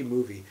Emoji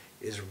Movie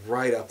is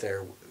right up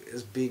there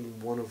as being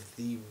one of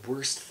the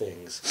worst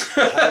things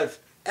I've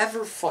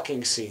ever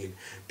fucking seen,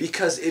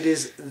 because it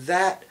is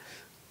that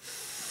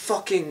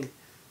fucking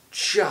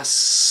just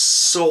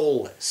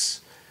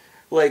soulless.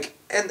 Like,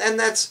 and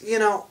that's, you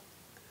know,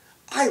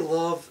 I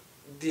love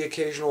the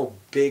occasional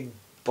big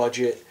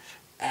budget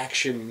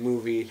action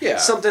movie. Yeah.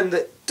 Something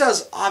that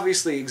does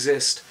obviously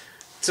exist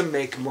to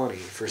make money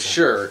for something.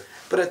 Sure.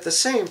 But at the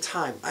same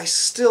time, I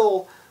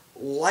still...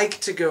 like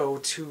to go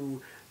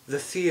to the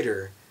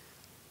theater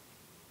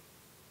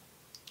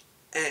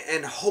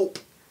and hope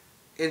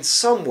in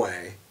some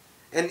way,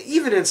 and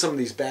even in some of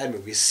these bad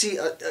movies, see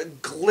a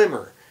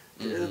glimmer,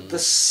 the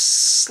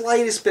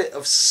slightest bit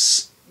of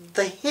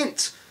the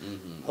hint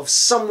of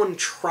someone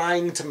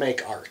trying to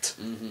make art.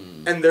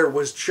 And there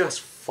was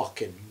just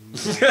fucking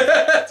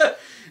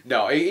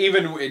No,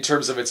 even in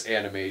terms of its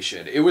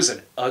animation, it was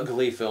an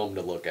ugly film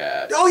to look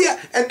at. Oh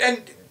yeah,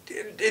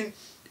 and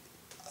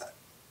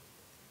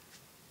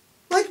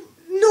like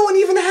no one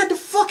even had to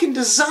fucking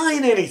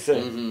design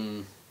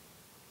anything.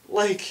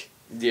 Like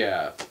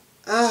yeah,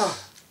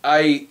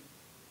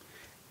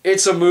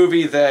 it's a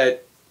movie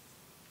that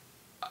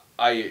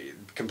I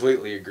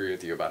completely agree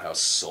with you about how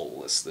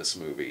soulless this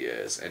movie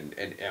is and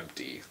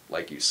empty,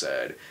 like you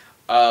said.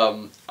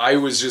 I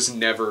was just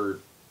never,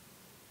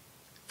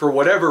 for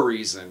whatever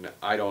reason,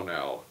 I don't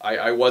know.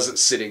 I wasn't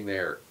sitting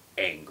there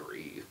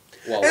angry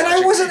while and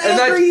watching. I wasn't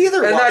angry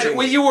either. And watching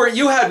well,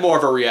 you had more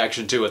of a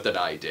reaction to it than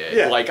I did.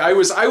 Yeah. Like I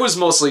was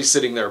mostly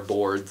sitting there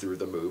bored through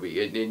the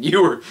movie, and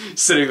you were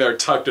sitting there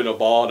tucked in a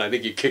ball, and I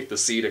think you kicked the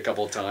seat a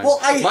couple times. Well,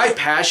 my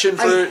passion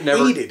for it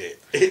never. Hated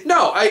it.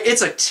 No,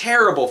 it's a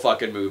terrible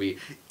fucking movie.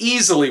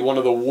 Easily one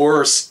of the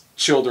worst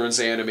children's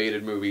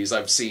animated movies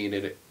I've seen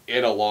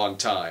in a long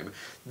time.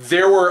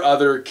 There were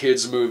other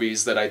kids'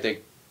 movies that I think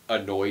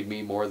annoyed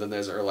me more than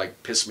this, or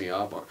like pissed me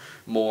off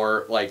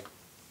more, like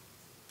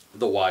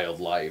The Wild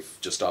Life,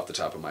 just off the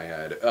top of my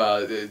head.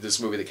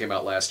 This movie that came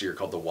out last year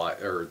called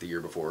the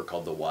year before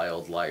called The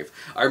Wild Life.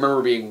 I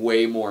remember being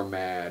way more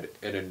mad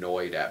and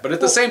annoyed at, but at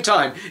the same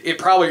time,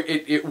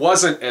 it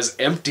wasn't as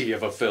empty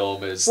of a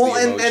film as the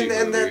Emoji Movie.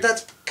 And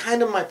that's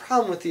kind of my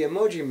problem with the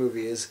Emoji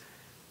Movie is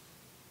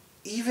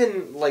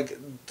even like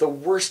the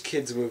worst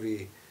kids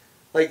movie,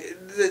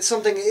 like that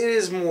something it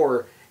is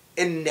more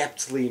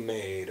ineptly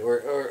made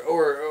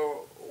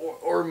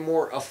or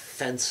more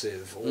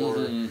offensive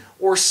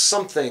or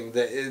something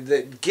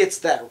that gets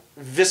that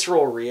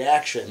visceral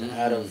reaction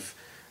out of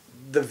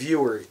the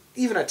viewer.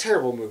 Even a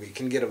terrible movie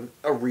can get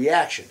a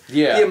reaction.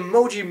 Yeah. The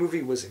Emoji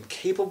Movie was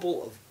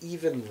incapable of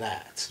even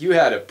that. You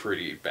had a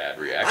pretty bad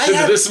reaction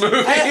to this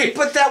movie.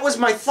 But that was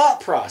my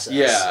thought process.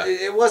 Yeah.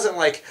 It wasn't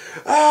like,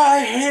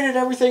 I hated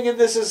everything and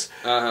this is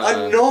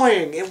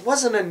annoying. It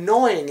wasn't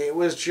annoying. It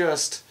was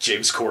just...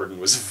 James Corden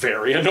was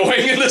very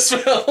annoying in this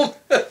film.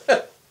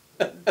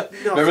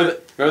 No, remember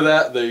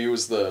that? He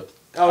was the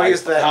he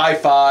was the high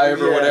five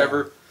or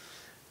whatever.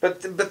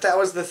 But that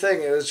was the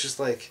thing. It was just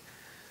like...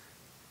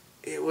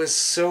 It was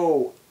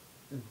so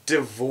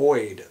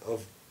devoid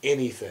of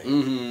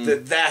anything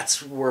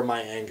that's where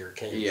my anger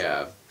came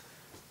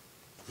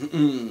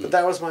from. But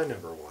that was my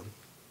number one.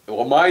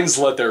 Well, mine's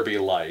Let There Be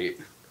Light.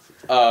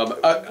 We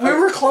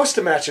were close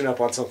to matching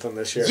up on something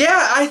this year.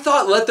 Yeah, I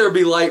thought Let There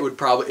Be Light would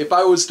probably, if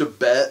I was to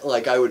bet,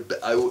 like I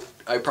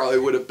probably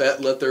would have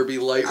bet Let There Be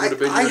Light would have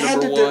been your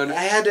number one.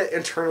 I had to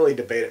internally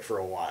debate it for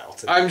a while.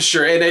 I'm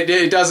sure, and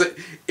it doesn't.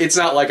 It's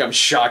not like I'm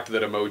shocked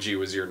that Emoji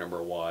was your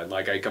number one.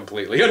 Like I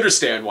completely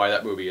understand why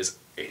that movie is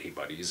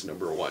anybody's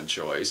number one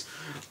choice.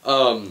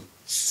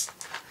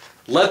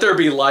 Let There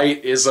Be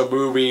Light is a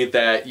movie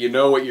that you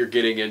know what you're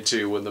getting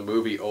into when the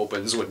movie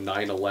opens with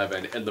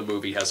 9/11, and the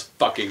movie has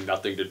fucking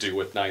nothing to do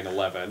with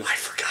 9/11. I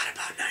forgot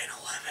about 9/11.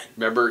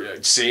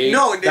 Remember, see?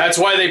 No, that's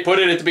why they put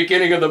it at the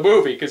beginning of the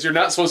movie, because you're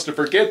not supposed to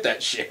forget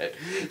that shit.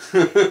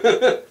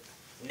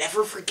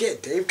 Never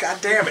forget, Dave. God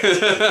damn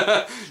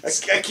it!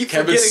 I keep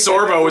Kevin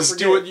Sorbo is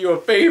doing you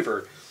a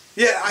favor.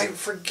 Yeah, I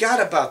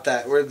forgot about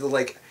that. Where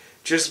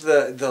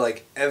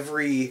the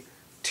every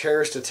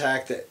terrorist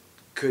attack that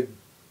could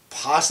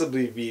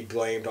possibly be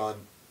blamed on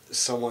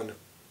someone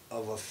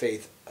of a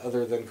faith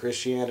other than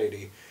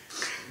Christianity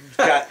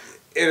got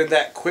in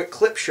that quick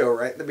clip show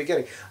right in the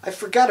beginning. I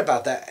forgot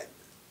about that.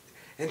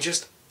 And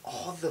just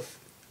all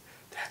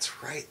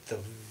that's right, the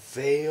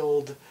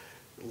veiled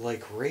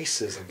like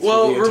racism through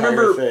the entire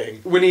remember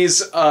thing. When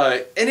he's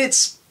and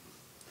it's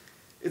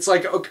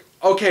like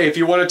okay, if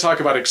you want to talk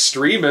about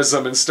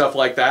extremism and stuff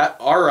like that,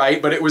 all right,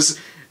 but it was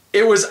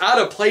out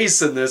of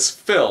place in this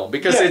film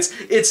because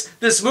it's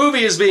this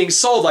movie is being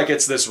sold like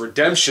it's this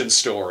redemption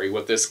story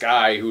with this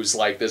guy who's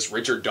like this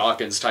Richard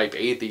Dawkins type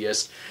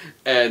atheist,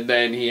 and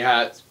then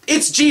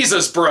it's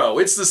Jesus, bro.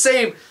 It's the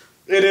same.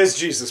 It is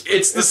Jesus. Bro.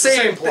 It's the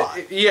same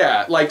plot.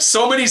 Yeah, like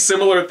so many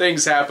similar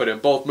things happen in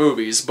both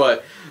movies,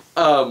 but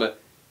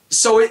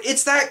so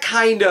it's that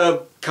kind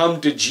of come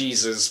to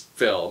Jesus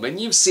film, and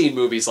you've seen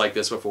movies like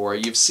this before.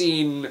 You've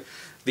seen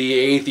the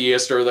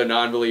atheist or the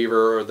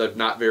non-believer or the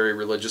not very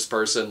religious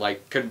person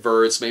like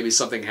converts, maybe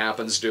something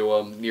happens to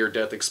them,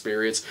 near-death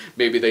experience,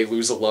 maybe they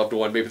lose a loved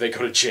one, maybe they go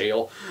to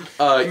jail.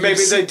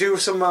 Maybe they do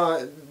some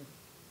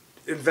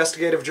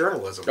investigative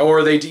journalism.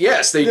 Or they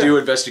do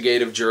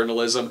investigative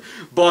journalism,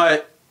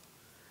 but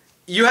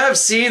you have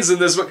scenes in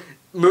this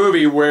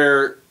movie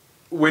where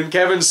when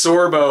Kevin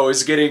Sorbo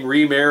is getting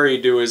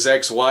remarried to his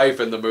ex-wife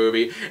in the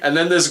movie, and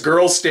then this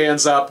girl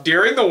stands up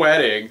during the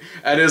wedding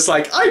and is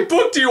like, I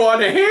booked you on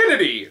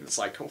Hannity. It's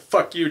like, oh,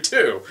 fuck you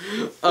too.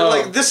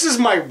 Like, this is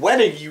my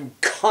wedding, you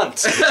cunt.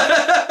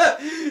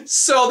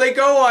 So they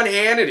go on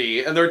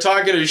Hannity, and they're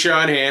talking to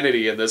Sean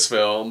Hannity in this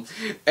film,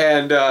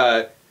 and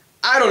I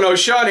don't know,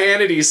 Sean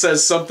Hannity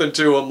says something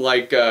to him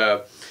like,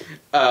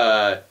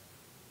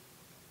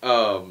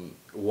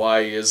 why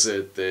is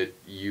it that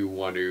you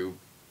want to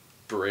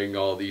bring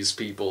all these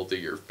people to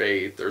your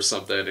faith or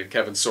something, and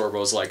Kevin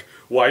Sorbo's like,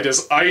 why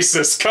does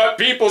ISIS cut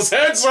people's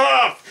heads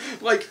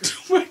off? Like,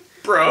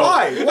 bro.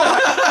 Why?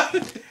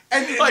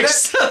 And like,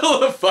 settle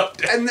the fuck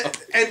down.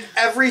 And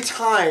every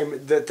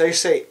time that they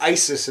say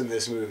ISIS in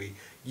this movie,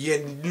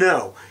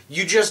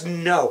 you just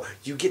know,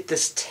 you get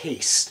this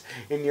taste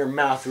in your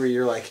mouth where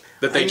you're like,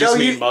 that they just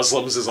mean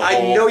Muslims as a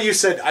whole. I know you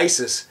said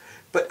ISIS,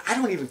 but I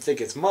don't even think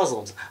it's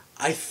Muslims.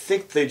 I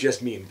think they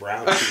just mean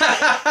brown people.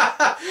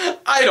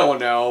 I don't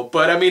know,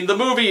 but I mean, the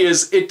movie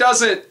it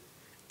doesn't,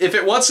 if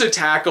it wants to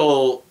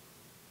tackle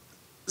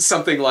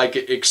something like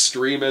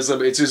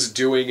extremism, it's just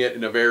doing it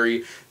in a very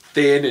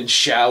thin and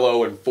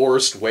shallow and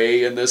forced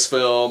way in this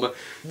film.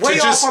 Way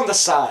off on the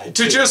side.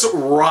 To just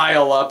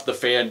rile up the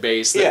fan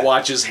base that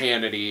watches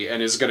Hannity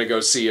and is going to go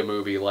see a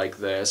movie like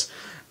this.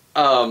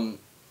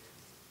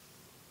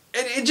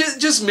 It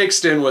just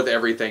mixed in with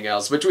everything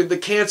else. Between the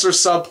cancer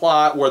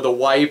subplot where the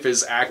wife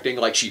is acting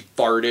like she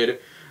farted,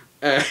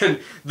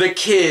 and the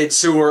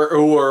kids who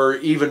are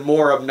even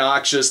more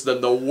obnoxious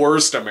than the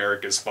worst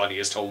America's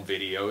Funniest Home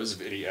Videos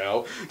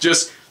video.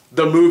 Just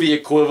the movie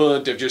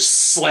equivalent of just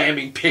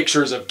slamming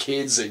pictures of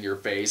kids in your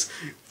face.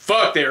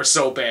 Fuck, they're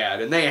so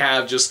bad. And they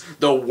have just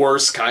the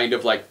worst kind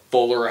of like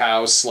Fuller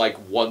House, like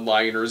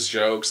one-liners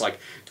jokes, like,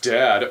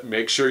 Dad,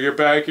 make sure you're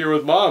back here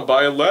with Mom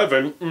by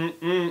 11.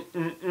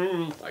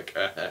 Like,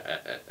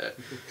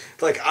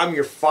 like, I'm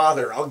your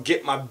father. I'll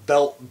get my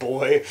belt,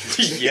 boy.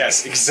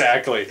 Yes,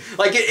 exactly.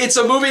 Like, it's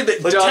a movie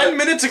that like 10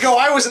 minutes ago,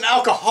 I was an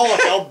alcoholic.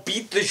 I'll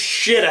beat the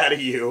shit out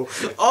of you.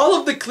 All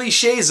of the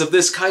cliches of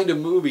this kind of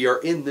movie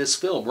are in this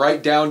film,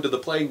 right down to the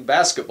playing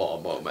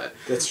basketball moment.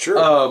 That's true.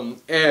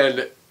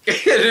 And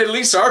at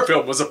least our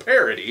film was a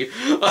parody.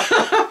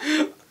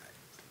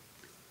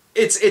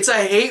 It's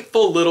a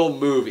hateful little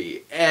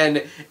movie,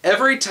 and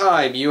every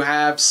time you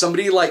have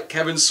somebody like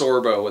Kevin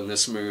Sorbo in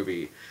this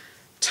movie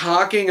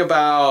talking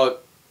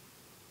about,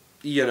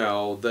 you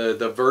know,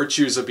 the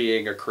virtues of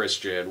being a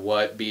Christian,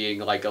 what being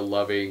like a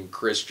loving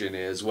Christian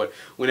is,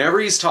 whenever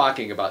he's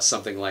talking about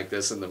something like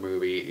this in the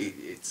movie,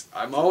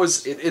 I'm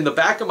always in the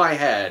back of my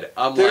head.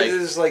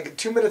 There's like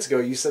 2 minutes ago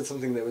you said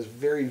something that was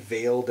very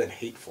veiled and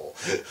hateful,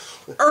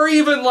 or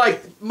even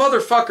like,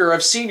 motherfucker,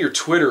 I've seen your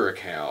Twitter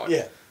account.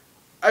 Yeah.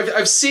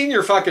 I've seen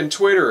your fucking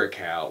Twitter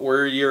account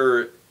where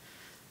you're,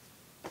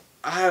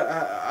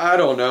 I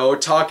don't know,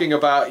 talking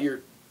about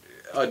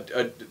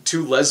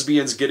two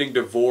lesbians getting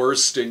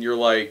divorced, and you're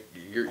like,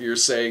 you're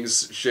saying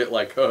shit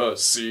like,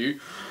 see?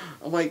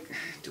 I'm like,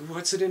 dude,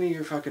 what's it into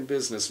your fucking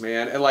business,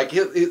 man? And like,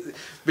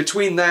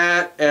 between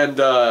that and,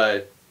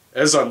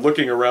 as I'm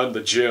looking around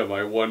the gym,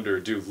 I wonder,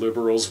 do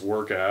liberals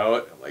work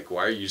out? Like,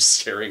 why are you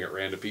staring at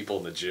random people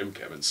in the gym,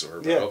 Kevin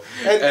Sorbo?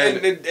 Yeah,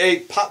 and a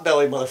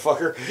potbelly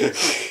motherfucker.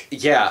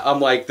 Yeah, I'm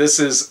like, this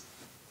is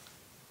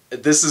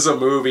a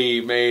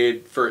movie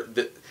made for...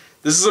 This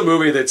is a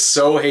movie that's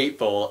so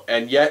hateful,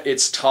 and yet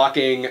it's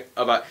talking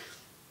about...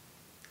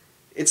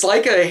 It's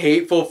like a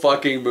hateful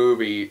fucking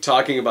movie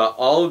talking about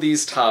all of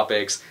these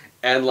topics,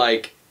 and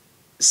like...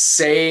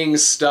 saying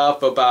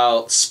stuff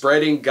about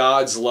spreading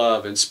God's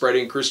love and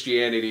spreading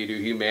Christianity to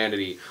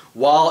humanity,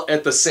 while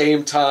at the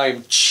same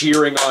time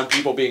cheering on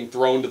people being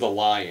thrown to the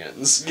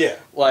lions. Yeah.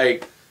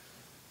 Like,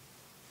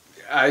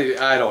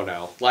 I don't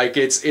know. Like,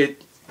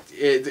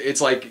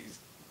 it's like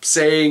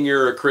saying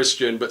you're a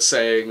Christian, but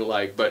saying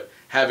like, but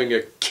having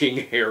a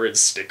King Herod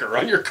sticker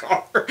on your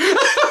car. Like,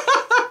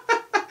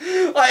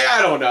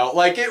 I don't know.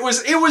 Like, it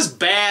was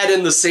bad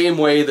in the same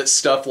way that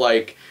stuff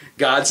like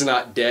God's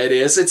Not Dead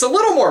is. It's a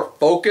little more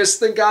focused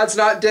than God's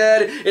Not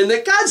Dead, in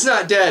that God's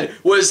Not Dead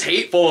was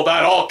hateful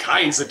about all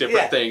kinds of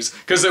different things,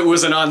 because it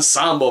was an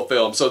ensemble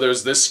film, so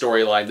there's this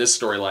storyline,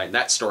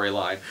 that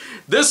storyline.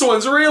 This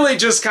one's really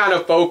just kind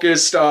of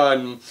focused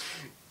on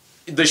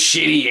the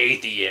shitty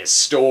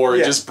atheist, or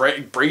just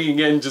bringing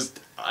in just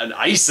an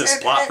ISIS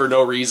plot for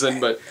no reason,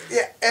 but...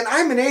 Yeah, and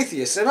I'm an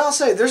atheist, and I'll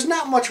say, there's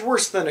not much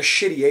worse than a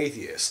shitty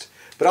atheist.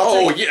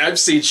 But yeah, I've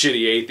seen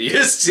shitty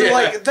atheists. Yeah.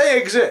 Like,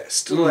 they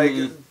exist.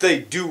 Like, they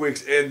do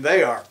exist, and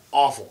they are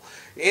awful.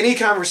 Any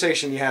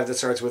conversation you have that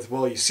starts with,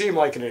 well, you seem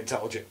like an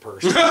intelligent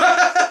person.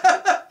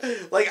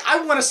 Like,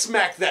 I want to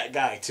smack that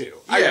guy, too.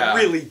 I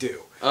really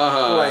do.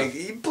 Like,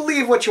 you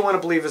believe what you want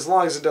to believe as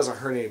long as it doesn't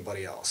hurt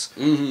anybody else.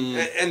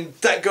 And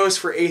that goes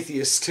for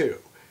atheists, too.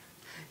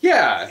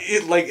 Yeah.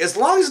 Like, as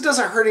long as it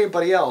doesn't hurt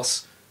anybody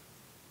else,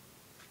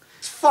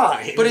 it's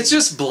fine. But it's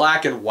just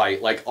black and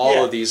white, like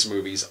all of these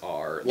movies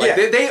are. Like,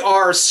 they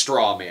are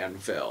straw man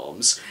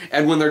films.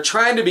 And when they're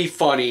trying to be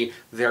funny,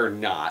 they're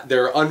not.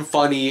 They're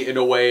unfunny in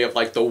a way of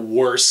like the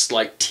worst,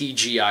 like,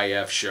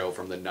 TGIF show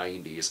from the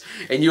 90s.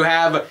 And you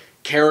have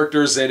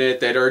characters in it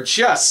that are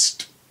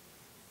just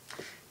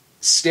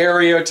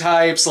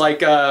stereotypes,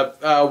 like,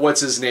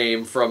 what's his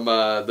name from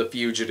The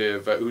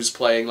Fugitive, who's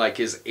playing like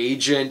his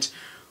agent,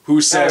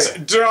 who says,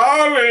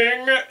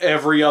 darling,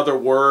 every other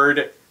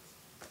word.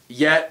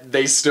 Yet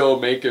they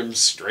still make him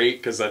straight,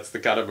 because that's the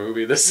kind of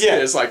movie this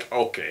is. Like,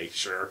 okay,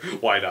 sure,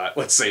 why not?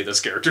 Let's say this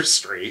character's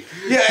straight.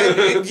 Yeah,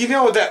 and you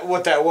know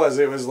what that was?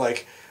 It was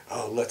like,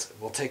 oh,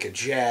 we'll take a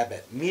jab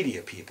at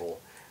media people.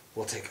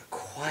 We'll take a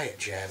quiet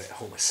jab at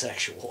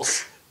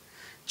homosexuals.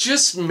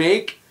 Just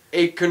make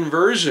a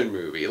conversion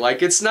movie.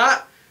 Like, it's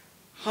not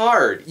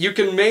hard. You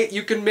can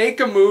make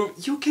a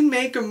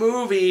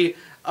movie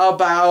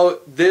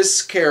about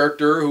this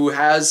character who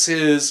has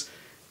his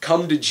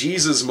come to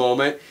Jesus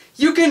moment.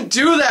 You can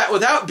do that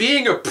without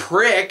being a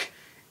prick.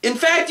 In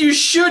fact, you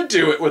should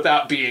do it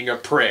without being a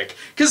prick,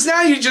 because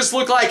now you just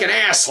look like an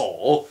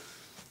asshole.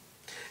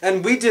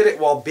 And we did it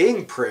while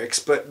being pricks,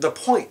 but the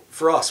point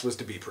for us was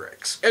to be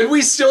pricks. And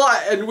we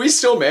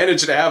still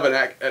managed to have an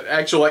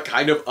actual like,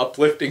 kind of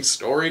uplifting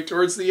story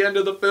towards the end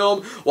of the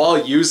film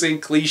while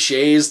using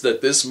cliches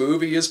that this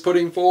movie is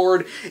putting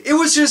forward. It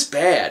was just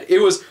bad. It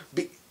was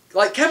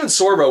like Kevin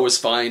Sorbo was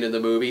fine in the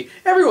movie.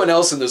 Everyone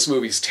else in this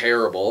movie's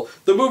terrible.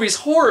 The movie's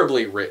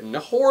horribly written,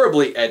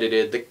 horribly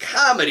edited. The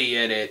comedy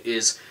in it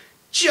is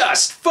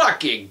just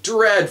fucking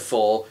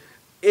dreadful.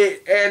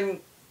 And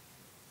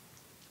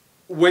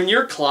when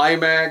your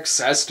climax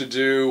has to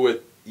do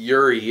with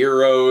your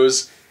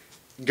heroes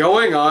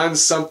going on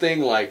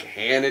something like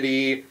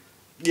Hannity...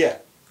 Yeah.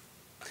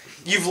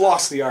 You've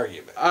lost the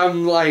argument.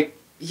 I'm like,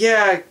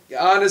 yeah,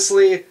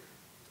 honestly,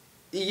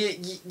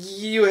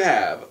 you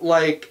have.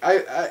 Like,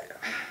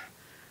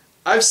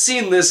 I've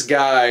seen this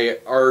guy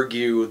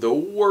argue the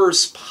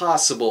worst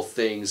possible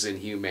things in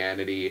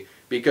humanity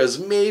because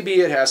maybe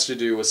it has to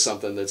do with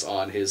something that's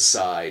on his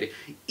side,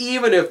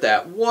 even if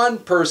that one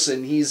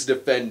person he's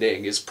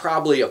defending is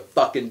probably a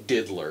fucking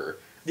diddler.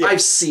 Yeah.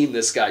 I've seen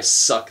this guy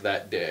suck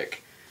that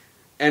dick.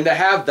 And to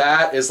have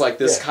that as like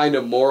this kind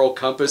of moral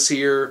compass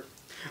here,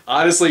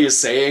 honestly is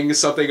saying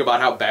something about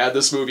how bad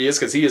this movie is,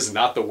 because he is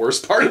not the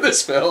worst part of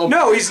this film.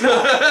 No, he's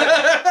not.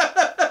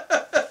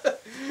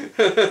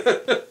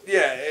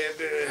 Yeah.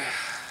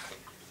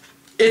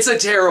 It's a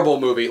terrible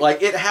movie.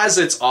 Like, it has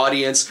its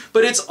audience,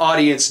 but its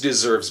audience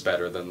deserves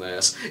better than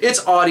this.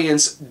 Its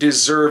audience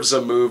deserves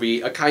a movie,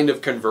 a kind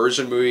of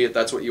conversion movie, if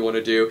that's what you want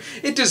to do.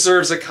 It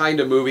deserves a kind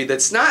of movie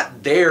that's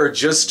not there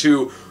just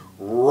to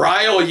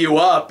rile you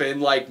up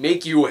and, like,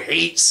 make you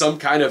hate some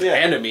kind of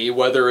enemy,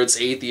 whether it's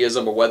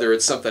atheism or whether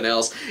it's something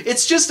else.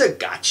 It's just a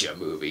gotcha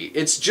movie.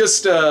 It's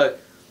just a...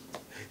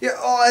 Yeah,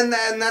 oh,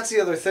 and that's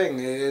the other thing.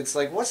 It's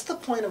like, what's the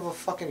point of a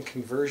fucking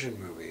conversion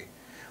movie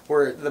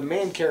where the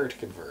main character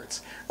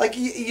converts? Like,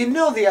 you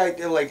know the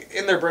idea, like,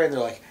 in their brain, they're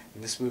like,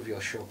 in this movie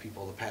I'll show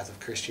people the path of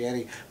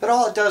Christianity, but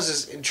all it does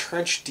is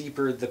entrench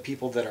deeper the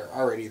people that are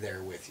already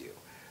there with you.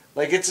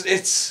 Like,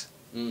 it's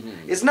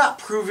not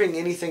proving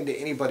anything to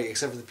anybody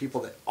except for the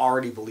people that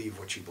already believe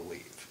what you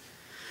believe.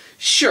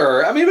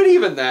 Sure, I mean, but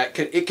even that,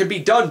 it could be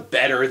done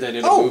better than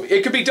in a movie.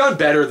 It could be done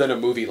better than a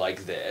movie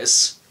like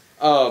this.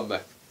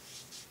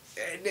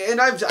 And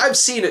I've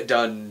seen it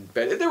done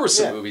better. There were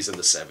some movies in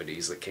the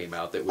 70s that came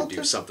out that would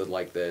do something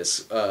like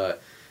this,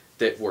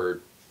 that were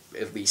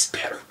at least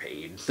better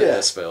made than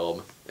this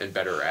film and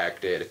better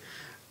acted.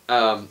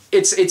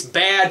 It's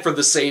bad for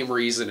the same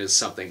reason as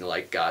something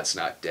like God's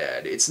Not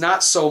Dead. It's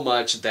not so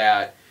much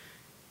that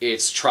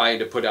it's trying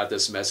to put out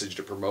this message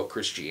to promote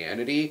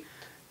Christianity.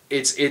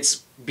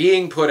 It's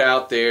being put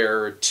out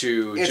there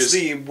to It's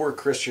the we're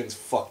Christians,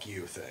 fuck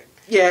you thing.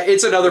 Yeah,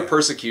 it's another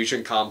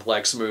persecution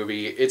complex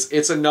movie.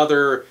 It's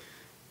another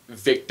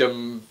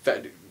victim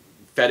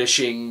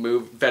fetishizing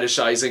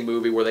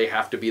movie where they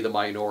have to be the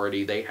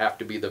minority, they have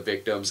to be the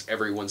victims,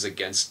 everyone's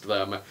against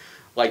them.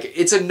 Like,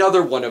 it's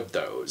another one of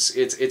those.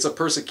 It's a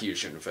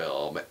persecution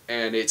film,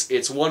 and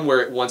it's one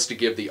where it wants to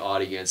give the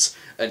audience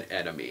an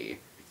enemy,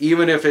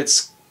 even if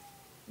it's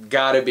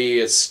got to be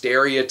as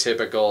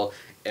stereotypical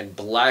and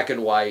black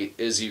and white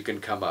as you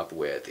can come up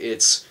with.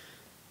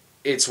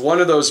 It's one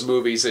of those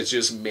movies that's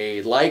just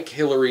made, like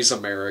Hillary's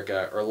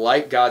America, or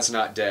like God's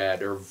Not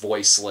Dead, or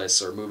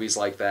Voiceless, or movies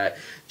like that.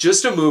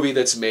 Just a movie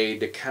that's made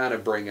to kind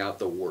of bring out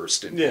the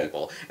worst in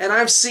people. And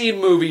I've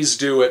seen movies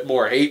do it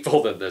more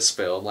hateful than this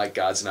film, like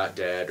God's Not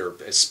Dead, or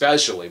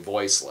especially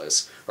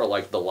Voiceless, or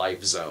like The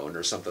Life Zone,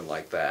 or something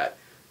like that.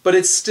 But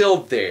it's still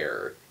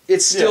there.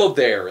 It's still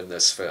there in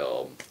this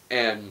film.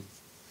 And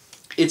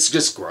it's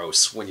just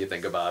gross when you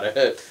think about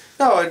it.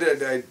 No,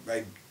 I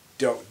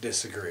don't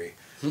disagree.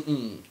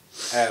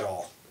 At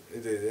all.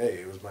 Hey,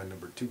 it was my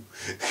number 2.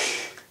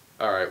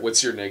 Alright,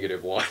 what's your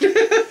negative one?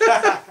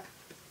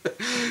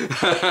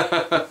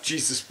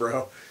 Jesus,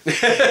 bro.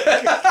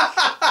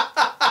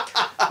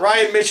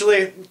 Ryan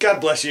Mitchell, God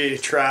bless you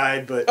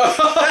tried, but...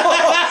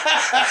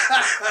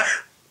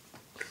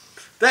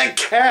 That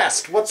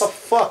cast, what the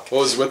fuck?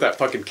 What was with that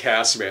fucking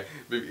cast, man?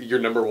 Your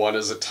number 1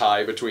 is a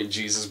tie between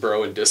Jesus,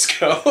 bro, and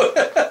Disco.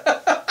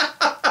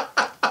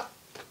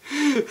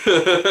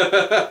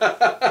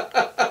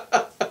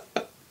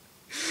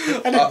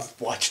 I didn't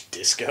watch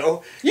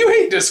disco. You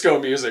hate disco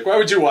music. Why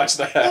would you watch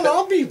that? Well,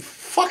 I'll be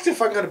fucked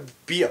if I'm going to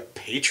be a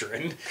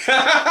patron.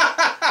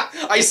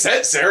 I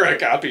sent Sarah a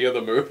copy of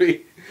the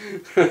movie.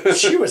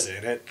 She was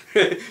in it.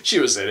 She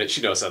was in it.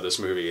 She knows how this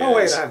movie is. Oh,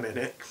 wait, I'm in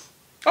it.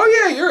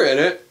 Oh, yeah, you're in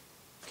it.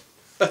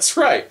 That's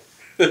right.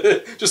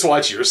 Just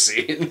watch your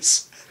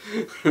scenes.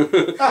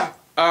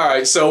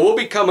 Alright, so we'll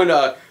be coming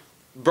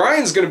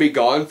Brian's going to be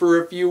gone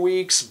for a few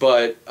weeks,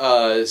 but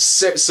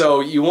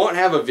so you won't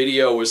have a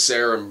video with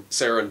Sarah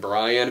and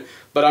Brian,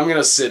 but I'm going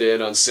to sit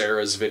in on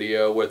Sarah's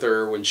video with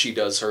her when she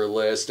does her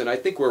list, and I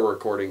think we're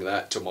recording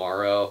that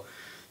tomorrow.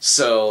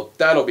 So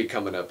that'll be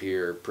coming up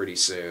here pretty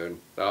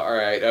soon. All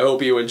right, I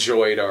hope you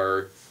enjoyed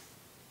our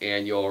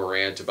annual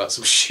rant about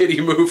some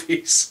shitty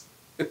movies.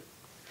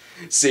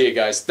 See you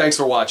guys. Thanks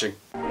for watching.